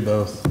 Let's just do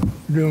both.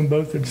 Doing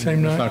both at the same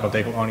It's night? not gonna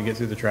take long to get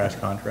through the trash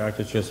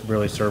contract, it's just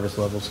really service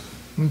levels.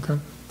 Okay.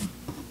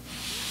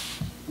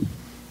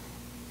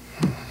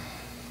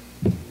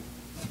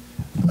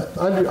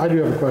 I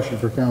do have a question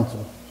for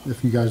council,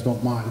 if you guys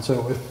don't mind.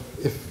 So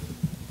if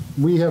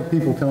we have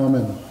people come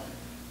and,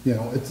 you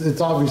know,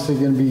 it's obviously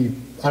gonna be,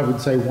 I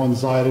would say,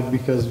 one-sided,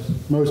 because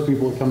most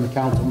people that come to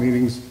council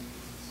meetings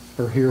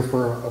are here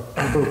for a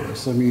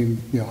purpose. I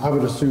mean, you know, I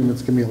would assume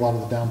it's gonna be a lot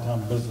of the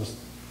downtown business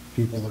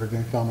people that are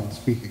gonna come and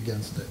speak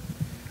against it.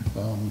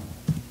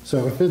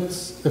 So if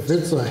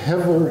it's a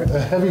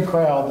heavy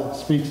crowd that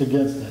speaks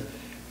against it,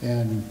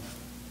 and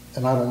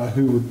I don't know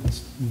who would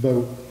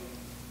vote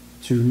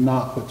to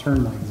not put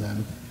turn lanes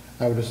in,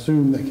 I would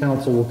assume that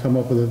council will come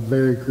up with a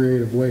very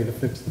creative way to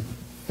fix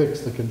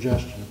the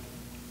congestion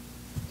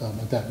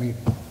at that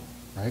meeting,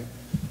 right?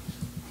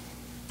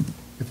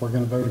 If we're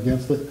gonna vote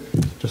against it,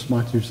 just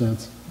my 2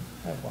 cents.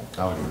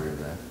 I would agree with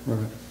that.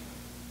 Right.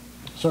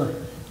 Sir?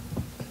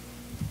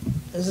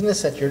 Isn't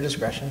this at your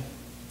discretion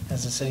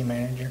as a city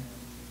manager?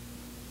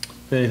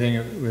 If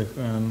anything with,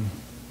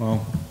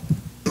 well,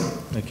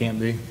 it can't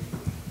be.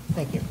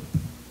 Thank you.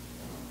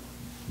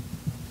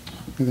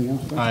 Anything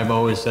else? I've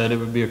always said it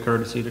would be a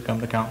courtesy to come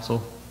to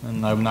council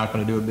and I'm not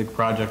going to do a big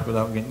project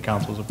without getting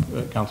council's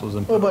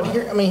input. Well, but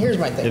here, I mean, here's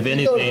my thing. If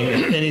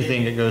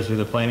anything, it goes through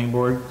the planning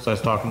board. So I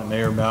was talking to the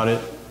mayor about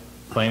it.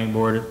 Planning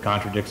board, it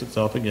contradicts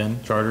itself again.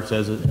 Charter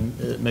says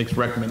it makes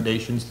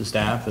recommendations to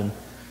staff and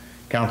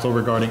council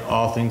regarding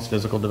all things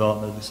physical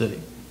development of the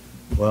city.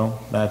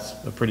 Well, that's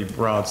a pretty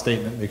broad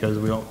statement because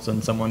we don't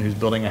send someone who's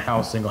building a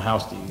house, single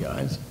house to you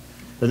guys.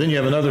 But then you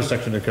have another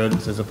section of code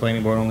that says the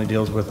planning board only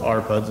deals with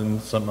RPUDs and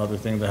some other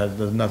thing that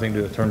does nothing to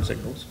do with turn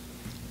signals.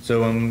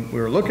 So when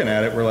we were looking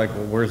at it, we're like,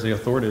 well, where's the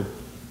authority,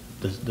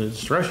 the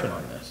discretion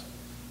on this?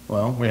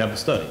 Well, we have the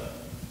study.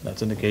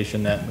 That's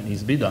indication that it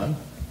needs to be done.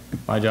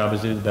 My job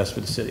is to do the best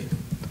for the city.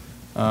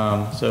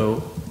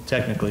 So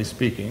technically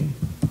speaking,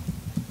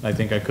 I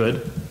think I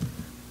could,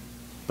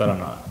 but I'm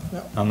not.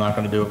 No. I'm not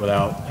going to do it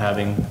without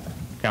having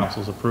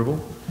council's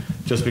approval,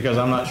 just because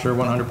I'm not sure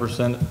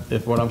 100%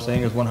 if what I'm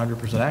saying is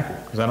 100%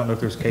 accurate, because I don't know if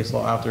there's case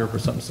law out there for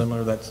something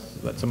similar that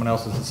someone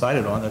else has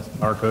decided on, that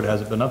our code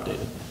hasn't been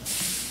updated.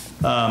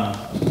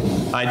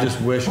 I just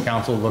wish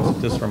council looks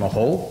at this from a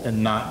whole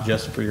and not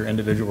just for your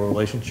individual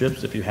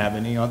relationships, if you have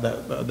any on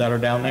that are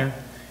down there,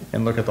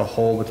 and look at the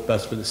whole, what's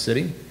best for the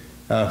city.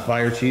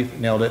 Fire chief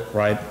nailed it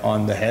right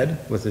on the head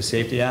with the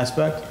safety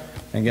aspect.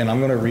 Again, I'm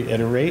going to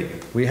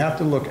reiterate, we have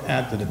to look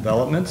at the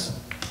developments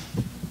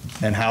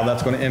and how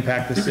that's going to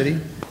impact the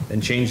city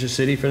and change the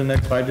city for the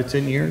next 5 to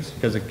 10 years.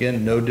 Because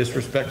again, no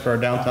disrespect for our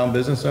downtown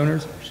business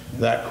owners,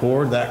 that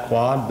core, that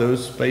quad,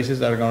 those spaces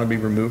that are going to be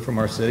removed from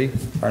our city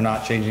are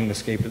not changing the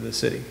scape of the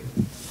city.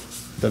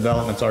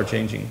 Developments are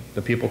changing.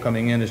 The people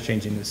coming in is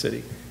changing the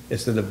city.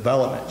 It's the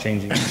development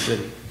changing the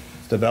city.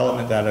 It's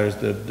development that is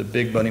the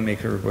big money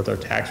maker with our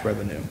tax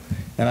revenue.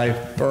 And I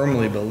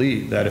firmly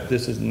believe that if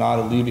this is not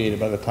alleviated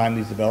by the time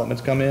these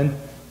developments come in,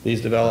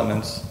 these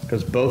developments,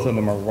 because both of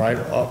them are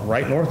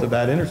right north of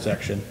that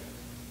intersection,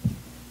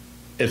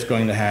 it's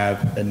going to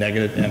have a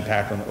negative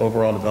impact on the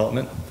overall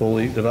development,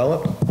 fully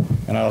developed.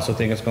 And I also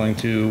think it's going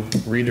to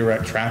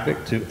redirect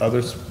traffic to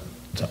other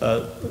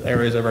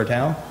areas of our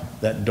town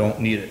that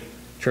don't need it.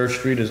 Church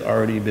Street is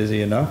already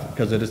busy enough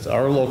because it is,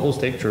 our locals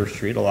take Church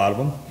Street, a lot of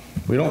them.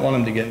 We don't want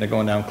them to get into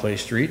going down Clay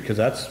Street because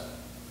that's,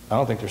 I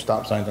don't think there's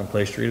stop signs on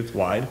Clay Street, it's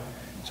wide.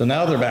 So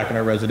now they're back in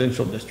our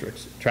residential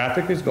districts.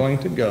 Traffic is going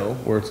to go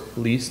where it's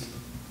least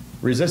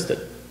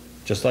resisted,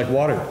 just like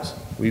water is.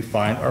 We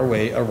find our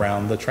way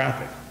around the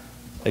traffic.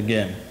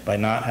 Again, by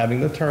not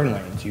having the turn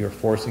lanes, you're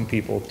forcing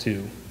people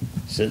to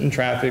sit in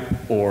traffic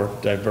or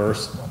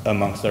diverse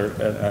amongst our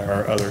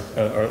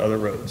other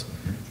roads.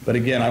 But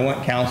again, I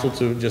want council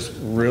to just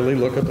really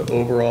look at the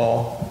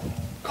overall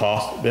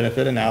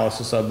cost-benefit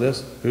analysis of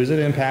this. Who's it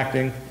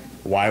impacting?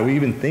 Why are we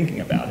even thinking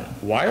about it?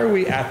 Why are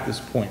we at this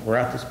point? We're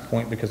at this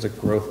point because of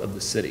growth of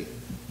the city.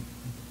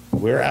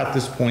 We're at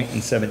this point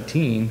in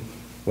 17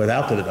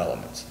 without the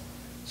developments.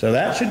 So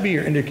that should be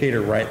your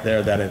indicator right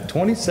there that in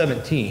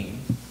 2017,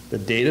 the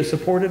data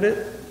supported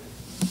it.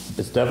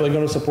 It's definitely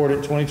going to support it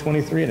in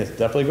 2023, and it's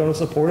definitely going to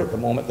support it the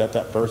moment that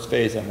that first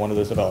phase in one of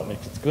those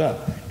developments is done.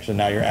 So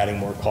now you're adding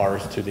more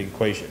cars to the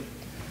equation.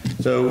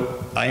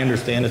 So I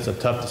understand it's a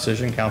tough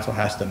decision council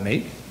has to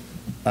make.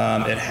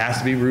 It has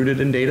to be rooted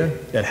in data.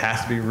 It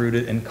has to be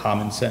rooted in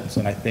common sense,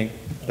 and I think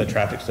the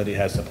traffic study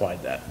has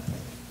supplied that.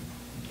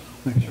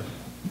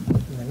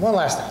 And one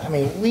last thing. I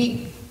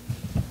mean,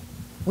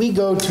 we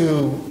go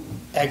to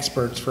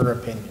experts for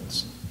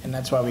opinions, and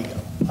that's why we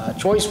go.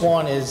 Choice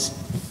one is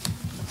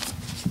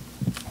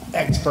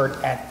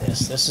expert at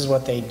this. This is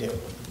what they do.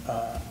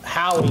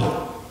 Howie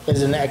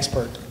is an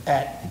expert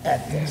at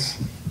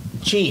this.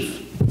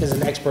 Chief is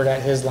an expert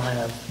at his line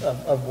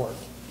of work.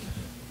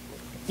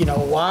 You know,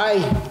 why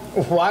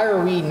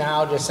are we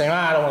now just saying,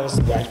 I don't want to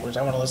listen to the experts,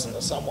 I want to listen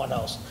to someone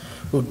else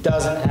who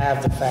doesn't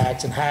have the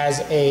facts and has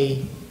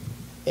a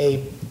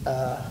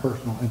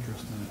personal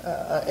interest in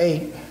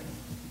it.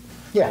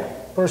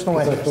 Personal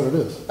interest. That's what it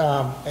is.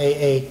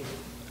 A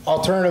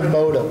alternative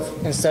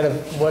motive instead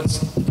of what's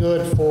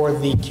good for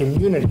the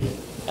community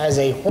as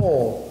a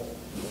whole,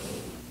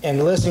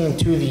 and listening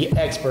to the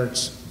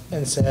experts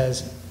and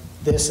says,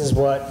 this is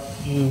what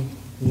you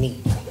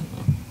need.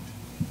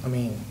 I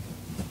mean,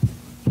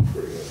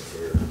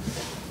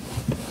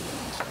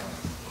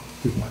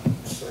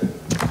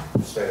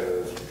 Saying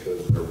this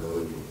because they're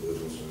really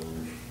business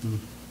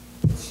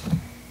owners.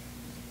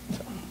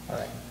 All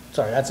right,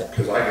 sorry, that's it.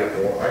 Because I get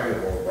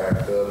more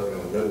backed up in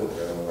the middle of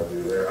town than I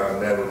do there.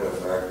 I've never been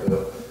backed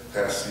up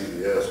past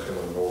CVS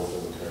coming north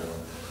into town.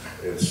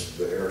 It's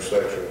the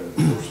intersection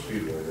where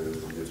Speedway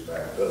is that gets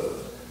backed up.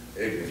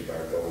 It gets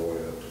backed all the way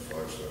up to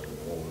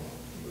 571.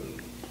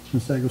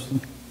 Ms.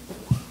 Eggleston,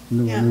 and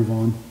then Yeah. we'll move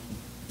on.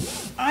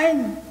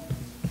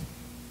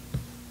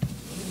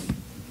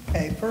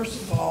 Okay, first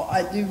of all,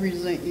 I do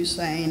resent you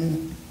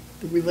saying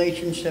the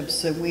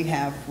relationships that we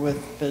have with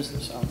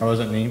business owners. I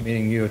wasn't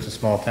meaning you, it's a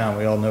small town,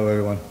 we all know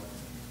everyone.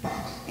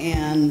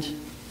 And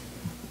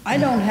I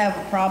don't have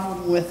a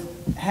problem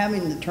with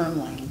having the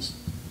turn lanes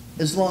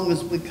as long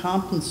as we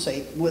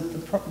compensate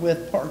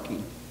with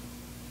parking.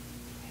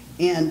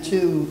 And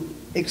to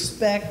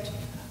expect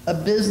a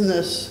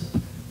business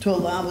to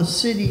allow the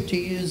city to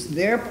use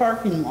their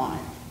parking lot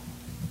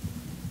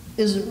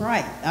isn't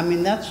right. I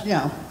mean, that's, you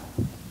know,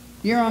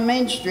 you're on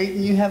Main Street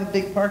and you have a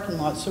big parking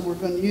lot, so we're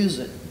going to use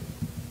it.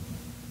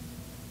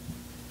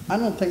 I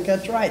don't think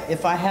that's right.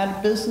 If I had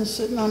a business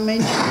sitting on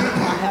Main Street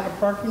and I had a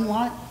parking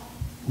lot,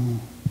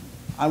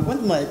 I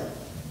wouldn't let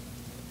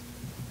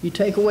you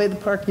take away the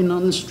parking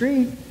on the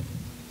street.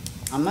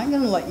 I'm not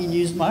going to let you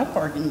use my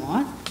parking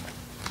lot.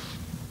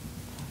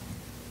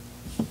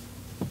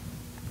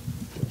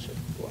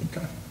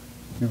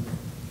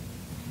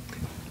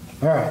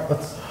 All right,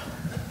 let's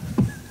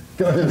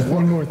go ahead.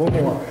 One more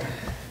thing.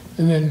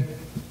 And then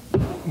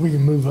we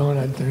can move on,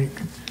 I think.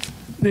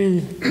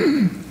 The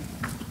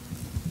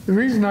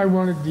reason I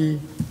wanted the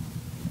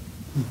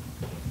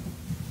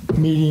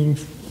meeting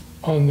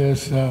on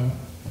this,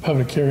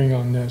 public hearing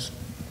on this,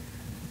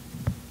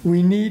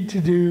 we need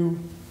to do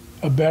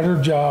a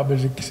better job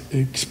of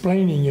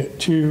explaining it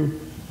to,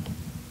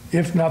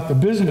 if not the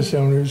business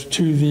owners,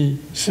 to the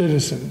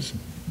citizens.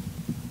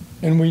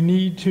 And we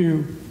need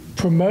to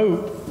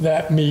promote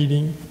that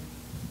meeting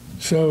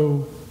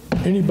so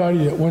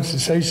anybody that wants to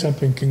say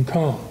something can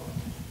come.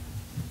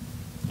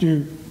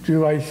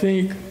 Do I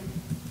think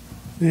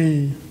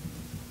the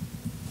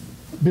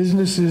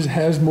businesses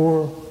has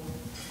more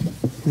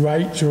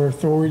rights or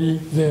authority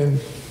than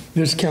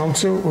this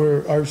council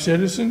or our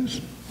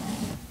citizens?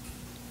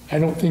 I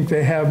don't think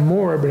they have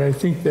more, but I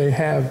think they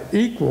have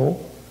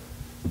equal,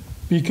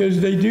 because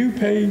they do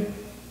pay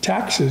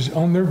taxes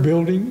on their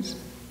buildings.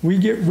 We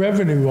get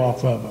revenue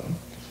off of them.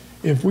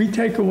 If we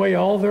take away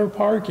all their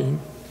parking,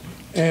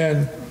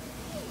 and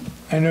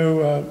I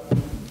know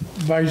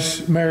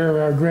Vice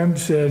Mayor Grimm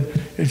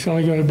said it's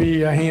only going to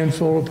be a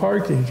handful of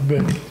parkings,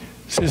 but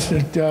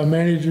Assistant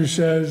Manager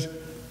says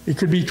it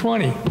could be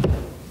 20.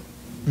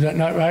 Is that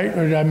not right,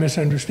 or did I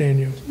misunderstand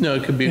you? No,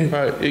 it could be,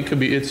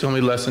 it's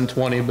only less than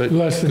 20, but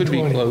Less than could be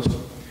 20. close.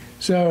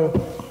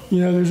 So, you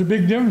know, there's a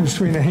big difference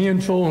between a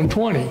handful and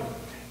 20.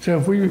 So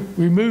if we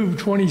remove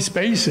 20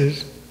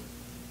 spaces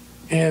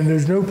and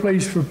there's no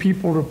place for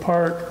people to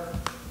park,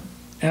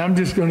 and I'm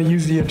just going to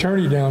use the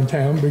attorney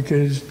downtown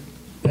because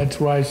that's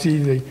why I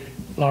see a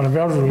lot of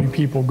elderly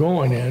people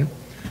going in,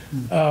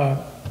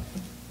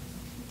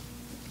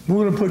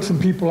 we're going to put some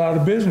people out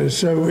of business.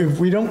 So if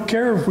we don't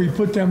care if we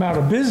put them out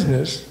of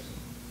business,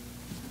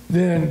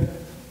 then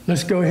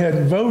let's go ahead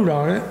and vote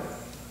on it.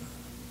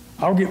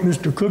 I'll get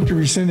Mr. Cook to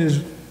rescind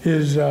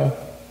his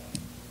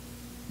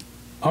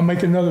I'll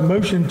make another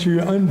motion to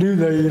undo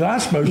the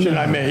last motion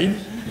I made,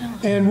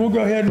 and we'll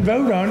go ahead and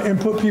vote on it and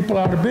put people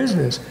out of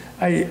business.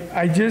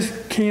 I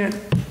just can't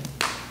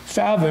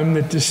fathom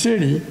that the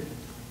city,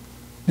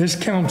 this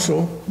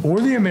council, or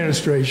the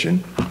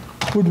administration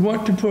would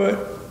want to put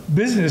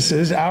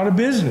businesses out of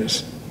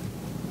business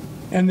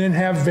and then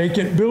have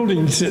vacant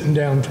buildings sitting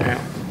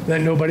downtown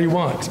that nobody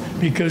wants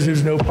because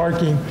there's no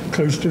parking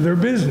close to their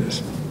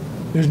business.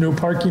 There's no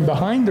parking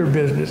behind their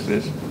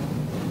businesses.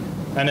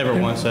 I never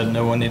once said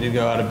no one needed to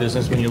go out of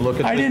business. When you look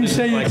at I didn't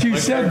say that you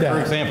said that.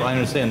 For example, I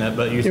understand that,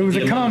 but you said It was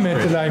a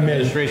comment that I made.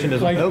 Administration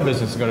doesn't want no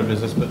business to go to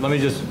business, but let me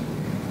just,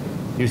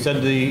 you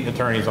said the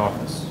attorney's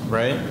office,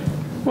 right?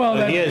 Well,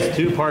 so he has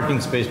 2 parking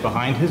spaces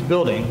behind his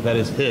building that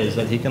is his,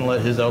 that he can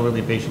let his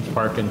elderly patients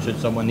park in should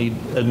someone need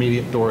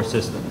immediate door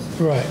assistance.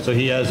 Right. So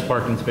he has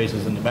parking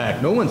spaces in the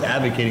back. No one's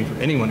advocating for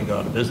anyone to go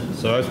out of business,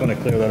 so I just want to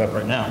clear that up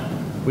right now.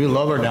 We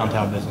love our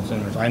downtown business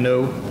owners. I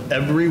know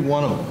every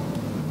one of them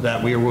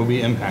that we will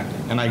be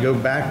impacting, and I go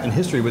back in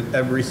history with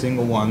every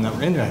single one that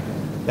we're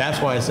impacting. That's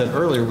why I said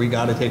earlier, we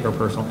got to take our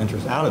personal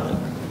interest out of it,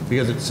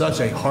 because it's such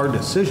a hard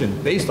decision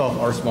based off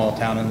our small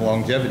town and the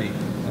longevity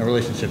and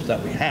relationships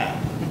that we have.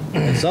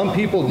 And some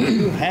people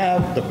do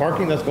have the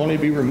parking that's going to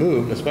be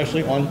removed,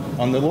 especially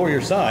on the lawyer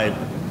side.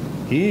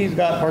 He's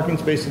got parking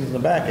spaces in the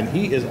back, and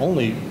he is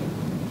only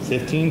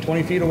 15,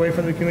 20 feet away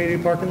from the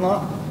community parking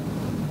lot.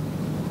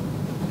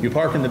 You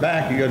park in the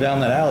back, you go down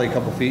that alley a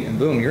couple feet, and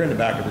boom, you're in the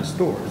back of his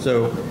store.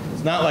 So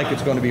it's not like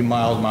it's going to be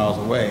miles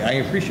away. I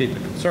appreciate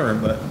the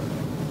concern, but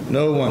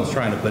no one's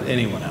trying to put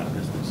anyone out of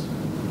business.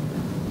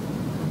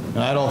 And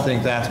I don't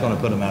think that's going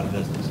to put them out of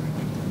business.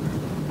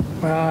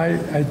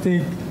 Well, I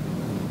think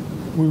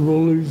we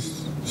will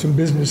lose some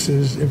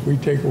businesses if we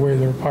take away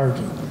their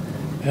parking.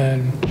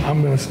 And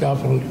I'm going to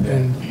stop,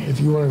 and if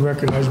you want to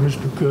recognize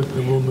Mr. Cook,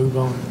 then we'll move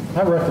on.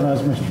 I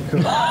recognize Mr.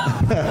 Cook.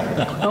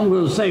 I'm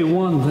going to say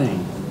one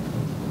thing.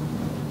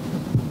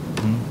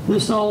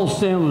 This all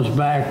stems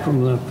back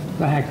from the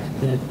fact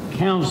that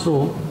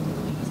council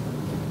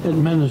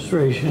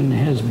administration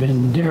has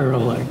been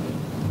derelict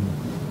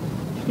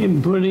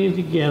in putting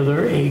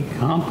together a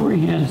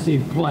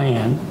comprehensive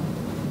plan,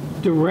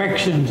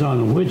 directions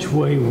on which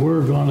way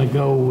we're going to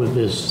go with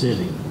this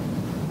city.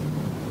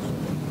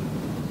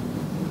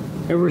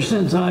 Ever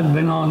since I've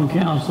been on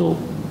council,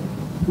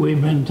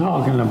 we've been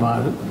talking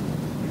about it.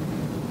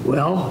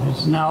 Well,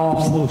 it's now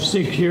almost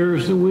 6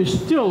 years and we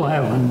still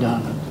haven't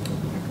done it.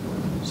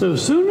 So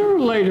sooner or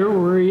later,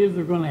 we're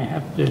either going to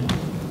have to,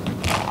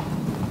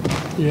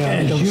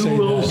 as you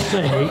will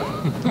say,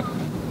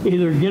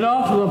 either get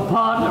off of the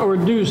pot or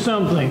do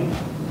something.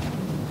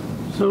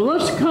 So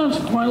let's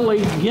consequently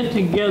get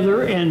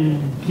together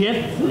and get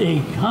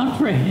a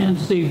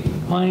comprehensive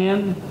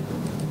plan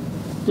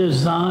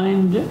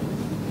designed,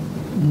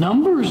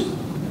 numbers,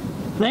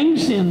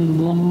 things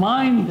in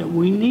mind that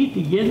we need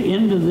to get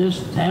into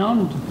this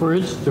town for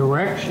its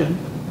direction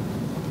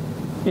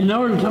in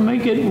order to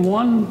make it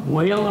one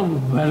whale of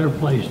a better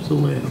place to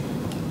live.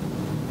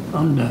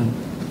 I'm done.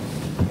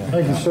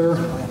 Thank you, sir.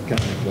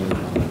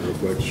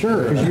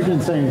 Sure, because you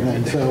didn't say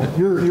anything, so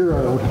you're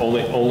owed.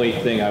 Only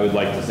thing I would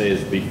like to say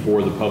is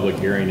before the public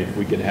hearing, if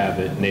we could have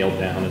it nailed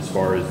down as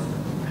far as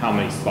how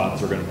many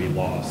spots are going to be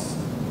lost.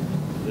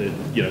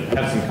 You know,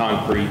 have some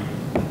concrete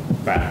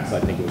facts,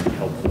 I think it would be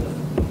helpful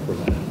for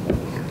that.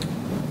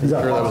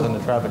 That was in the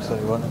traffic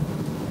study, wasn't it?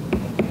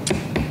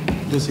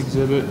 This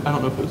exhibit, I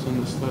don't know if it was in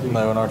the study.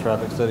 No, in our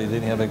traffic study,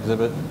 didn't you have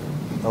exhibit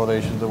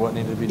elevations of what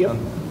needed to be done?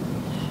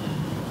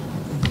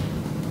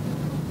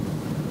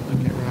 I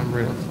can't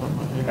remember it off the top of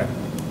my head.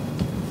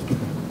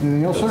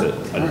 Anything else, sir?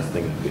 That's it. I just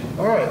think it'd be.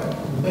 All right.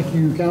 Thank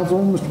you, Council.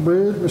 Mr.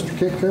 Bridge, Mr.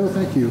 Kitco,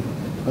 thank you.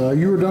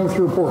 You were done with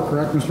your report,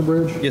 correct, Mr.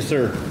 Bridge? Yes,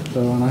 sir.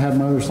 So, and I have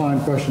my other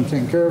signed questions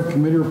taken care of.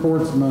 Committee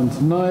reports, none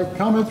tonight.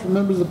 Comments from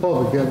members of the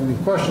public. If you have any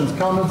questions,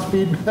 comments,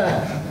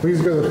 feedback, please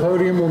go to the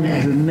podium. We'll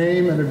need your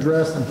name and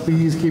address, and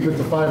please keep it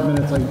to 5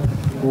 minutes.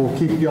 We'll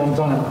keep you on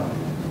time.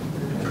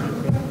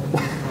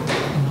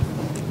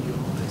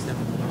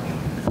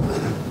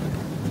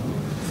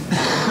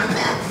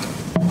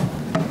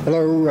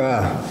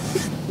 Hello,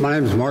 my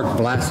name is Mark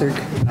Vlasic.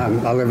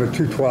 I live at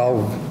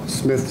 212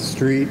 Smith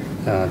Street,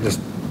 just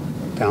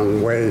down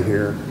the way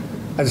here.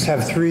 I just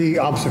have 3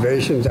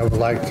 observations I would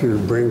like to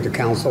bring to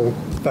council.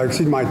 If I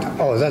exceed my,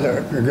 is that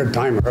a good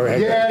timer?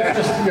 Yeah,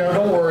 just,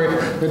 don't worry.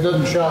 It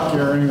doesn't shock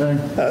you or anything.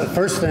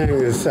 First thing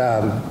is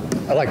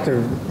I'd like to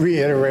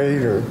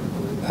reiterate or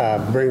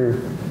bring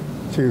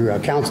to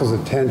council's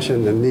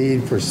attention the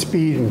need for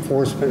speed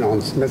enforcement on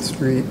Smith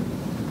Street.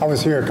 I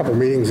was here a couple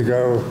meetings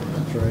ago.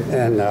 That's right.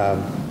 And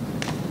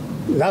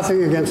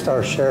nothing against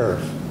our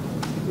sheriff.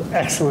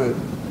 Excellent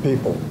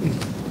people.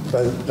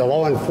 But the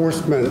law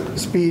enforcement,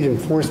 speed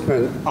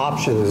enforcement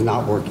option is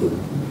not working.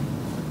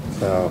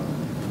 So,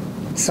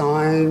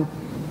 sign,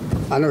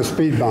 I know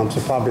speed bumps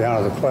are probably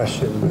out of the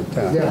question,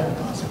 but. Yeah.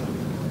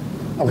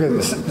 Okay,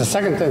 the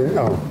second thing,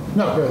 No,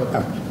 go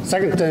ahead.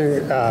 Second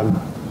thing,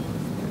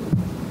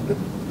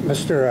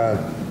 Mr.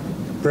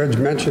 Bridge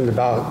mentioned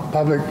about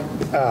public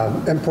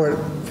input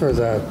for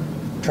the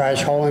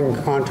trash hauling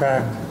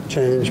contract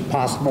change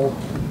possible.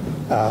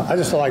 I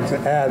just like to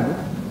add,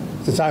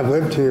 since I've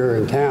lived here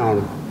in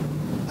town,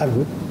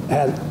 I've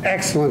had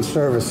excellent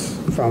service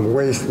from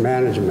Waste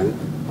Management.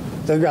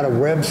 They've got a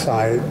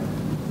website,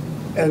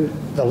 and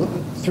the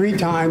 3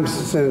 times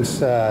since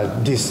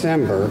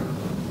December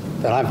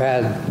that I've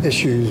had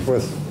issues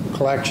with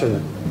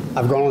collection,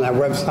 I've gone on that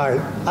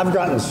website. I've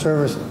gotten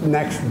service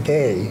next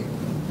day.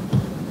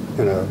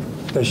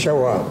 They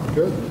show up.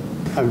 Good.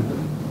 I've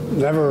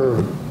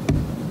never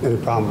any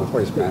problem with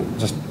Waste Management,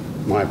 just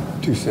my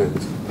 2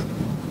 cents.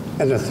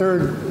 And the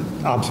third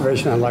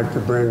observation I'd like to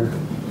bring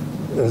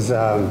is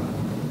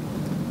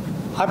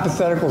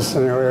hypothetical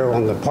scenario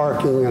on the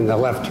parking and the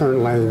left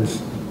turn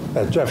lanes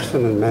at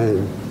Jefferson and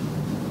Main.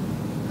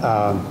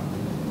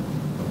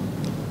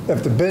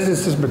 If the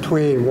businesses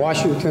between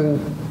Washington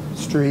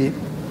Street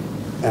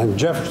and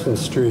Jefferson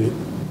Street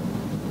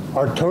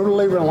are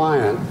totally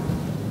reliant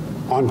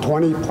on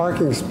 20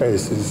 parking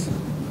spaces,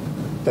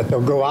 that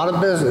they'll go out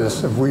of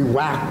business if we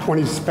whack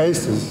 20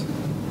 spaces,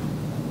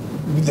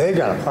 they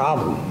got a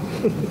problem.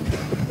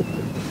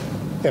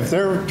 If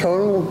their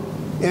total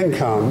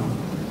income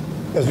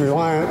is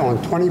reliant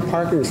on 20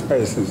 parking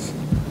spaces,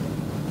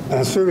 and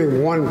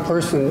assuming 1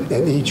 person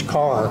in each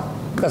car,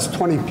 that's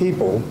 20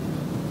 people,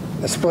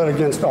 split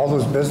against all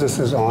those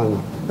businesses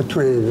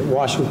between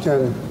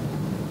Washington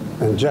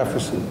and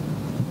Jefferson.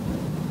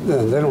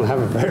 Then they don't have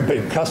a very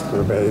big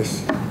customer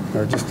base.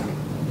 Or just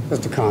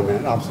a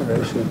comment,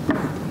 observation.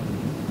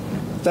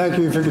 Thank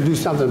you. If you could do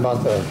something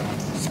about the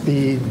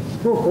speed.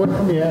 Real quick,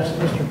 let me ask,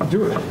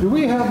 Mr. Do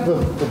we have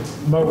the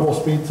mobile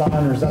speed sign,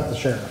 or is that the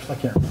sheriff's? I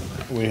can't remember.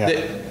 We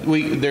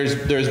have.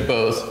 There's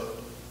both.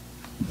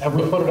 Have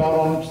we put it out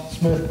on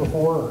Smith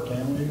before, or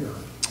can we? Or?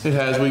 It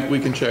has. We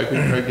can check. We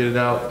can try to get it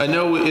out. I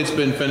know it's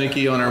been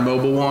finicky on our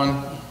mobile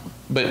one,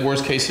 but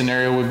worst case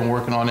scenario, we've been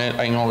working on it.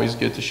 I can always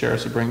get the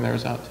sheriffs to bring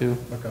theirs out too.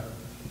 Okay.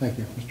 Thank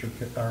you, Mr.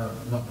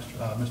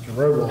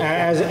 Rogal.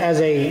 As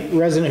a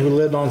resident who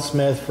lived on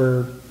Smith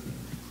for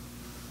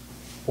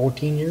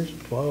 14 years,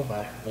 12,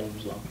 I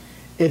don't know, so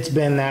it's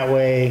been that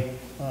way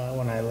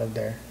when I lived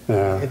there.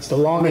 It's the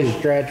longest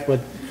stretch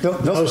with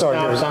no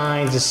stop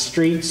signs, the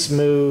street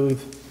smooth.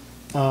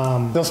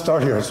 They'll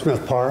start here at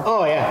Smith Park.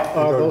 Oh yeah,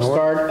 they'll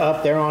start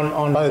up there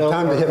on. By the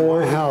time they hit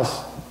my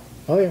house.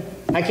 Oh yeah,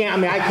 I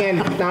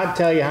can't not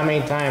tell you how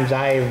many times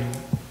I've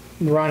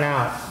run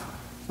out.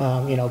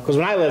 Because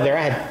when I lived there,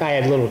 I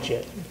had little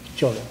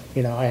children.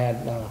 I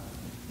had,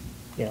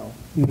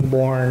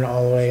 newborn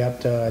all the way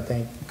up to, I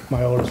think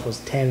my oldest was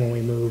 10 when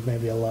we moved,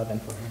 maybe 11.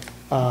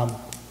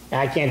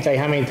 I can't tell you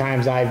how many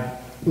times I've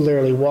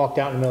literally walked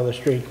out in the middle of the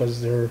street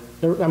because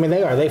I mean,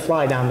 they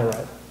fly down the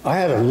road. I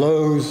had a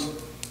Lowe's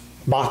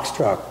box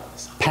truck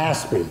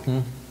pass me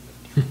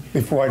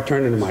before I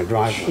turned into my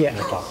driveway. Yeah.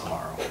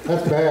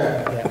 That's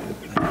bad. Yeah.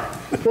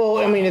 Well,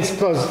 I mean, it's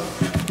because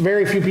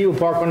very few people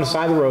park on the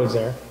side of the roads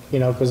there, you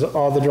know, because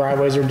all the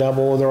driveways are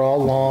double, they're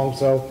all long,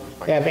 so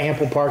they have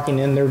ample parking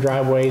in their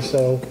driveways,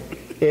 so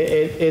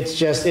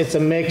it's a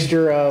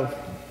mixture of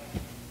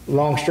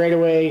long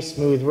straightaways,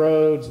 smooth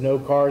roads, no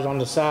cars on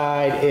the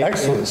side.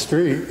 Excellent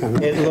street.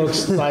 It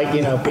looks like,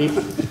 you know,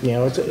 people, you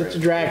know, it's a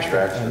drag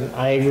strip, and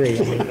I agree.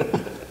 I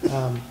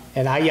mean,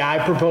 and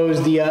I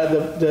proposed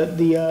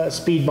the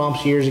speed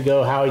bumps years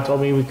ago. Howie told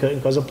me we couldn't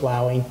because of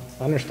plowing.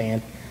 I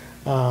understand.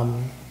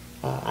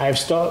 I've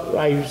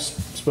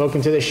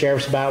spoken to the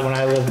sheriffs about it when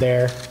I lived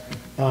there,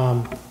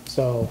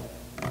 so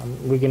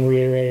we can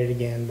reiterate it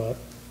again. But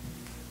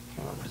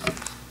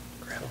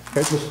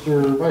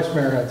Mr. Vice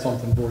Mayor had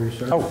something for you,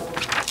 sir. Oh,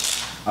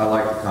 I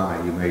like the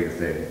comment you made if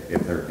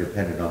they're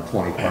dependent on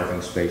 20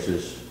 parking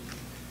spaces.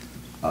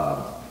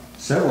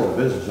 Several of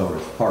the business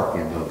owners park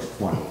in those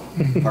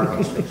 20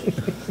 parking spaces.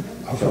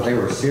 So if they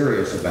were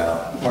serious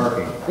about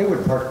parking, they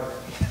would park.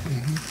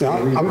 Now,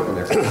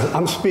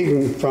 I'm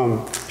speaking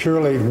from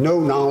purely no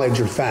knowledge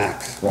of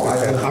facts. Well,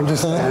 I'm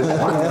just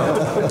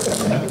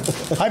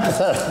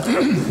hypothetical.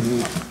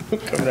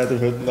 Coming at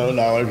this with no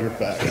knowledge or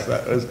facts.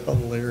 That was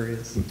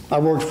hilarious. I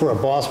worked for a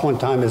boss one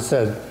time that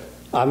said,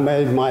 I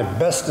made my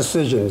best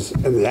decisions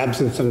in the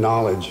absence of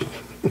knowledge.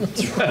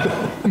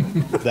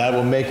 That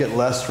will make it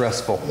less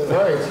stressful.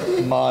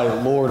 Right. My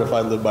Lord, if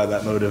I live by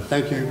that motive.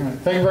 Thank you.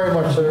 Thank you very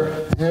much,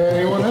 sir.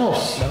 Anyone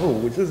else? No,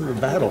 this isn't a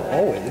battle,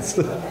 always.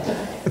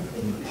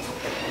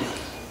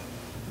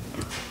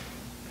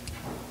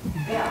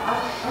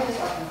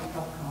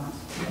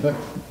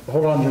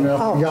 Hold on,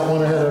 Janelle. You got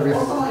one ahead of you.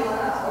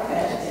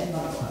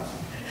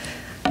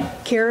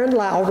 Karen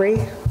Lowry,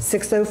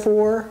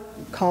 604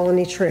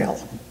 Colony Trail.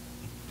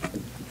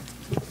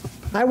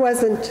 I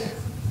wasn't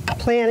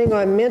planning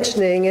on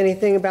mentioning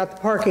anything about the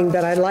parking,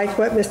 but I like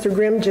what Mr.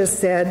 Grimm just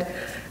said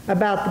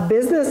about the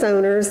business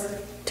owners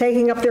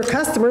taking up their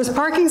customers'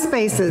 parking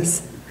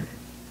spaces.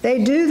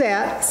 They do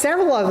that,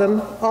 several of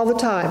them, all the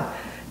time.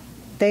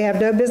 They have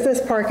no business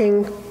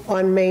parking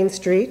on Main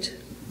Street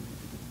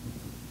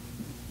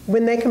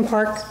when they can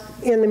park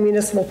in the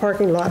municipal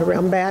parking lot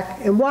around back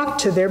and walk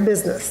to their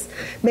business.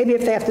 Maybe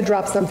if they have to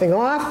drop something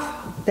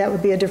off, that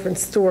would be a different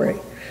story.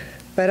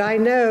 But I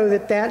know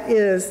that that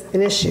is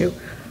an issue.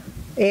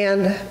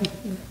 And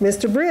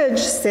Mr. Bridge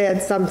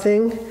said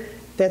something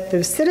that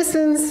the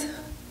citizens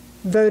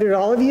voted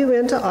all of you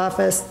into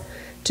office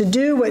to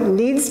do what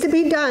needs to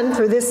be done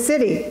for this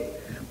city.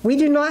 We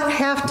do not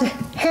have to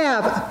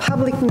have a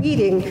public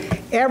meeting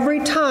every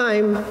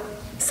time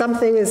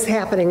something is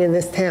happening in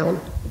this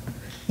town.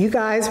 You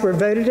guys were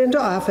voted into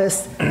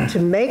office to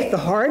make the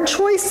hard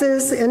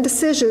choices and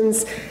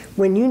decisions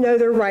when you know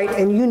they're right,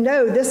 and you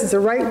know this is the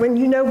right when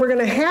you know we're going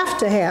to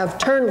have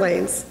turn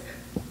lanes.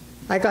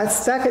 I got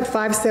stuck at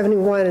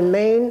 571 in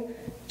Maine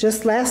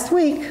just last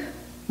week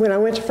when I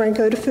went to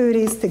Franco de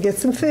Foodies to get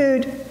some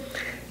food.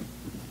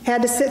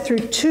 Had to sit through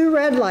 2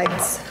 red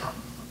lights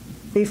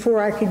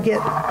before I could get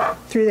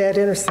through that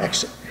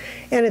intersection.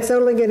 And it's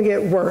only going to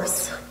get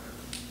worse.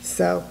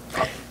 So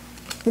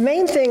the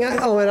main thing, and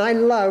I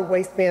love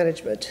waste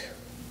management.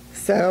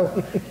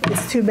 So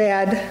it's too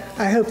bad.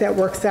 I hope that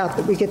works out,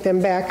 that we get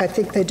them back. I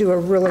think they do a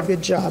really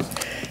good job.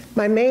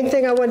 My main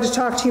thing I wanted to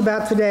talk to you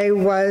about today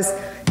was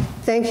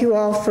thank you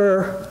all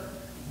for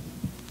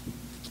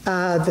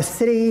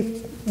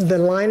the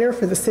liner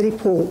for the city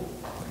pool,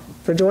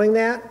 for doing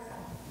that.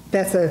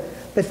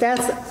 But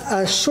that's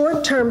a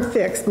short-term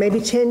fix,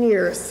 maybe 10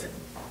 years.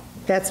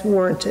 That's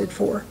warranted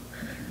for.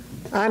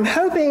 I'm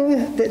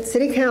hoping that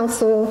city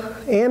council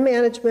and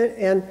management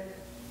and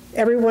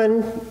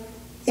everyone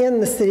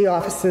in the city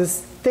offices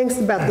thinks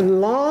about the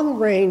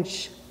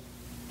long-range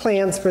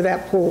plans for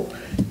that pool,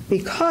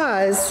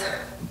 because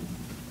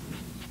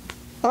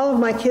all of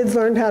my kids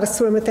learned how to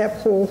swim at that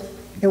pool,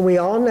 and we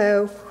all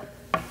know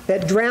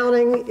that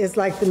drowning is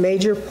like the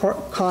major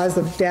cause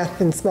of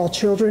death in small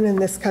children in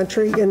this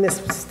country, in this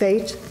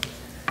state.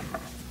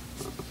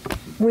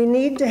 We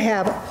need to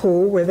have a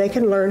pool where they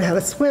can learn how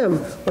to swim,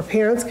 where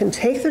parents can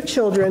take their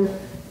children.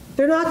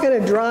 They're not going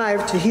to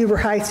drive to Huber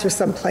Heights or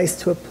someplace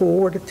to a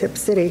pool or to Tip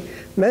City.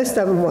 Most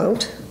of them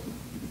won't.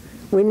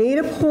 We need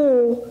a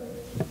pool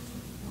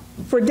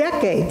for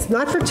decades,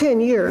 not for 10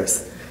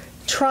 years.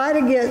 Try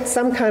to get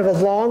some kind of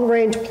a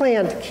long-range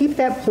plan to keep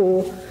that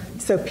pool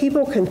so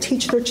people can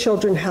teach their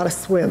children how to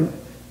swim.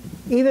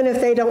 Even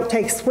if they don't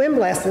take swim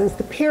lessons,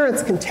 the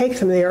parents can take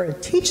them there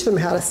and teach them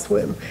how to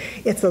swim.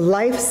 It's a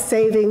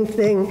life-saving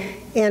thing,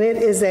 and it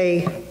is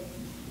a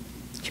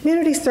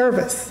community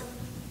service.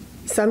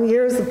 Some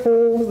years the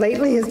pool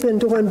lately has been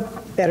doing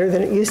better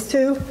than it used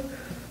to.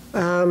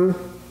 And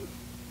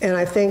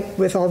I think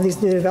with all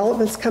these new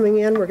developments coming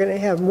in, we're going to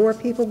have more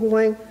people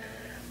going.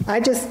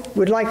 I just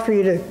would like for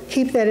you to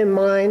keep that in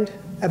mind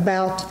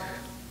about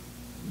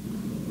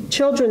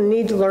children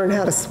need to learn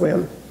how to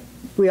swim.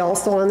 We all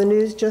saw on the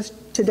news just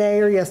today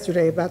or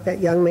yesterday about that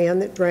young man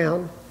that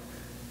drowned.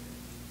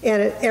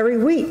 And every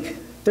week,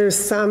 there's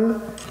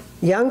some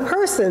young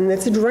person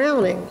that's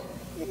drowning.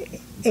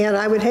 And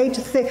I would hate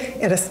to think,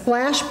 and a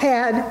splash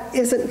pad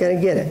isn't going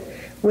to get it.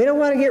 We don't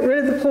want to get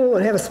rid of the pool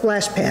and have a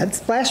splash pad.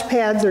 Splash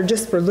pads are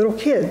just for little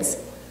kids.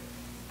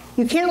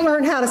 You can't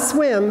learn how to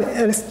swim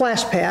in a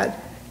splash pad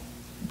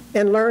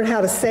and learn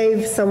how to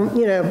save some,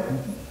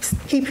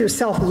 keep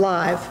yourself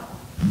alive.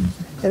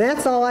 And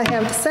that's all I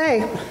have to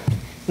say.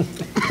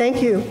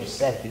 Thank you. No,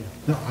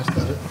 I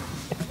said it.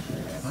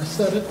 I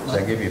said it. Does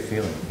that give you a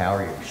feeling of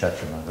power? You can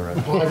shut your mother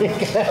up. Well, I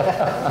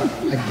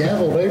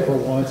gavelled April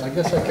once. I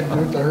guess I can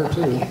do it to her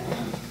too.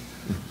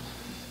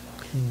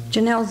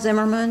 Janelle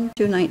Zimmerman,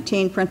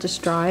 219 Prentice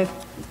Drive.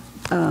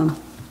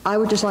 I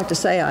would just like to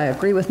say I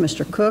agree with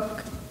Mr.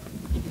 Cook.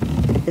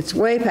 It's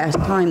way past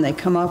time they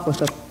come up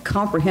with a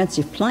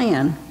comprehensive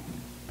plan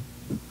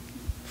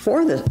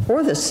for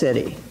the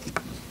city.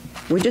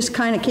 We just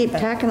kind of keep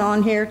tacking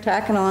on here,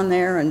 tacking on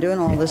there, and doing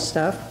all this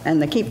stuff,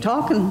 and they keep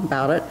talking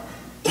about it.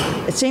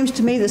 It seems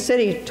to me the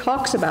city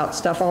talks about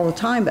stuff all the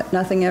time, but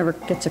nothing ever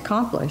gets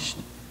accomplished.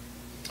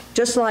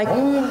 Just like...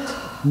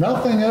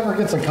 Nothing ever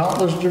gets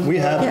accomplished. We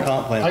have a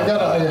comp plan.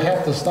 I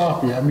have to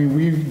stop you. I mean,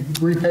 we've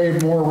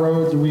repaved more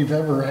roads than we've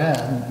ever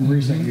had in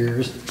recent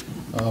years.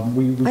 I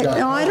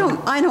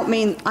don't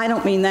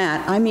mean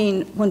that. I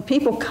mean, when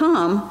people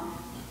come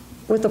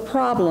with a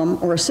problem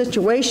or a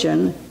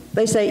situation,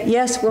 they say,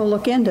 yes, we'll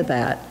look into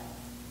that.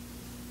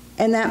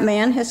 And that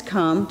man has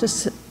come to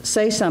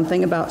say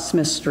something about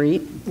Smith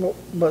Street,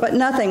 but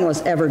nothing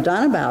was ever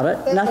done about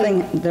it.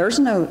 Nothing, there's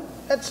no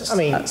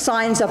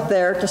signs up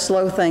there to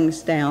slow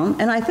things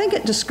down. And I think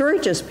it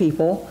discourages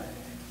people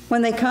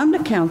when they come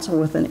to council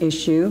with an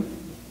issue,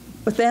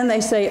 but then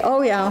they say,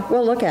 oh yeah,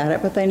 we'll look at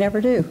it, but they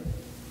never do.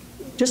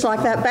 Just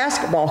like that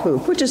basketball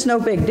hoop, which is no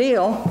big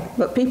deal,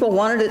 but people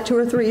wanted it 2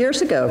 or 3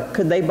 years ago.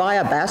 Could they buy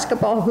a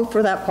basketball hoop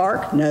for that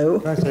park? No.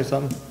 Can I say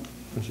something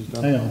when she's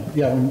done? Hang on.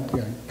 Yeah,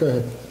 go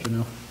ahead,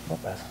 Janelle.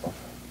 What basketball?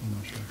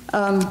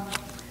 I'm not sure.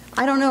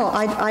 I don't know.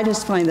 I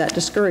just find that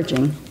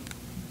discouraging.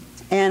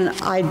 And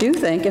I do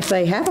think if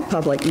they have a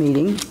public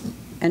meeting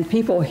and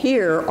people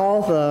hear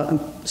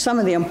some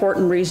of the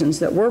important reasons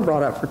that were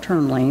brought up for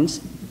turn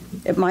lanes,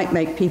 it might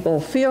make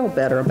people feel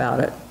better about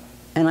it.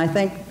 And I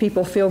think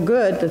people feel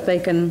good that they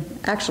can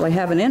actually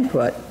have an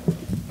input.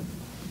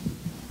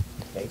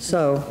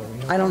 So,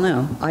 I don't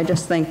know. I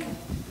just think,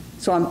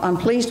 so I'm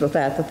pleased with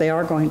that they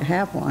are going to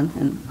have one,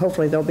 and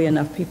hopefully there'll be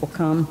enough people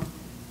come,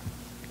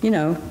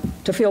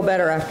 to feel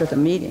better after the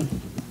meeting.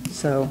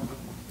 So,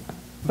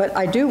 but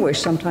I do wish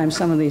sometimes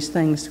some of these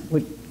things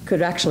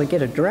could actually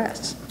get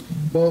addressed.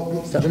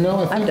 Well,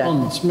 Janelle, I think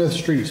on Smith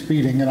Street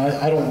speeding, and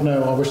I don't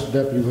know, I wish the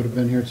deputy would have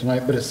been here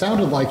tonight, but it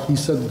sounded like he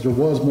said that there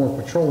was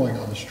more patrolling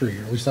on the street,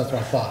 or at least that's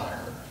what I thought I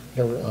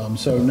heard.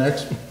 So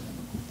next,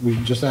 we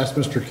just asked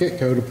Mr.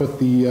 Kitco to put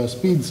the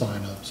speed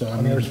sign up, so I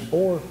mean. There's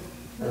four.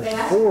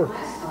 There's four.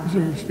 Is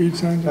there speed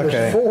signs? Okay.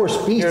 There's 4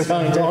 speed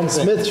signs on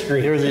Smith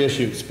Street. Here's the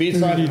issue. Speed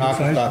signs are not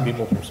going to stop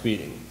people from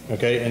speeding.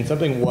 Okay, and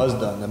something was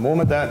done. The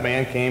moment that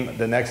man came,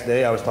 the next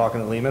day, I was talking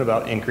to Lehman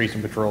about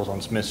increasing patrols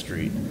on Smith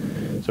Street.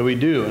 So we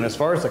do, and as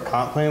far as the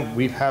comp plan,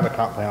 we have a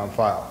comp plan on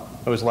file.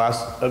 It was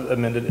last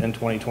amended in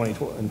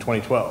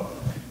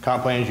 2012.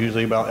 Comp plans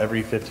usually about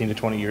every 15 to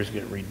 20 years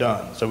get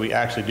redone. So we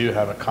actually do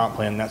have a comp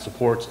plan that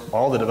supports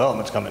all the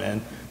developments coming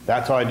in.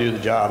 That's how I do the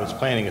job, is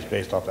planning is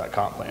based off that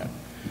comp plan.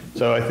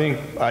 So I think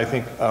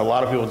a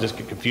lot of people just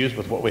get confused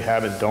with what we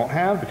have and don't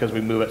have because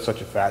we move at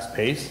such a fast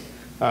pace.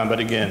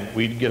 But again,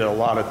 we get a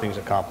lot of things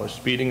accomplished.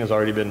 Speeding has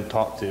already been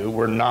talked to.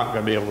 We're not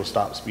going to be able to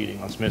stop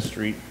speeding on Smith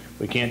Street.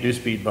 We can't do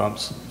speed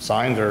bumps.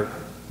 Signs are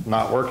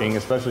not working,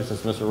 especially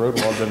since Mr.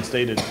 Roadwell has been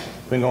stated,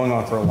 been going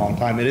on for a long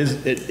time.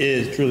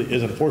 It truly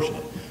is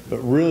unfortunate. But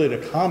really to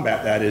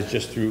combat that is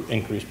just through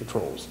increased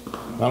patrols.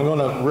 And I'm going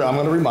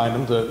to remind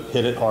them to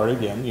hit it hard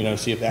again,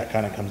 see if that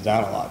kind of comes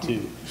down a lot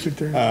too.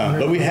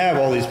 But we have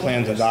all these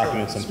plans and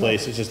documents in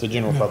place. It's just the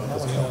general public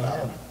doesn't know about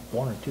them.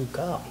 1 or 2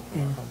 cops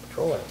on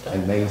patrol at a time.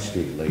 And Main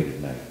Street late at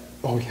night.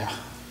 Oh, yeah.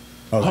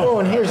 Oh,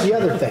 and here's the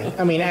other thing.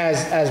 I mean,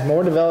 as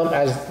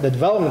the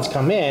developments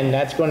come in,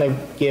 that's going to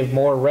give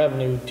more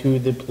revenue to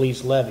the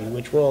police levy,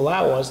 which will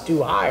allow us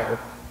to hire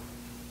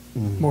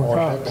more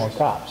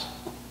cops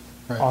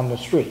on the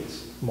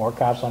streets. More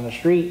cops on the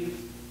street,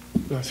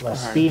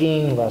 less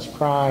speeding, less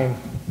crime.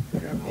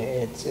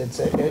 It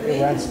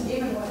runs.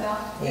 Even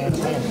without, there's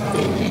going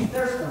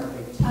to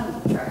be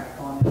tons of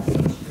traffic on that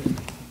street.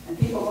 And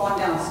people going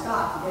down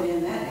Scott to get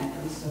in that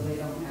entrance so they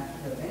don't have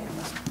to go down,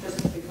 just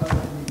because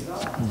of the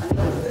redevelopment. I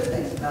know there's good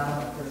things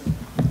about it, but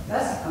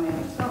there's going to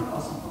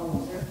cause some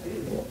problems there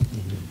too.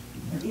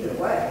 Either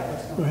way,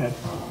 it's going to cause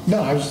problems. No,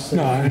 I was just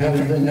saying,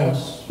 anything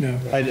else? No.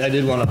 I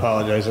did want to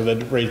apologize. I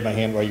did raise my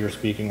hand while you were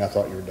speaking. I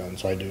thought you were done,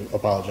 so I do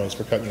apologize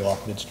for cutting you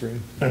off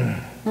midstream. All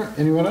right,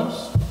 anyone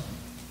else?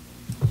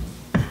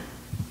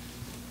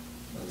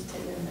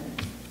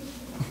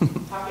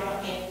 Talking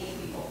about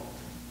handicapped people.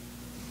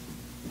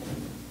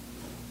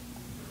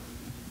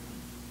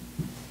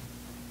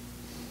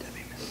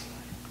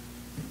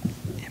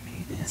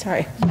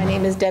 Sorry, my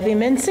name is Debbie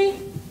Mensi,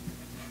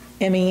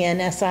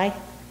 M-E-N-S-I.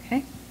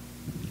 Okay.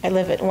 I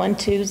live at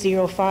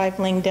 1205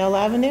 Langdale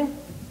Avenue.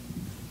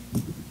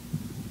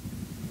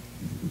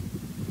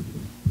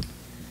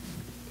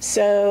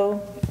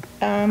 So,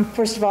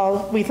 first of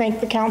all, we thank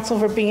the council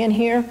for being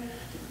here.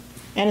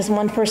 And as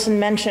one person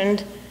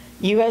mentioned,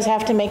 you guys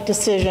have to make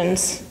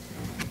decisions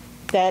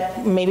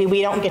that maybe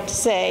we don't get to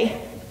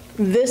say.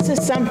 This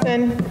is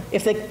something,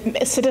 if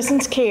the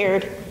citizens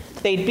cared,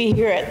 they'd be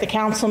here at the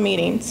council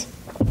meetings.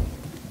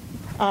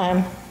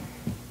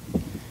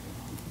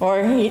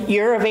 Or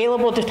you're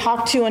available to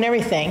talk to and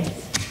everything.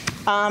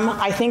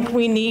 I think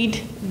we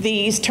need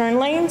these turn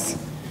lanes.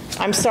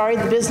 I'm sorry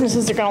the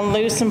businesses are going to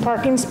lose some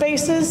parking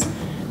spaces.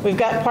 We've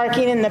got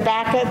parking in the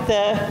back at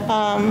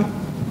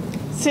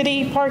the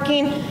city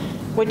parking,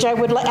 which I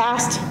would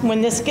ask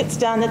when this gets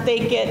done that they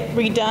get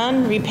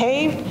redone,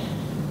 repaved.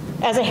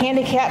 As a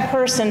handicapped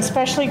person,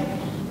 especially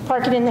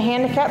parking in the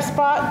handicap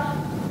spot,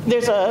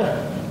 there's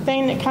a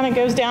thing that kind of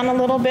goes down a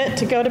little bit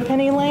to go to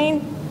Penny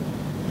Lane.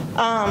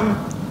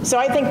 So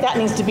I think that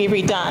needs to be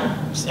redone.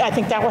 I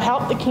think that will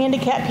help the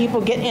handicapped people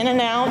get in and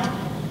out.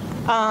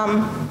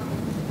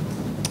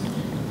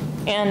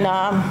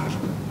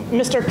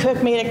 Mr.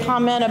 Cook made a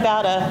comment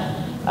about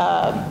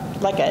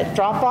like a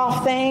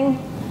drop-off thing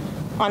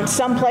on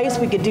some place.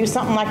 We could do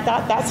something like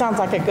that. That sounds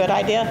like a good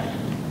idea.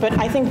 But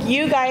I think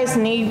you guys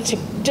need to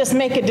just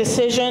make a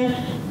decision.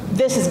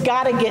 This has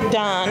got to get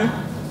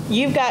done.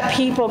 You've got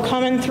people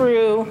coming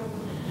through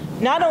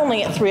not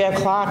only at 3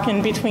 o'clock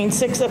and between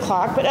 6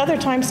 o'clock, but other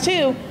times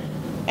too,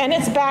 and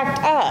it's backed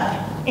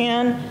up.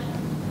 And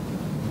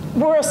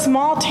we're a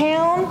small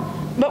town,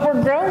 but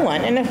we're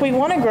growing. And if we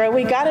want to grow,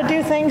 we got to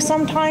do things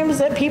sometimes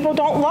that people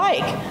don't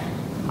like.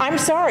 I'm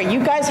sorry,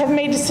 you guys have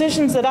made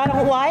decisions that I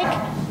don't like,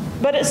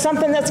 but it's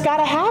something that's got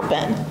to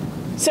happen.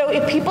 So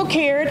if people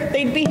cared,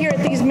 they'd be here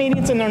at these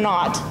meetings, and they're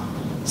not.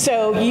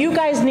 So you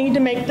guys need to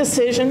make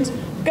decisions.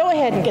 Go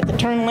ahead and get the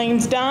turn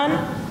lanes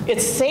done.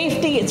 It's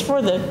safety, it's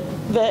for the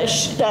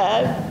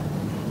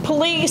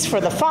police,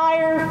 for the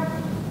fire.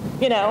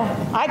 You know,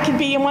 I could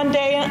be one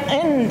day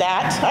in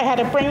that. I had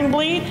a brain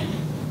bleed,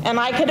 and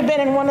I could have been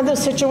in one of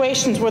those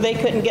situations where they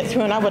couldn't get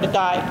through and I would have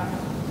died.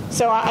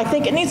 So I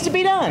think it needs to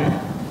be done.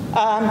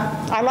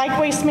 I like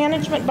waste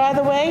management, by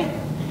the way.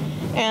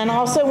 And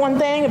also one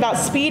thing about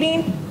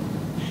speeding,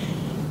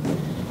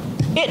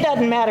 it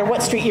doesn't matter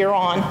what street you're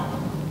on.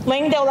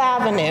 Langdale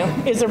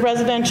Avenue is a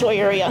residential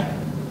area.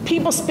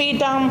 People speed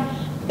down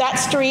that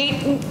street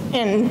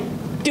and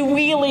do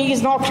wheelies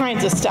and all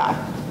kinds of stuff.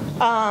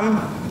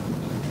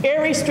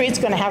 Every street's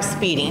going to have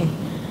speeding.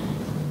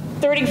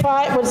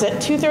 35, what is it,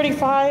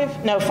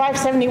 235? No,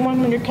 571,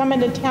 when you're coming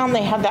to town,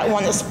 they have that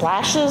one that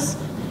splashes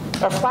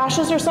or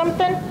flashes or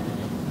something.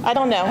 I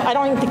don't know. I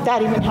don't even think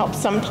that even helps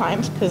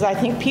sometimes, because I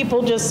think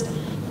people just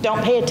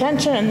don't pay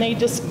attention and they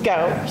just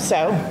go.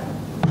 So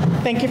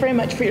thank you very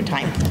much for your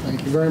time.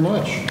 Thank you very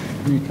much.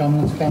 Any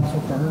comments,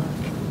 council, for her?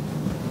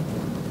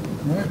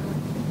 All right.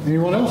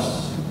 Anyone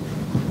else?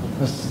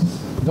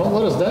 Don't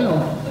let us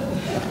down.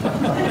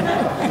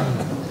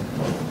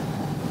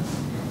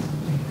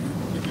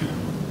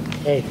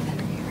 Hey,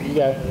 you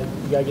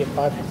gotta get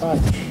 5 for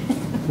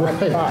 5.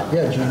 Right.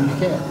 Yeah, Jim, you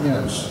can't,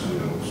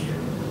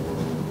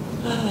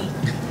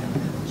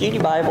 Judy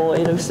Bible,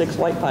 806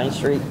 White Pine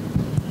Street.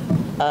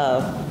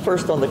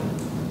 First on the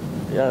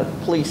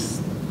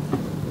police,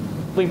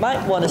 we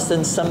might want to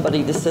send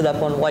somebody to sit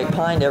up on White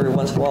Pine every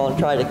once in a while and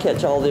try to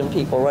catch all them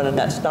people running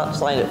that stop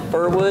sign at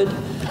Furwood.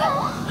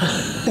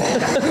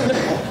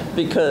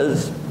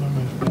 Because,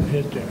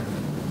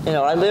 you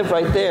know, I live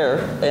right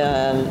there,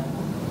 and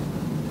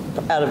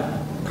out of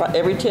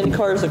every 10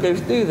 cars that go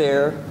through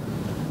there,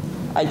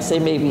 I'd say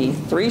maybe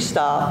 3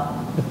 stop,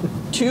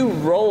 2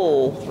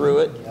 roll through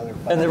it,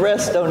 and the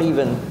rest don't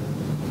even.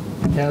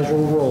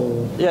 Casual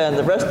roll. Yeah, and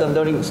the rest of them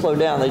don't even slow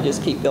down, they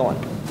just keep going.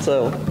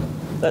 So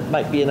that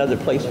might be another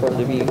place for them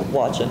to be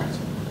watching.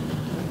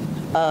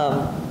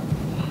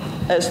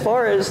 As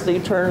far as the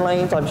turn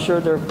lanes, I'm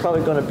sure they're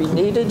probably going to be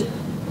needed,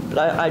 but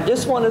I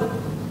just want to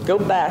go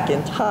back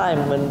in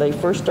time when they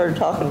first started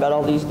talking about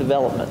all these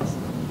developments.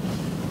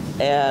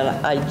 And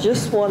I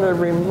just want to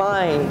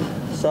remind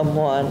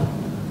someone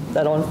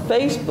that on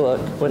Facebook,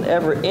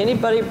 whenever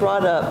anybody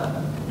brought up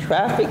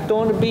traffic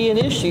going to be an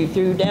issue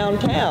through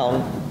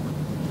downtown,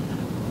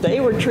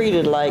 they were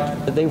treated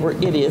like they were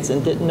idiots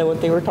and didn't know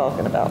what they were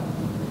talking about.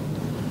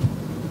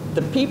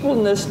 The people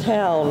in this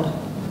town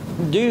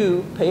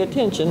do pay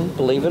attention,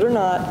 believe it or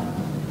not,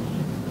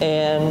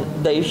 and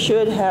they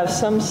should have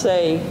some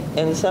say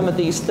in some of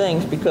these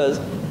things, because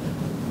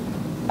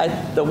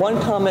the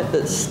one comment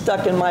that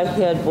stuck in my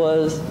head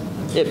was,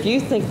 if you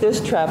think this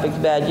traffic's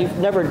bad, you've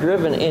never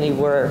driven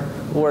anywhere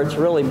where it's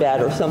really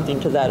bad, or something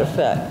to that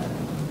effect.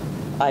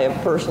 I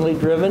have personally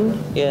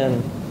driven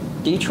in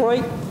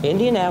Detroit,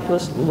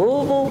 Indianapolis,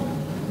 Louisville,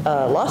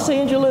 Los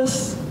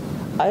Angeles.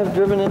 I have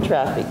driven in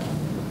traffic.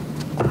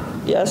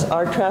 Yes,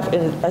 our traffic,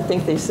 and I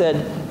think they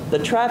said the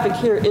traffic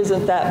here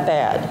isn't that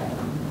bad.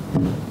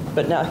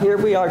 But now here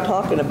we are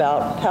talking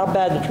about how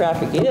bad the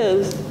traffic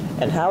is,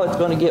 and how it's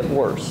going to get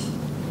worse.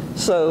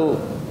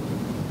 So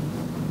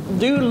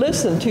do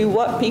listen to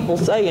what people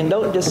say and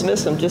don't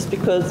dismiss them just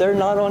because they're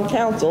not on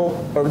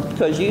council or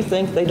because you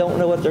think they don't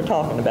know what they're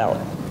talking about.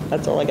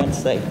 That's all I got to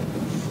say.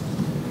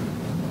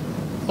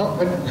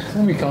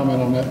 Let me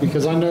comment on that,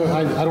 because I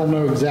don't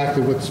know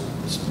exactly what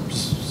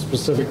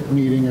specific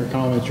meeting or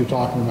comments you're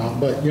talking about,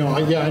 but, you know,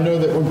 I know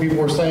that when people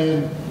are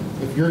saying,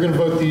 if you're going to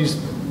vote these,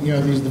 you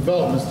know, these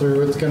developments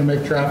through, it's going to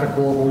make traffic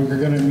horrible, you're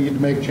going to need to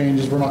make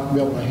changes, we're not going to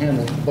be able to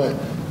handle it. But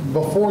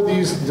before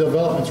these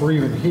developments were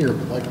even here,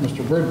 like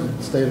Mr.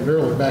 Bridges stated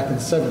earlier, back in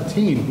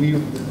 17, we,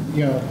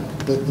 you know,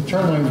 the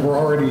turn lanes were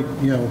already,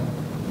 you know,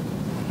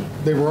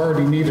 they were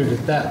already needed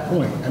at that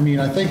point. I mean,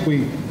 I think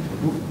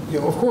you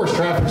know, of course,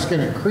 traffic's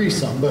going to increase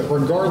some, but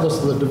regardless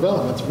of the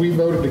developments, we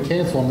voted to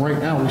cancel them right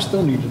now. We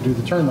still need to do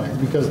the turn lanes,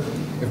 because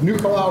if New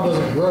Carlisle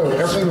doesn't grow,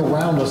 everything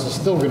around us is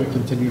still going to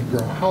continue to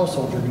grow.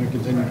 Households are going to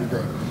continue to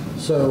grow.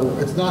 So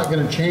it's not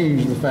going to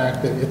change the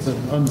fact that it's an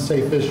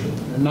unsafe issue,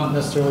 and not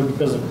necessarily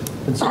because of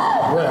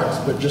consistent wrecks,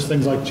 but just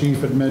things like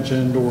Chief had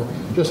mentioned, or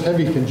just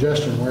heavy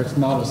congestion where it's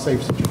not a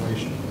safe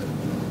situation.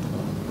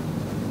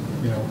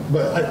 But, you know,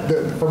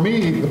 but for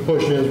me, the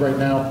push is right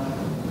now,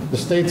 the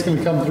state's going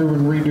to come through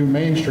and redo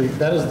Main Street.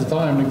 That is the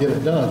time to get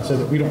it done, so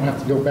that we don't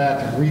have to go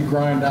back and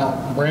re-grind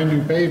out brand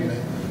new pavement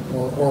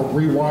or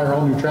rewire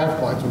all new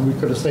traffic lights, when we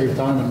could have saved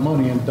time and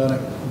money and done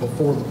it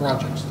before the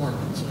project started.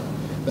 So,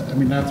 I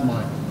mean, that's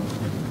mine.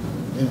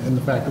 And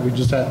the fact that we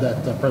just had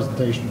that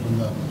presentation from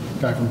the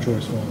guy from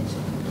Choice One. So.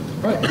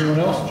 All right, anyone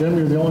else? Jim,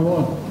 you're the only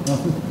one.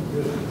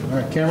 Nothing? All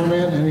right,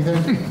 cameraman,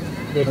 anything?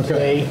 Good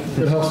okay.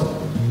 Good hustle.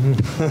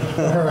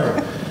 All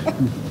right.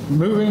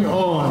 Moving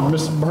on,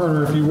 Ms.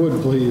 Burner, if you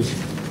would, please.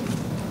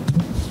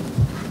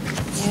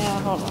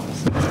 Yeah, hold on a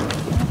second.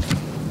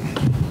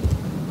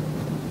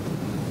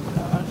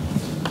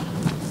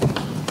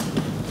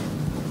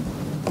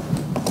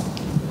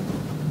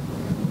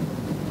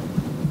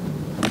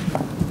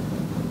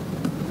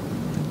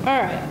 All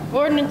right,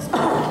 ordinance,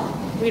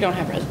 we don't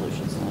have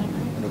resolutions tonight,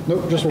 right?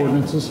 Nope, just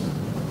ordinances.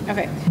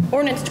 Okay,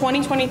 ordinance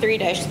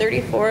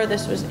 2023-34,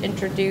 this was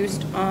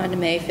introduced on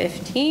May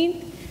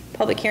 15th,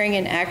 public hearing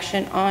and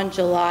action on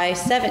July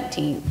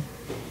 17th.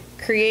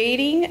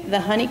 Creating the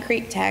Honey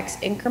Creek Tax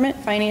Increment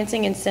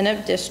Financing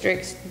Incentive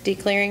Districts,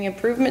 declaring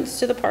improvements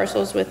to the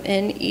parcels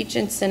within each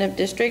incentive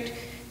district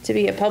to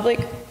be a public,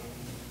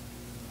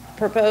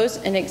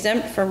 proposed and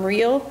exempt from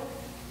real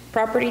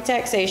property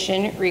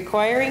taxation,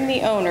 requiring the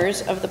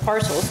owners of the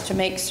parcels to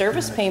make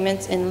service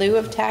payments in lieu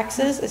of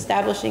taxes,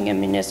 establishing a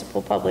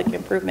municipal public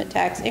improvement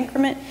tax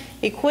increment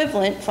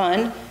equivalent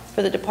fund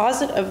for the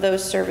deposit of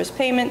those service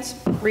payments,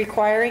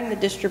 requiring the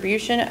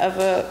distribution of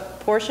a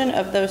portion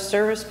of those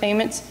service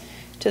payments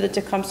to the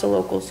Tecumseh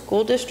Local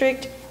School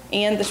District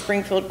and the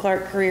Springfield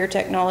Clark Career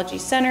Technology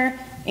Center,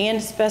 and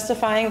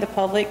specifying the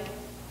public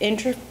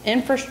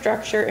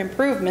infrastructure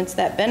improvements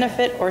that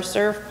benefit or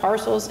serve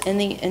parcels in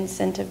the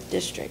incentive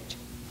district.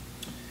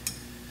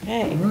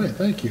 Okay. All right,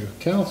 thank you.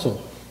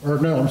 Council, or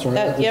no, I'm sorry.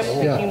 Yep,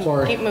 yeah,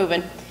 sorry. Keep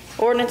moving.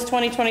 Ordinance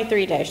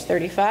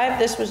 2023-35,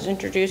 this was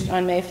introduced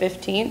on May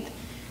 15th.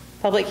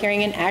 Public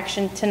hearing and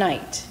action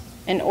tonight.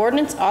 An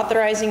ordinance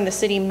authorizing the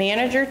city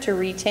manager to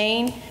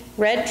retain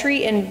Red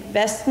Tree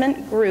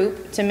Investment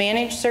Group to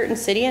manage certain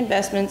city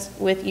investments,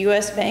 with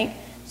U.S. Bank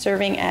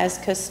serving as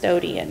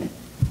custodian.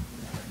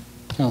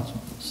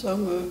 Council. So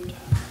moved.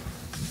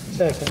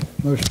 Second.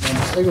 Motion by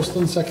Ms.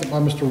 Eggleston, second by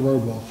Mr.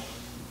 Rodwell.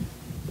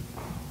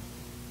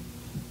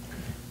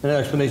 An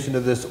explanation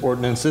of this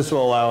ordinance. This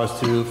will allow us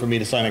for me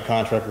to sign a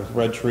contract with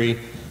Red Tree.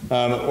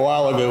 A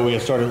while ago, we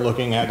had started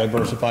looking at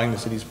diversifying the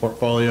city's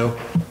portfolio,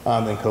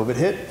 and COVID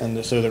hit,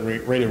 and so the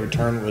rate of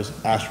return was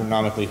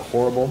astronomically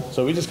horrible.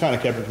 So we just kind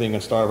of kept everything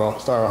in Star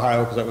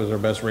Ohio, because that was our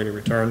best rate of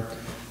return.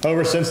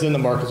 However, since then, the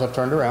markets have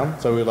turned around,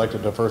 so we'd like to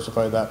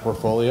diversify that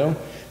portfolio.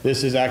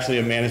 This is actually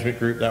a management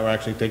group that will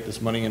actually take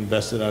this money and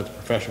invest it at the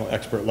professional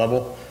expert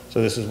level.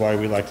 So this is why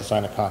we like to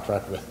sign a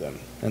contract with them,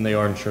 and they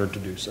are insured to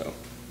do so.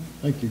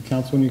 Thank you.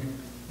 Council, any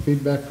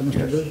feedback from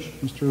Mr. Bridge?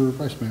 Mr.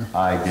 Vice Mayor.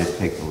 I did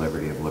take the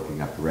liberty of looking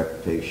up the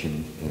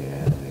reputation,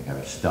 and they have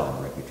a stellar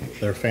reputation.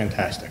 They're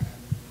fantastic.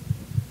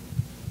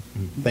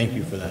 Thank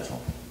you for that.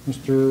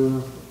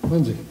 Mr.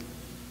 Lindsay.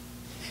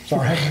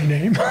 Sorry, I have my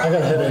name. I got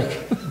a headache.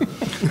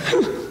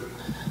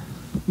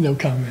 No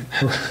comment.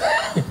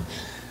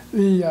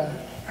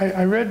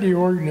 I read the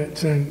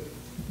ordinance, and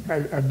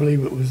I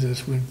believe it was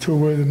this one, to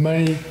where the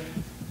money,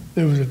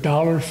 there was a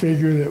dollar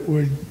figure that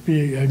would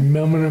be a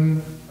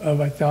minimum of,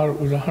 I thought it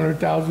was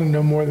 100,000,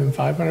 no more than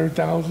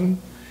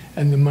 500,000,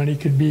 and the money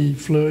could be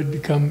fluid to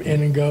come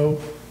in and go,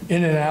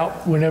 in and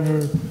out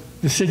whenever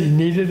the city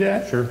needed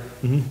that. Sure.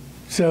 Mm-hmm.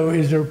 So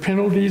is there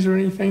penalties or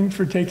anything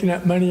for taking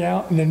that money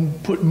out and then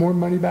putting more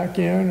money back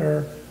in,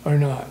 or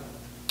not?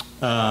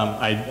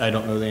 I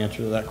don't know the answer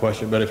to that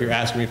question, but if you're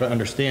asking me if I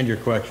understand your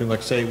question,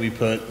 like say we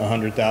put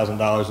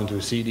 $100,000 into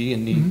a CD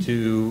and need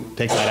to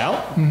take that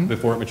out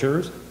before it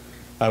matures,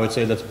 I would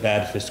say that's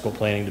bad fiscal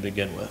planning to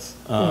begin with.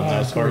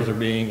 As far as there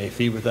being a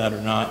fee with that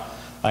or not,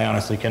 I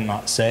honestly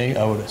cannot say.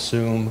 I would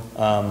assume,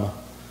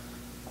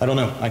 I don't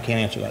know. I can't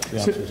answer that, to be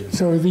honest with you.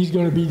 So are these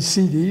going to be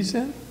CDs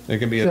then? It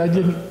can be So I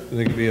didn't-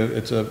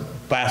 it's a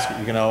basket.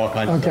 You can have all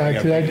kinds of Okay,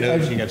 stuff. You 'cause can have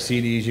notes, you can have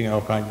CDs, you can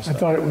have all kinds of I stuff.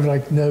 thought it was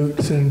like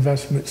notes and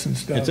investments and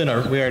stuff. It's in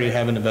we already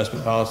have an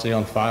investment policy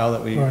on file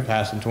that we Right.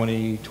 passed in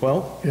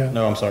 2012. Yeah.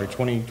 No, I'm sorry,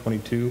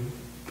 2022.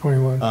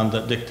 21.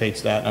 That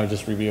dictates that, and I was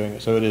just reviewing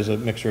it. So it is a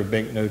mixture of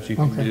bank notes, you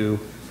can Okay. do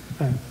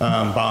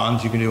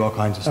bonds, you can do all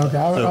kinds of stuff. Okay,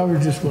 I So-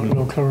 was just wanting a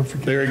little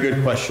clarification. Very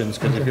good questions,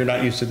 because if you're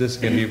not used to this,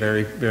 it can be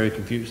very, very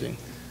confusing.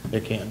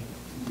 It can.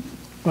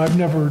 Well, I've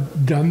never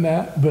done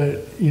that,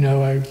 but,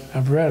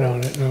 I've read on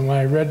it, and when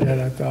I read that,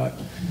 I thought,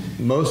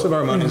 Most of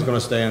our money is going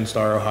to stay in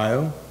Star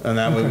Ohio, and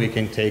that way Okay. we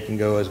can take and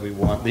go as we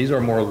want. These are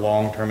more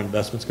long-term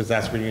investments, because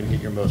that's where you're going to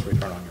get your most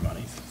return on your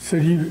money. so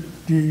do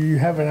you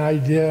have an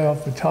idea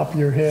off the top of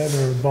your head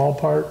or a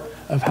ballpark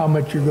of how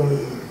much you're going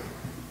to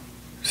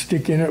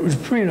stick in it? It was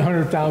between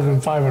 100,000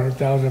 and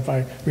 500,000, if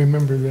I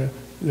remember the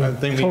I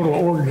think total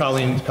ordinance.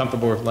 Colleen's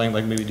comfortable with laying,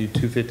 like maybe do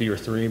 250 or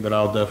 3, but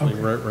I'll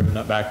definitely run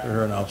that back to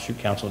her, and I'll shoot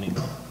council an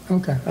email.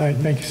 Okay, all right,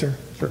 thank you, sir.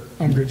 Sure.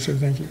 I'm good, sir,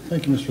 thank you.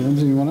 Thank you, Mr.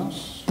 Lindsay. Anyone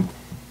else? All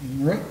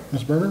right,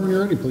 Ms. Berger, when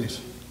you're ready, please.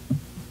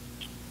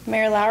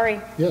 Mayor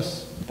Lowry.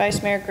 Yes.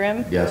 Vice Mayor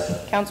Grimm. Yes.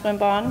 Councilman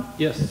Bond.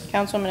 Yes.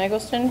 Councilwoman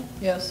Eggleston.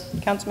 Yes.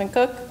 Councilman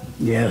Cook.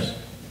 Yes.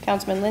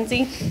 Councilman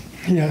Lindsay.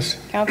 Yes.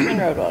 Councilman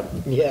Roadwald.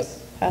 Yes.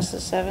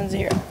 Passes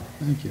 7-0.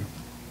 Thank you.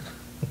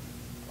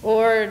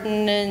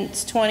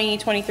 Ordinance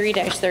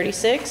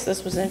 2023-36,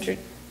 this was introduced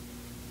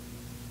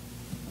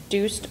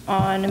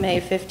on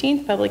May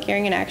 15th, public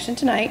hearing and action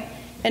tonight.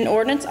 An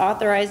ordinance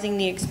authorizing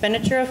the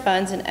expenditure of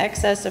funds in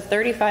excess of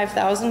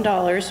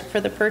 $35,000 for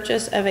the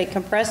purchase of a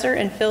compressor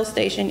and fill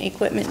station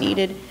equipment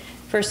needed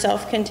for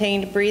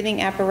self-contained breathing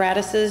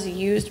apparatuses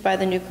used by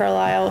the New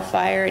Carlisle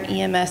Fire and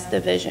EMS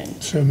Division.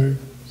 So moved.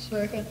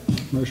 Second.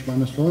 Motion by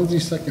Mr. Lindsay,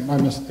 second by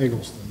Ms.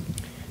 Eggleston.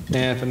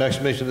 And for the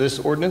explanation of this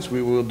ordinance,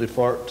 we will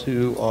defer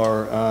to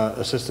our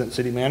Assistant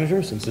City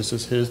Manager, since this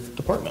is his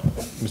department,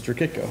 Mr.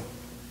 Kitko.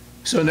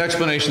 So an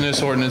explanation of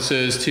this ordinance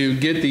is to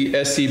get the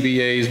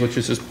SCBA's, which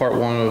is just part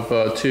one of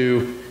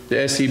two. The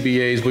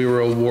SCBA's, we were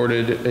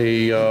awarded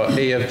a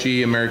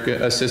AFG,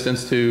 American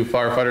Assistance to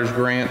Firefighters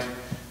grant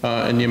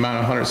in the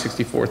amount of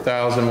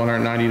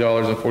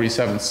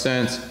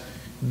 $164,190.47.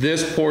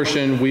 This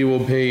portion, we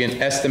will pay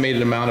an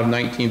estimated amount of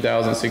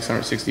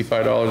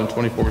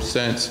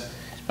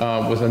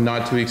 $19,665.24 with a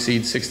not to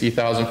exceed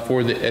 $60,000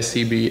 for the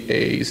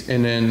SCBA's.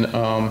 And then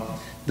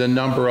the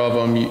number of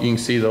them, you can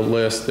see the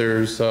list.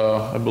 There's,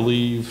 I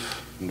believe,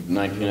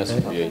 19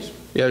 SCBA's.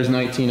 Yeah, there's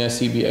 19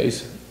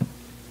 SCBA's.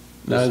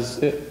 That's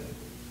it.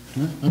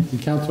 All right, thank you.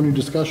 Council, any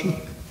discussion?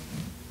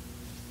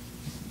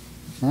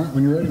 All right,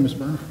 when you're ready, Ms.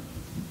 Berger.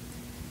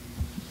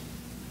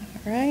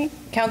 All right.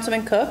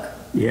 Councilman Cook.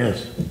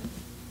 Yes.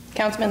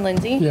 Councilman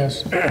Lindsay.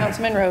 Yes.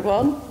 Councilman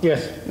Roadwald.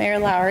 Yes. Mayor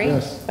Lowry.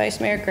 Yes. Vice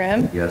Mayor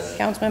Grimm. Yes.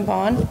 Councilman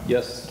Bond.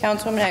 Yes.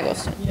 Councilwoman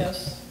Eggleston.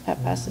 Yes.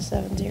 That passes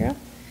 7-0.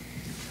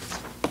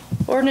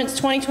 Ordinance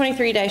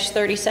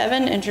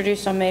 2023-37,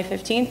 introduced on May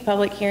 15th,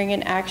 public hearing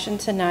and action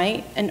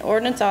tonight. An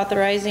ordinance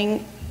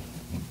authorizing,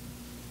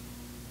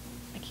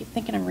 I keep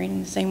thinking I'm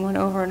reading the same one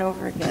over and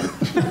over again.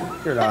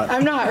 You're not.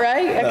 I'm not,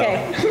 right?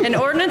 Okay. An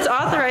ordinance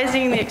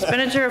authorizing the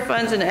expenditure of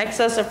funds in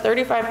excess of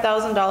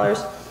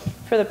 $35,000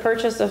 for the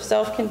purchase of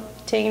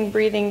self-contained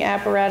breathing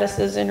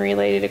apparatuses and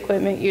related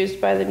equipment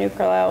used by the New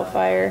Carlisle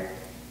Fire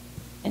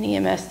and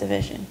EMS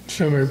Division.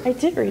 So moved. I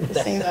did read the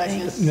same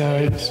thing. No,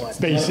 it's A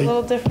basic.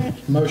 little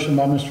different. Motion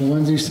by Mr.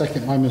 Lindsay,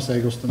 second by Ms.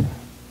 Eggleston.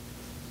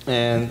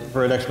 And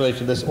for an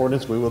explanation of this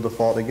ordinance, we will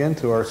default again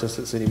to our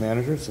Assistant City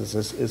Manager, since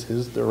this is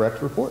his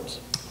direct reports.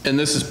 And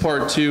this is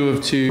part two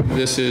of two.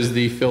 This is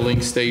the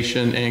filling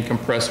station and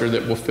compressor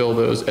that will fill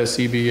those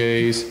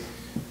SCBA's.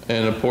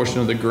 And a portion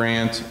of the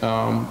grant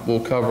will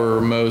cover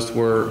most,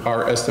 where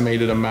our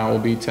estimated amount will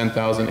be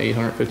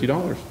 $10,850.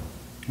 All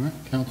right,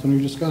 council,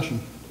 any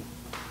discussion?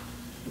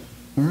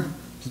 All right,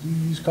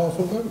 please call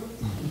for the vote.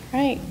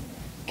 Right.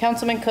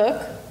 Councilman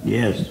Cook.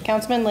 Yes.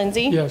 Councilman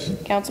Lindsay. Yes.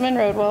 Councilman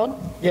Roadwald.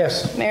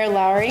 Yes. Mayor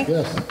Lowry.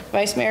 Yes.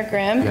 Vice Mayor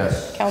Grimm.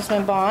 Yes.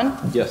 Councilman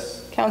Bond.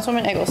 Yes.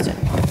 Councilwoman Eggleston.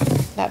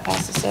 That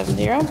passes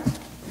 7-0.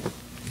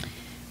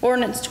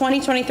 Ordinance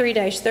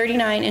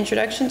 2023-39,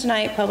 introduction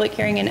tonight, public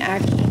hearing and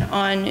action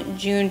on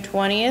June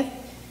 20th,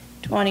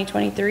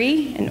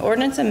 2023. An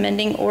ordinance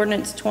amending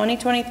ordinance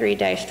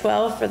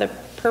 2023-12 for the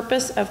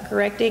purpose of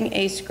correcting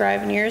a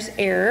scrivener's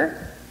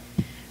error.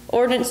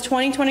 Ordinance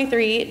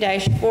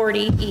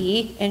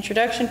 2023-40E,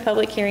 introduction,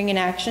 public hearing and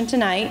action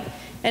tonight.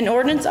 An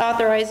ordinance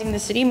authorizing the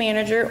city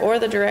manager or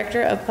the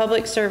director of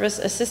public service,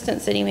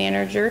 assistant city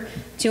manager,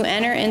 to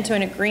enter into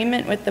an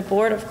agreement with the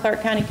Board of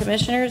Clark County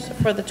Commissioners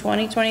for the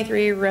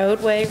 2023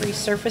 roadway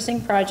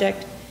resurfacing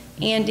project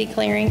and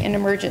declaring an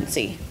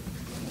emergency.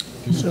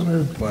 So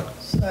moved.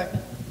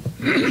 Second.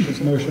 This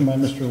motion by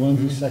Mr.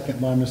 Lindsay,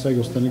 second by Ms.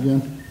 Eggleston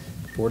again.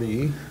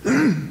 40E?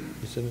 You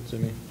sent it to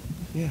me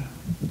Yeah,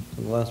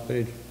 on the last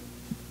page.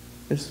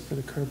 this is for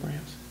the curb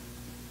ramps.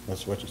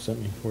 That's what you sent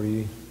me,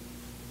 40E.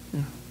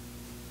 Yeah.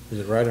 Is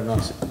it right or not?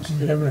 Are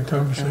we having a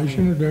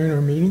conversation during our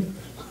meeting?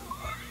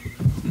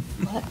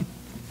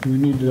 Do we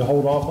need to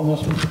hold off on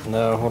this one?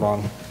 No, hold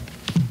on.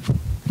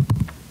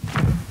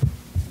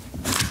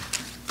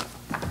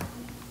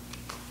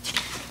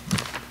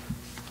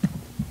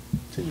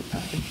 It's in your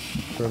packet.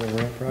 For the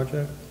ramp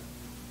project?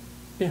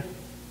 Yeah.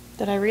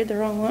 Did I read the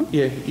wrong one?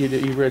 Yeah,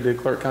 you read the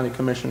Clark County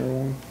Commissioner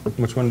one.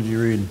 Which one did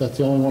you read? That's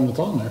the only one that's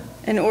on there.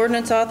 An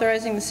ordinance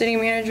authorizing the city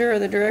manager or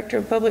the director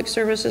of public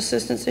service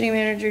assistant city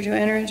manager to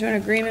enter into an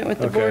agreement with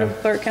the Board Okay.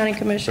 of Clark County So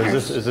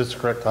Commissioners is this the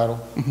correct title?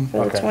 for the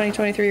Okay.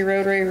 2023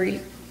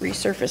 roadway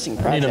resurfacing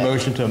I need project. a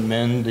motion to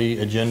amend the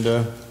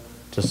agenda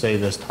to say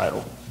this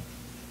title.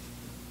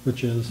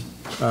 Which is?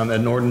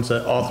 An ordinance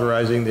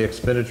authorizing the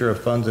expenditure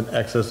of funds in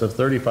excess of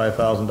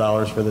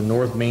 $35,000 for the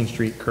North Main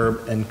Street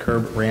curb and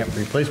curb ramp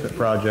replacement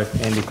project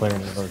and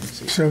declaring an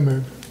emergency. So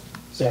moved.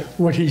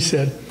 What he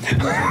said. Motion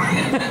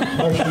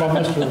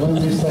by Mr.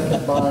 Lindsay,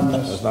 second by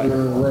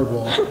Mr.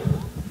 Roadwall.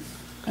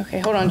 Okay,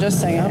 hold on just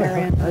a second. I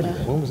ran out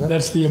of- When was that?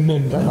 That's the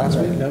amendment. Last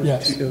week?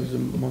 Yes. It was a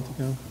month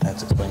ago.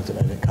 That explains it.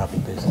 I didn't copy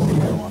paste it. I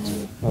didn't want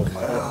to.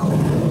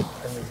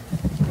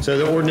 So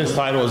the ordinance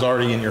title is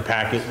already in your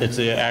packet. It's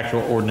the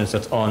actual ordinance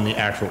that's on the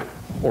actual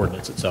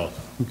ordinance itself.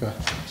 Okay.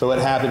 So what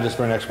happened, just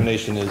for an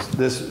explanation,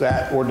 is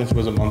that ordinance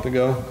was a month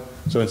ago.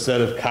 So instead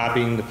of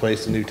copying to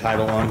place the new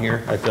title on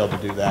here, I failed to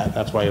do that.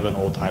 That's why you have an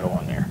old title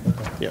on there.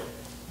 Yep.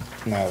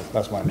 No,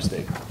 that's my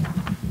mistake.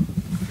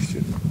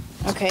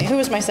 Okay, who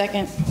was my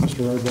second?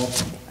 Mr. Roadwall.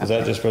 Is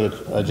that just for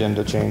the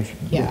agenda change?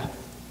 Yeah.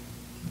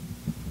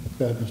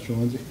 Go ahead, Mr.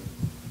 Lindsay.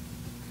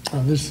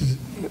 Oh, this is,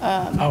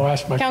 I'll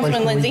ask my question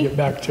Councilman when we Lindsay? get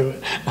back to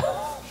it.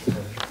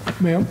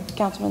 Ma'am?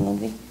 Councilman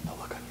Lindsay?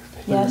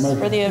 Yes,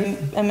 for the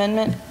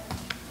amendment?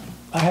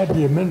 I had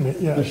the amendment,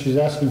 yeah. She's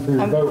asking for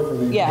your vote for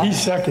the. Yeah. He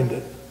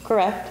seconded.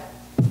 Correct.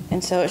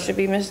 And so it should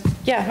be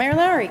Mayor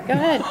Lowry, go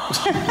ahead.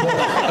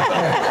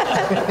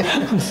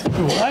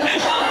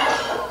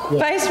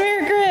 Vice Mayor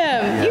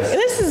Grimm,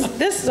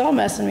 this is all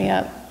messing me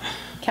up.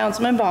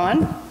 Councilman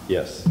Bond,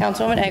 Yes.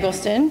 Councilwoman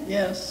Eggleston,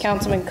 Yes.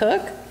 Councilman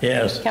Cook,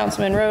 Yes.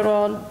 Councilman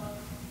Roadwall,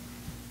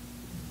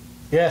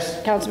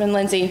 Yes. Councilman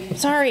Lindsay.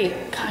 Sorry,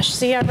 gosh,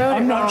 see, I wrote it wrong.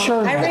 I'm not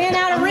sure. I ran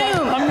out of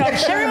room. I'm not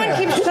sure Everyone now.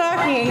 keeps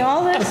talking,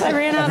 all this, I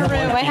ran out of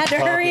room. I had to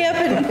hurry up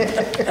and,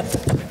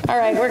 all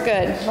right, we're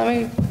good. Let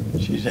me,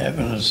 She's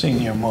having a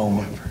senior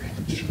moment.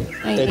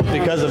 It's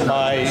because of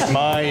my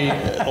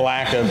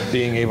lack of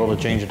being able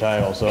to change a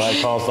title, so I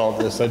caused all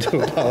this. I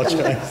do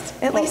apologize.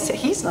 at least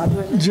he's not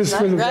doing this, Just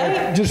for the,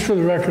 right? just for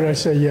the record, I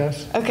say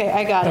yes. Okay,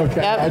 I got it.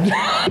 Okay.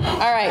 Yep.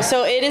 All right,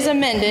 so it is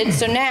amended,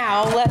 so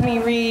now let me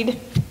read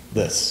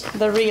This.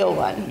 the real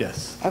one.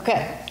 Yes.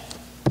 Okay.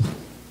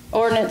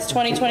 Ordinance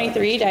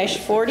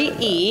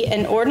 2023-40E,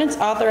 an ordinance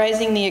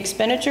authorizing the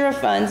expenditure of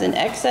funds in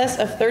excess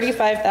of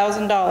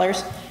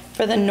 $35,000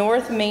 for the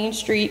North Main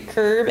Street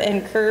curb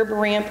and curb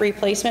ramp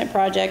replacement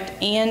project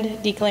and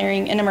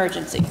declaring an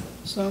emergency.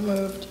 So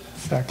moved.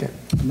 Second.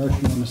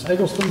 Motion by Ms.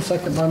 Eggleston,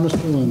 second by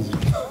Mr. Lindsay.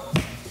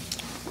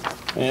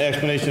 An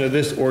explanation of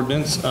this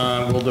ordinance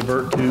will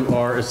divert to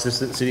our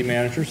assistant city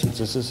manager, since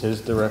this is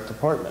his direct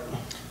department.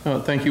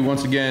 Thank you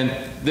once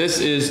again. This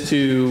is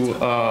to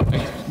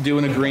do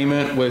an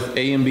agreement with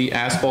A&B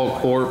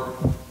Asphalt Corp.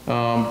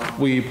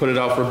 We put it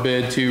out for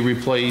bid to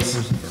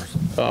replace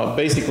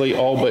basically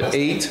all but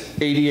 8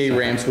 ADA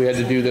ramps. We had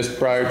to do this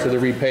prior to the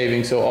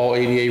repaving, so all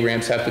ADA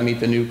ramps have to meet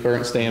the new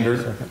current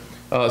standard.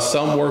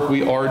 Some work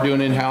we are doing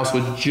in-house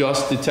with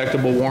just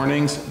detectable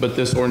warnings, but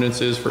this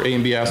ordinance is for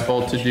A&B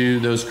Asphalt to do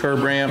those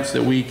curb ramps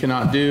that we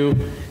cannot do.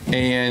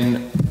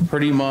 And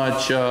pretty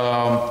much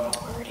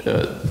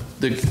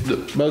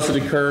most of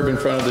the curb in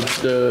front of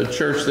the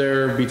church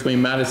there between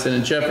Madison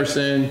and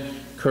Jefferson,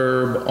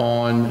 curb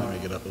on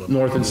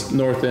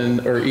north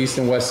and or east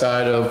and west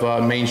side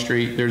of Main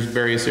Street. There's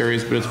various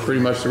areas, but it's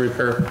pretty much to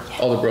repair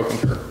all the broken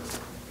curb.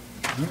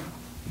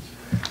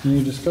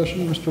 Any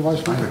discussion, Mr.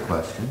 Vice I Mayor? have a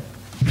question.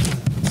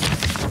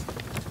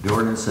 The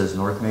ordinance says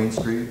North Main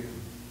Street.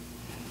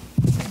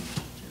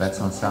 That's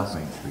on South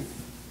Main Street.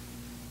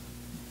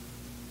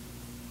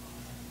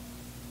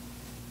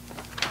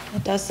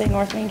 It does say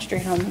North Main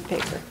Street on the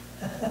paper.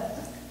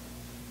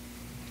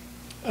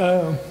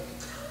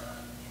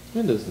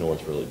 When does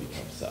north really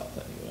become south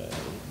anyway?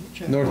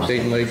 North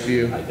Dayton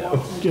Lakeview. May I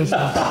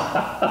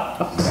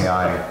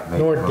make a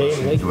North Dayton,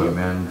 motion to Lakeview.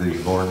 amend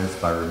the ordinance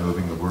by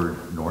removing the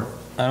word north?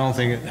 I don't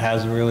think it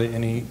has really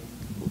any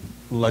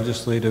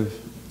legislative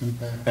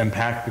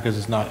impact because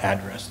it's not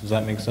addressed. Does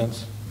that make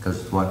sense?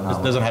 Because what?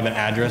 It doesn't have an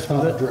address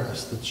with it?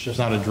 Addressed, it's It's just.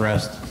 not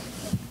addressed.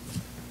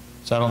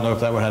 So I don't know if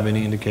that would have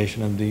any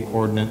indication of the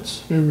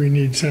ordinance. Maybe we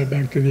need to send it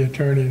back to the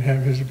attorney and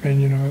have his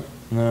opinion on it.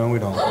 No, we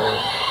don't.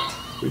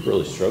 We've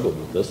really struggled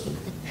with this one.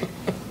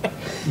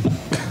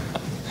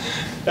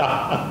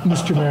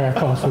 Mr. Mayor, I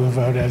call for the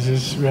vote as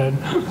is read.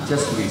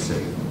 Just to be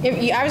safe,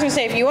 I was gonna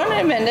say, if you want to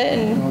amend it,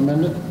 and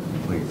Amend it?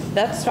 please.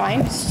 that's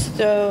fine,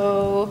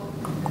 so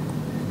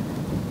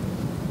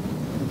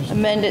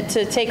amend it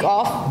to take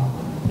off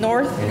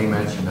north. Any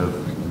mention of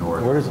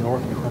north? Where does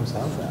north become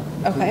south at?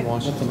 Okay.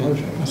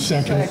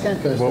 Second.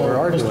 Okay, so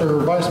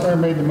Mr. Vice Mayor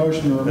made the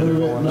motion to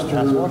remove it,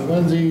 Mr.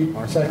 Lindsay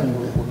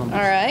seconded it. All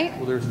right.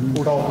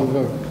 Call for the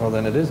vote. Well,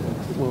 then it is.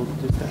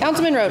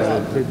 Councilman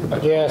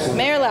Rodoff. Yes.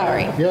 Mayor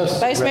Lowry. Yes.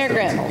 Vice Mayor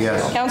Grimm.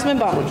 Yes. Councilman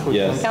Bond.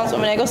 Yes.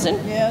 Councilwoman Eggleston.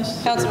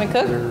 Yes. Councilman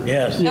Cook.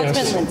 Yes.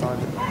 Councilman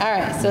Lindsay. All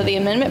right, so the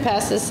amendment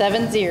passes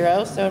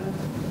 7-0, so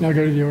Now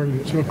go to the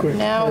ordinance real quick.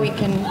 now we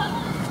can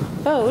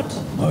vote.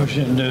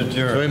 Motion to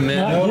adjourn.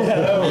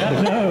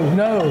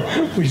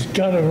 No, we've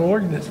got an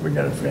ordinance we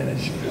gotta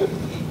finish.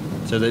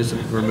 So they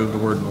removed the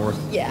word north.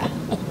 Yeah.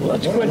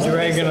 Let's quit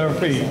dragging our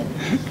feet.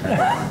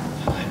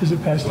 Is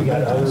it past the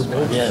house?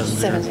 Yes.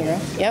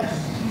 7-0, yep.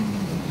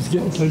 It's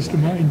getting close to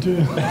mine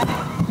too.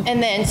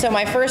 And then, so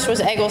my first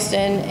was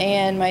Eggleston,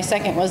 and my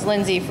second was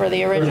Lindsay for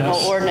the original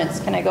Yes. ordinance.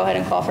 Can I go ahead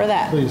and call for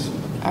that? Please.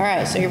 All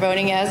right, so you're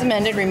voting as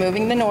amended,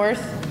 removing the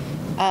north.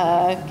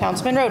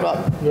 Councilman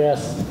Roadwell.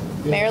 Yes.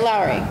 Mayor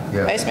Lowry.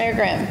 Yes. Vice Mayor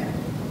Grimm.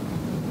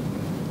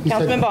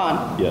 Councilman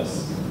Bond.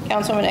 Yes.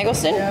 Councilwoman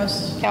Eggleston.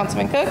 Yes.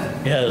 Councilman Cook.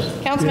 Yes.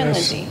 Councilman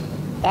Yes. Lindsay.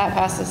 That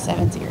passes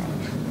 7-0.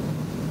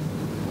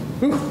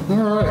 All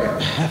right.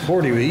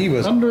 40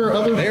 was Under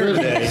other Mayor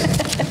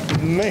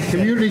business,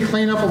 community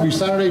cleanup will be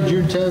Saturday,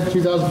 June 10th,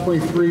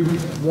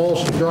 2023,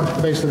 Walsh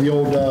Drive, base of the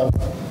old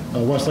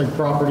Westlake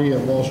property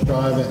at Walsh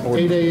Drive at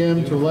 8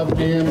 a.m. to 11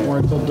 a.m. or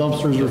until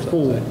dumpsters are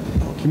full.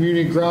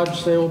 Community garage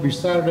sale will be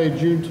Saturday,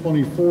 June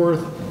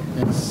 24th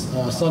and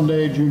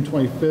Sunday, June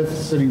 25th,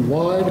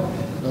 citywide.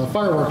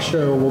 Fireworks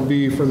show will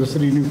be for the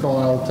city of New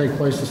Carlisle, take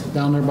place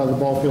down there by the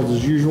ball fields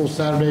as usual,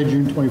 Saturday,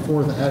 June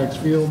 24th at Haddock's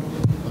Field.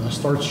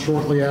 Starts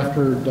shortly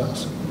after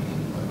dusk.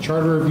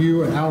 Charter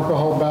review and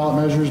alcohol ballot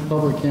measures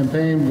public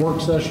campaign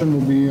work session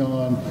will be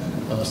on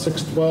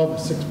 6/12 at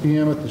 6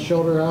 p.m. at the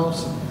Shelter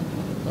House.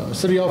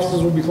 City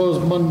offices will be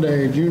closed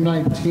Monday, June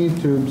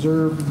 19th to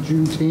observe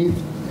Juneteenth.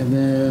 And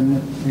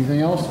then anything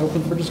else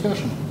open for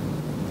discussion?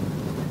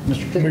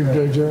 Mr. Kick. Move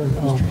to adjourn.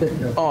 Mr. Kick.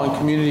 On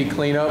community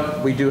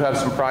cleanup, we do have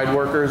some Pride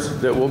workers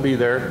that will be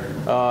there.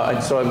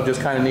 And so I'm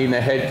just kind of needing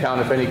a head count.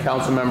 If any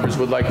council members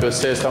would like to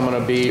assist, I'm going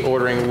to be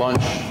ordering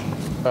lunch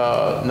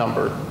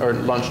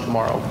lunch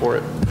tomorrow for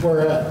it.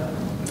 Where at?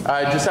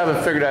 I just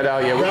haven't figured that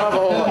out yet. We don't have a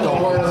whole lot.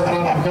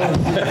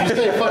 If you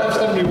say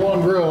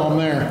 571 Grill, I'm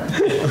there.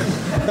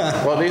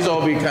 Well, these will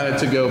all be kind of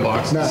to-go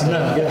boxes.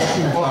 Yeah,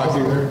 I'll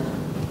be there.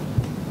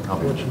 I'll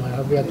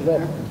be at the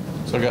vet.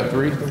 So I got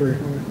three?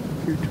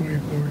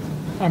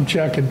 224. I'm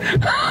checking.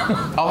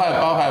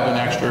 I'll have an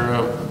extra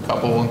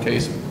couple in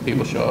case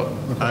people show up.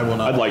 I will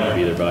not. I'd like to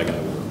be there, but I got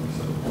to work.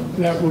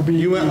 That will be.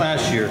 You went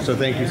last year, so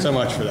thank you so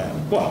much for that.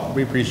 Well,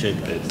 we appreciate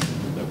that. It's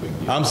no big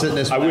deal. I'm sitting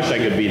this. I wish I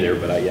could be there,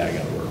 but I got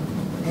to work.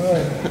 All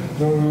right.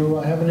 Do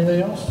I have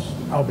anything else?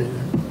 I'll be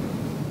there.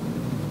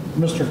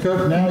 Mr.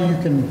 Cook, now you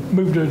can.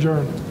 Move to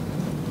adjourn.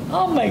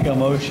 I'll make a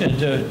motion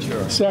to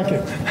adjourn.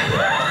 Second.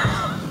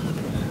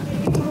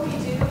 Before we do,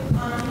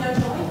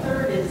 July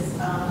 3rd is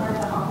part of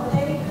the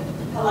holiday.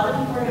 A lot of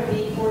people are going to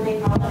be 4-day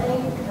holiday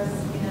because,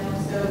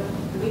 so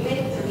do we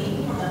make the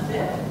meeting on the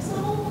 5th?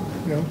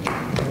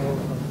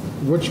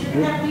 Which? You're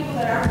going to have people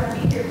that aren't going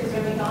to be here because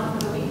they're going to be gone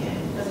for the weekend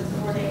because it's a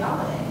 4-day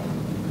holiday.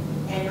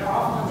 And you're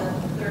off on the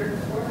 3rd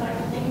and 4th, I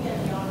think, in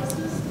the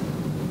offices.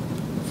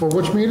 For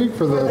which meeting?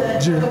 For the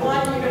The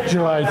one you're going to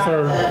July talk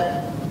 3rd.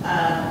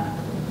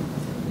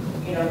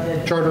 about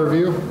the charter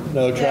review?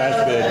 No trash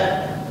bid.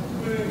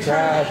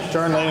 Trash.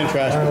 Turn lane and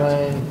trash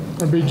bids.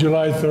 It'll be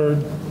July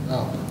 3rd.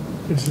 Oh.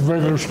 It's a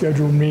regular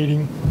scheduled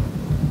meeting.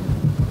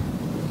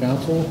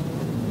 Council,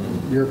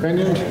 your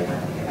opinion?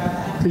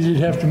 Because you'd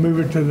have to move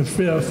it to the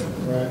 5th.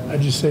 Right. I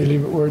just say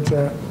leave it where it's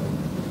at.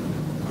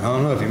 I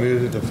don't know if you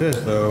moved it to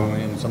 5th though. I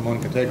mean, someone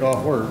could take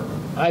off work.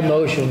 I make a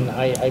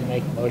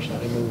motion,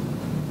 I move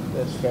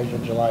the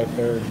scheduled July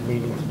 3rd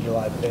meeting to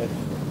July 5th.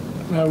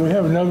 We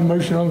have another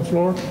motion on the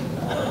floor.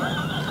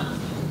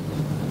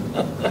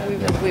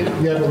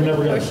 Yeah, but we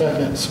never got a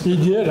second. He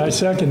did, I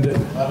seconded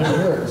it. I didn't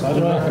hear it, so I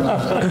didn't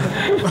recognize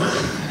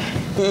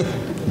it.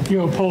 You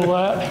gonna pull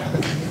that?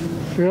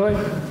 Really?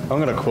 I'm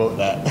gonna quote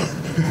that.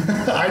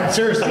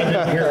 Seriously, I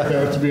didn't hear it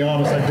though, to be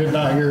honest, I did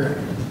not hear it.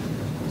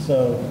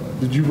 So,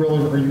 were you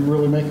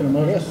really making a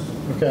motion? Yes.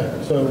 Okay,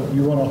 so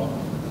you wanna?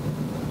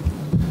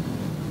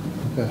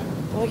 Okay.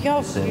 Well,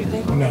 y'all, you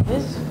think No.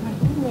 this?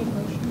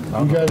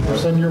 You guys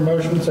rescind your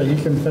motion so he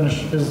can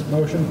finish his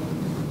motion?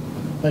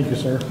 Thank you,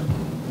 sir.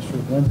 Mr.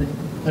 Lindsay?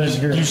 I didn't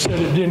hear You it. said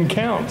it didn't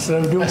count,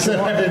 so do I what said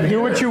you I didn't want. hear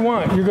Do what it. you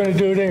want. You're gonna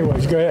do it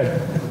anyways. Go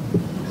ahead.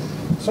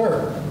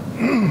 Sir?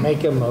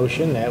 Make a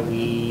motion that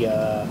we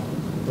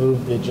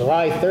move the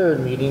July 3rd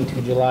meeting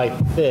to July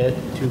 5th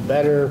to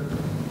better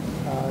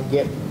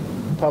get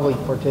public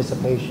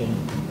participation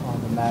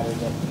on the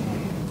matters at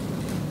hand.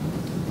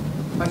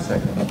 I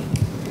second.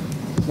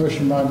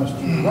 Motion by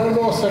Mr.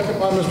 Rodoff, second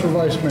by Mr.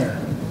 Vice Mayor.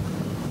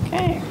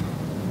 Okay.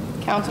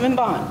 Councilman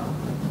Bond.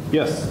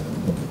 Yes.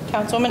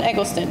 Councilwoman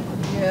Eggleston.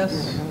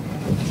 Yes.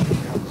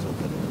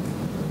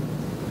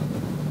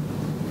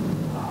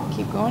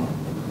 Keep going.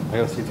 I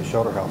gotta see if the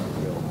shelter house is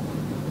available.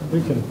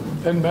 We can.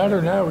 Doesn't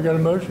matter now. We got a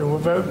motion. We're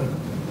voting.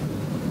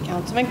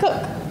 Councilman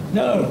Cook.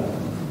 No.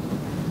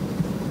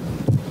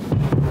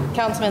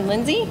 Councilman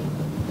Lindsay?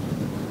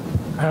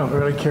 I don't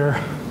really care.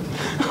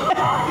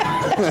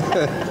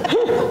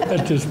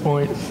 At this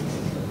point,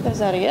 Is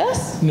that a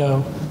yes?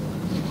 no.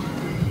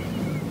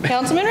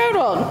 Councilman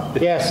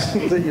Roadwald? Yes.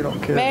 You don't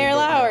care. Mayor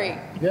Lowry?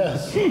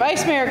 Yes.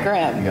 Vice Mayor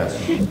Grimm?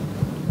 Yes.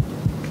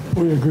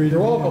 We agreed.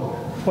 You're welcome.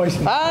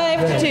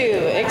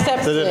 5-2,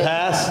 accepts Does it it.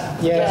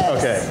 pass? Yes.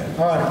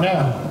 Okay. All right,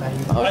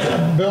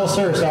 now, Bill,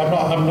 seriously,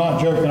 I'm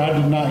not joking, I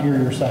did not hear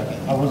your second.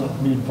 I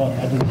wasn't being funny,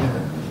 I didn't hear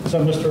it.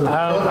 So, Mr.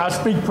 I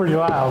speak pretty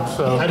loud,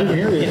 so. I didn't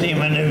hear you. Give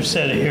him a new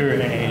set of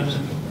hearing aids.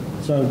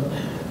 So,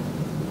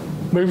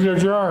 Move to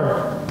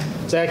adjourn.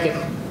 Second.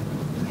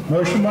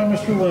 motion by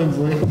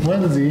Mr.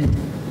 Lindsay,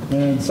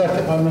 and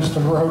second by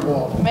Mr.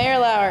 Roadwall. Mayor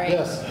Lowry?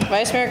 Yes.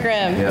 Vice Mayor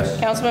Grimm? Yes.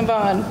 Councilman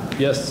Bond?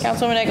 Yes.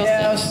 Councilwoman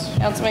Eggleston?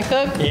 Councilman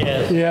Cook?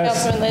 Yes. Yes.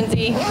 Councilman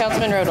Lindsay?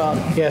 Councilman Roadwall?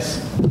 Yes.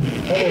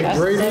 Hey,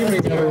 great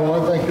evening,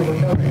 everyone, thank you for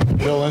coming.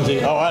 Bill Lindsay,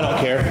 oh, I don't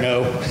care,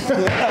 no.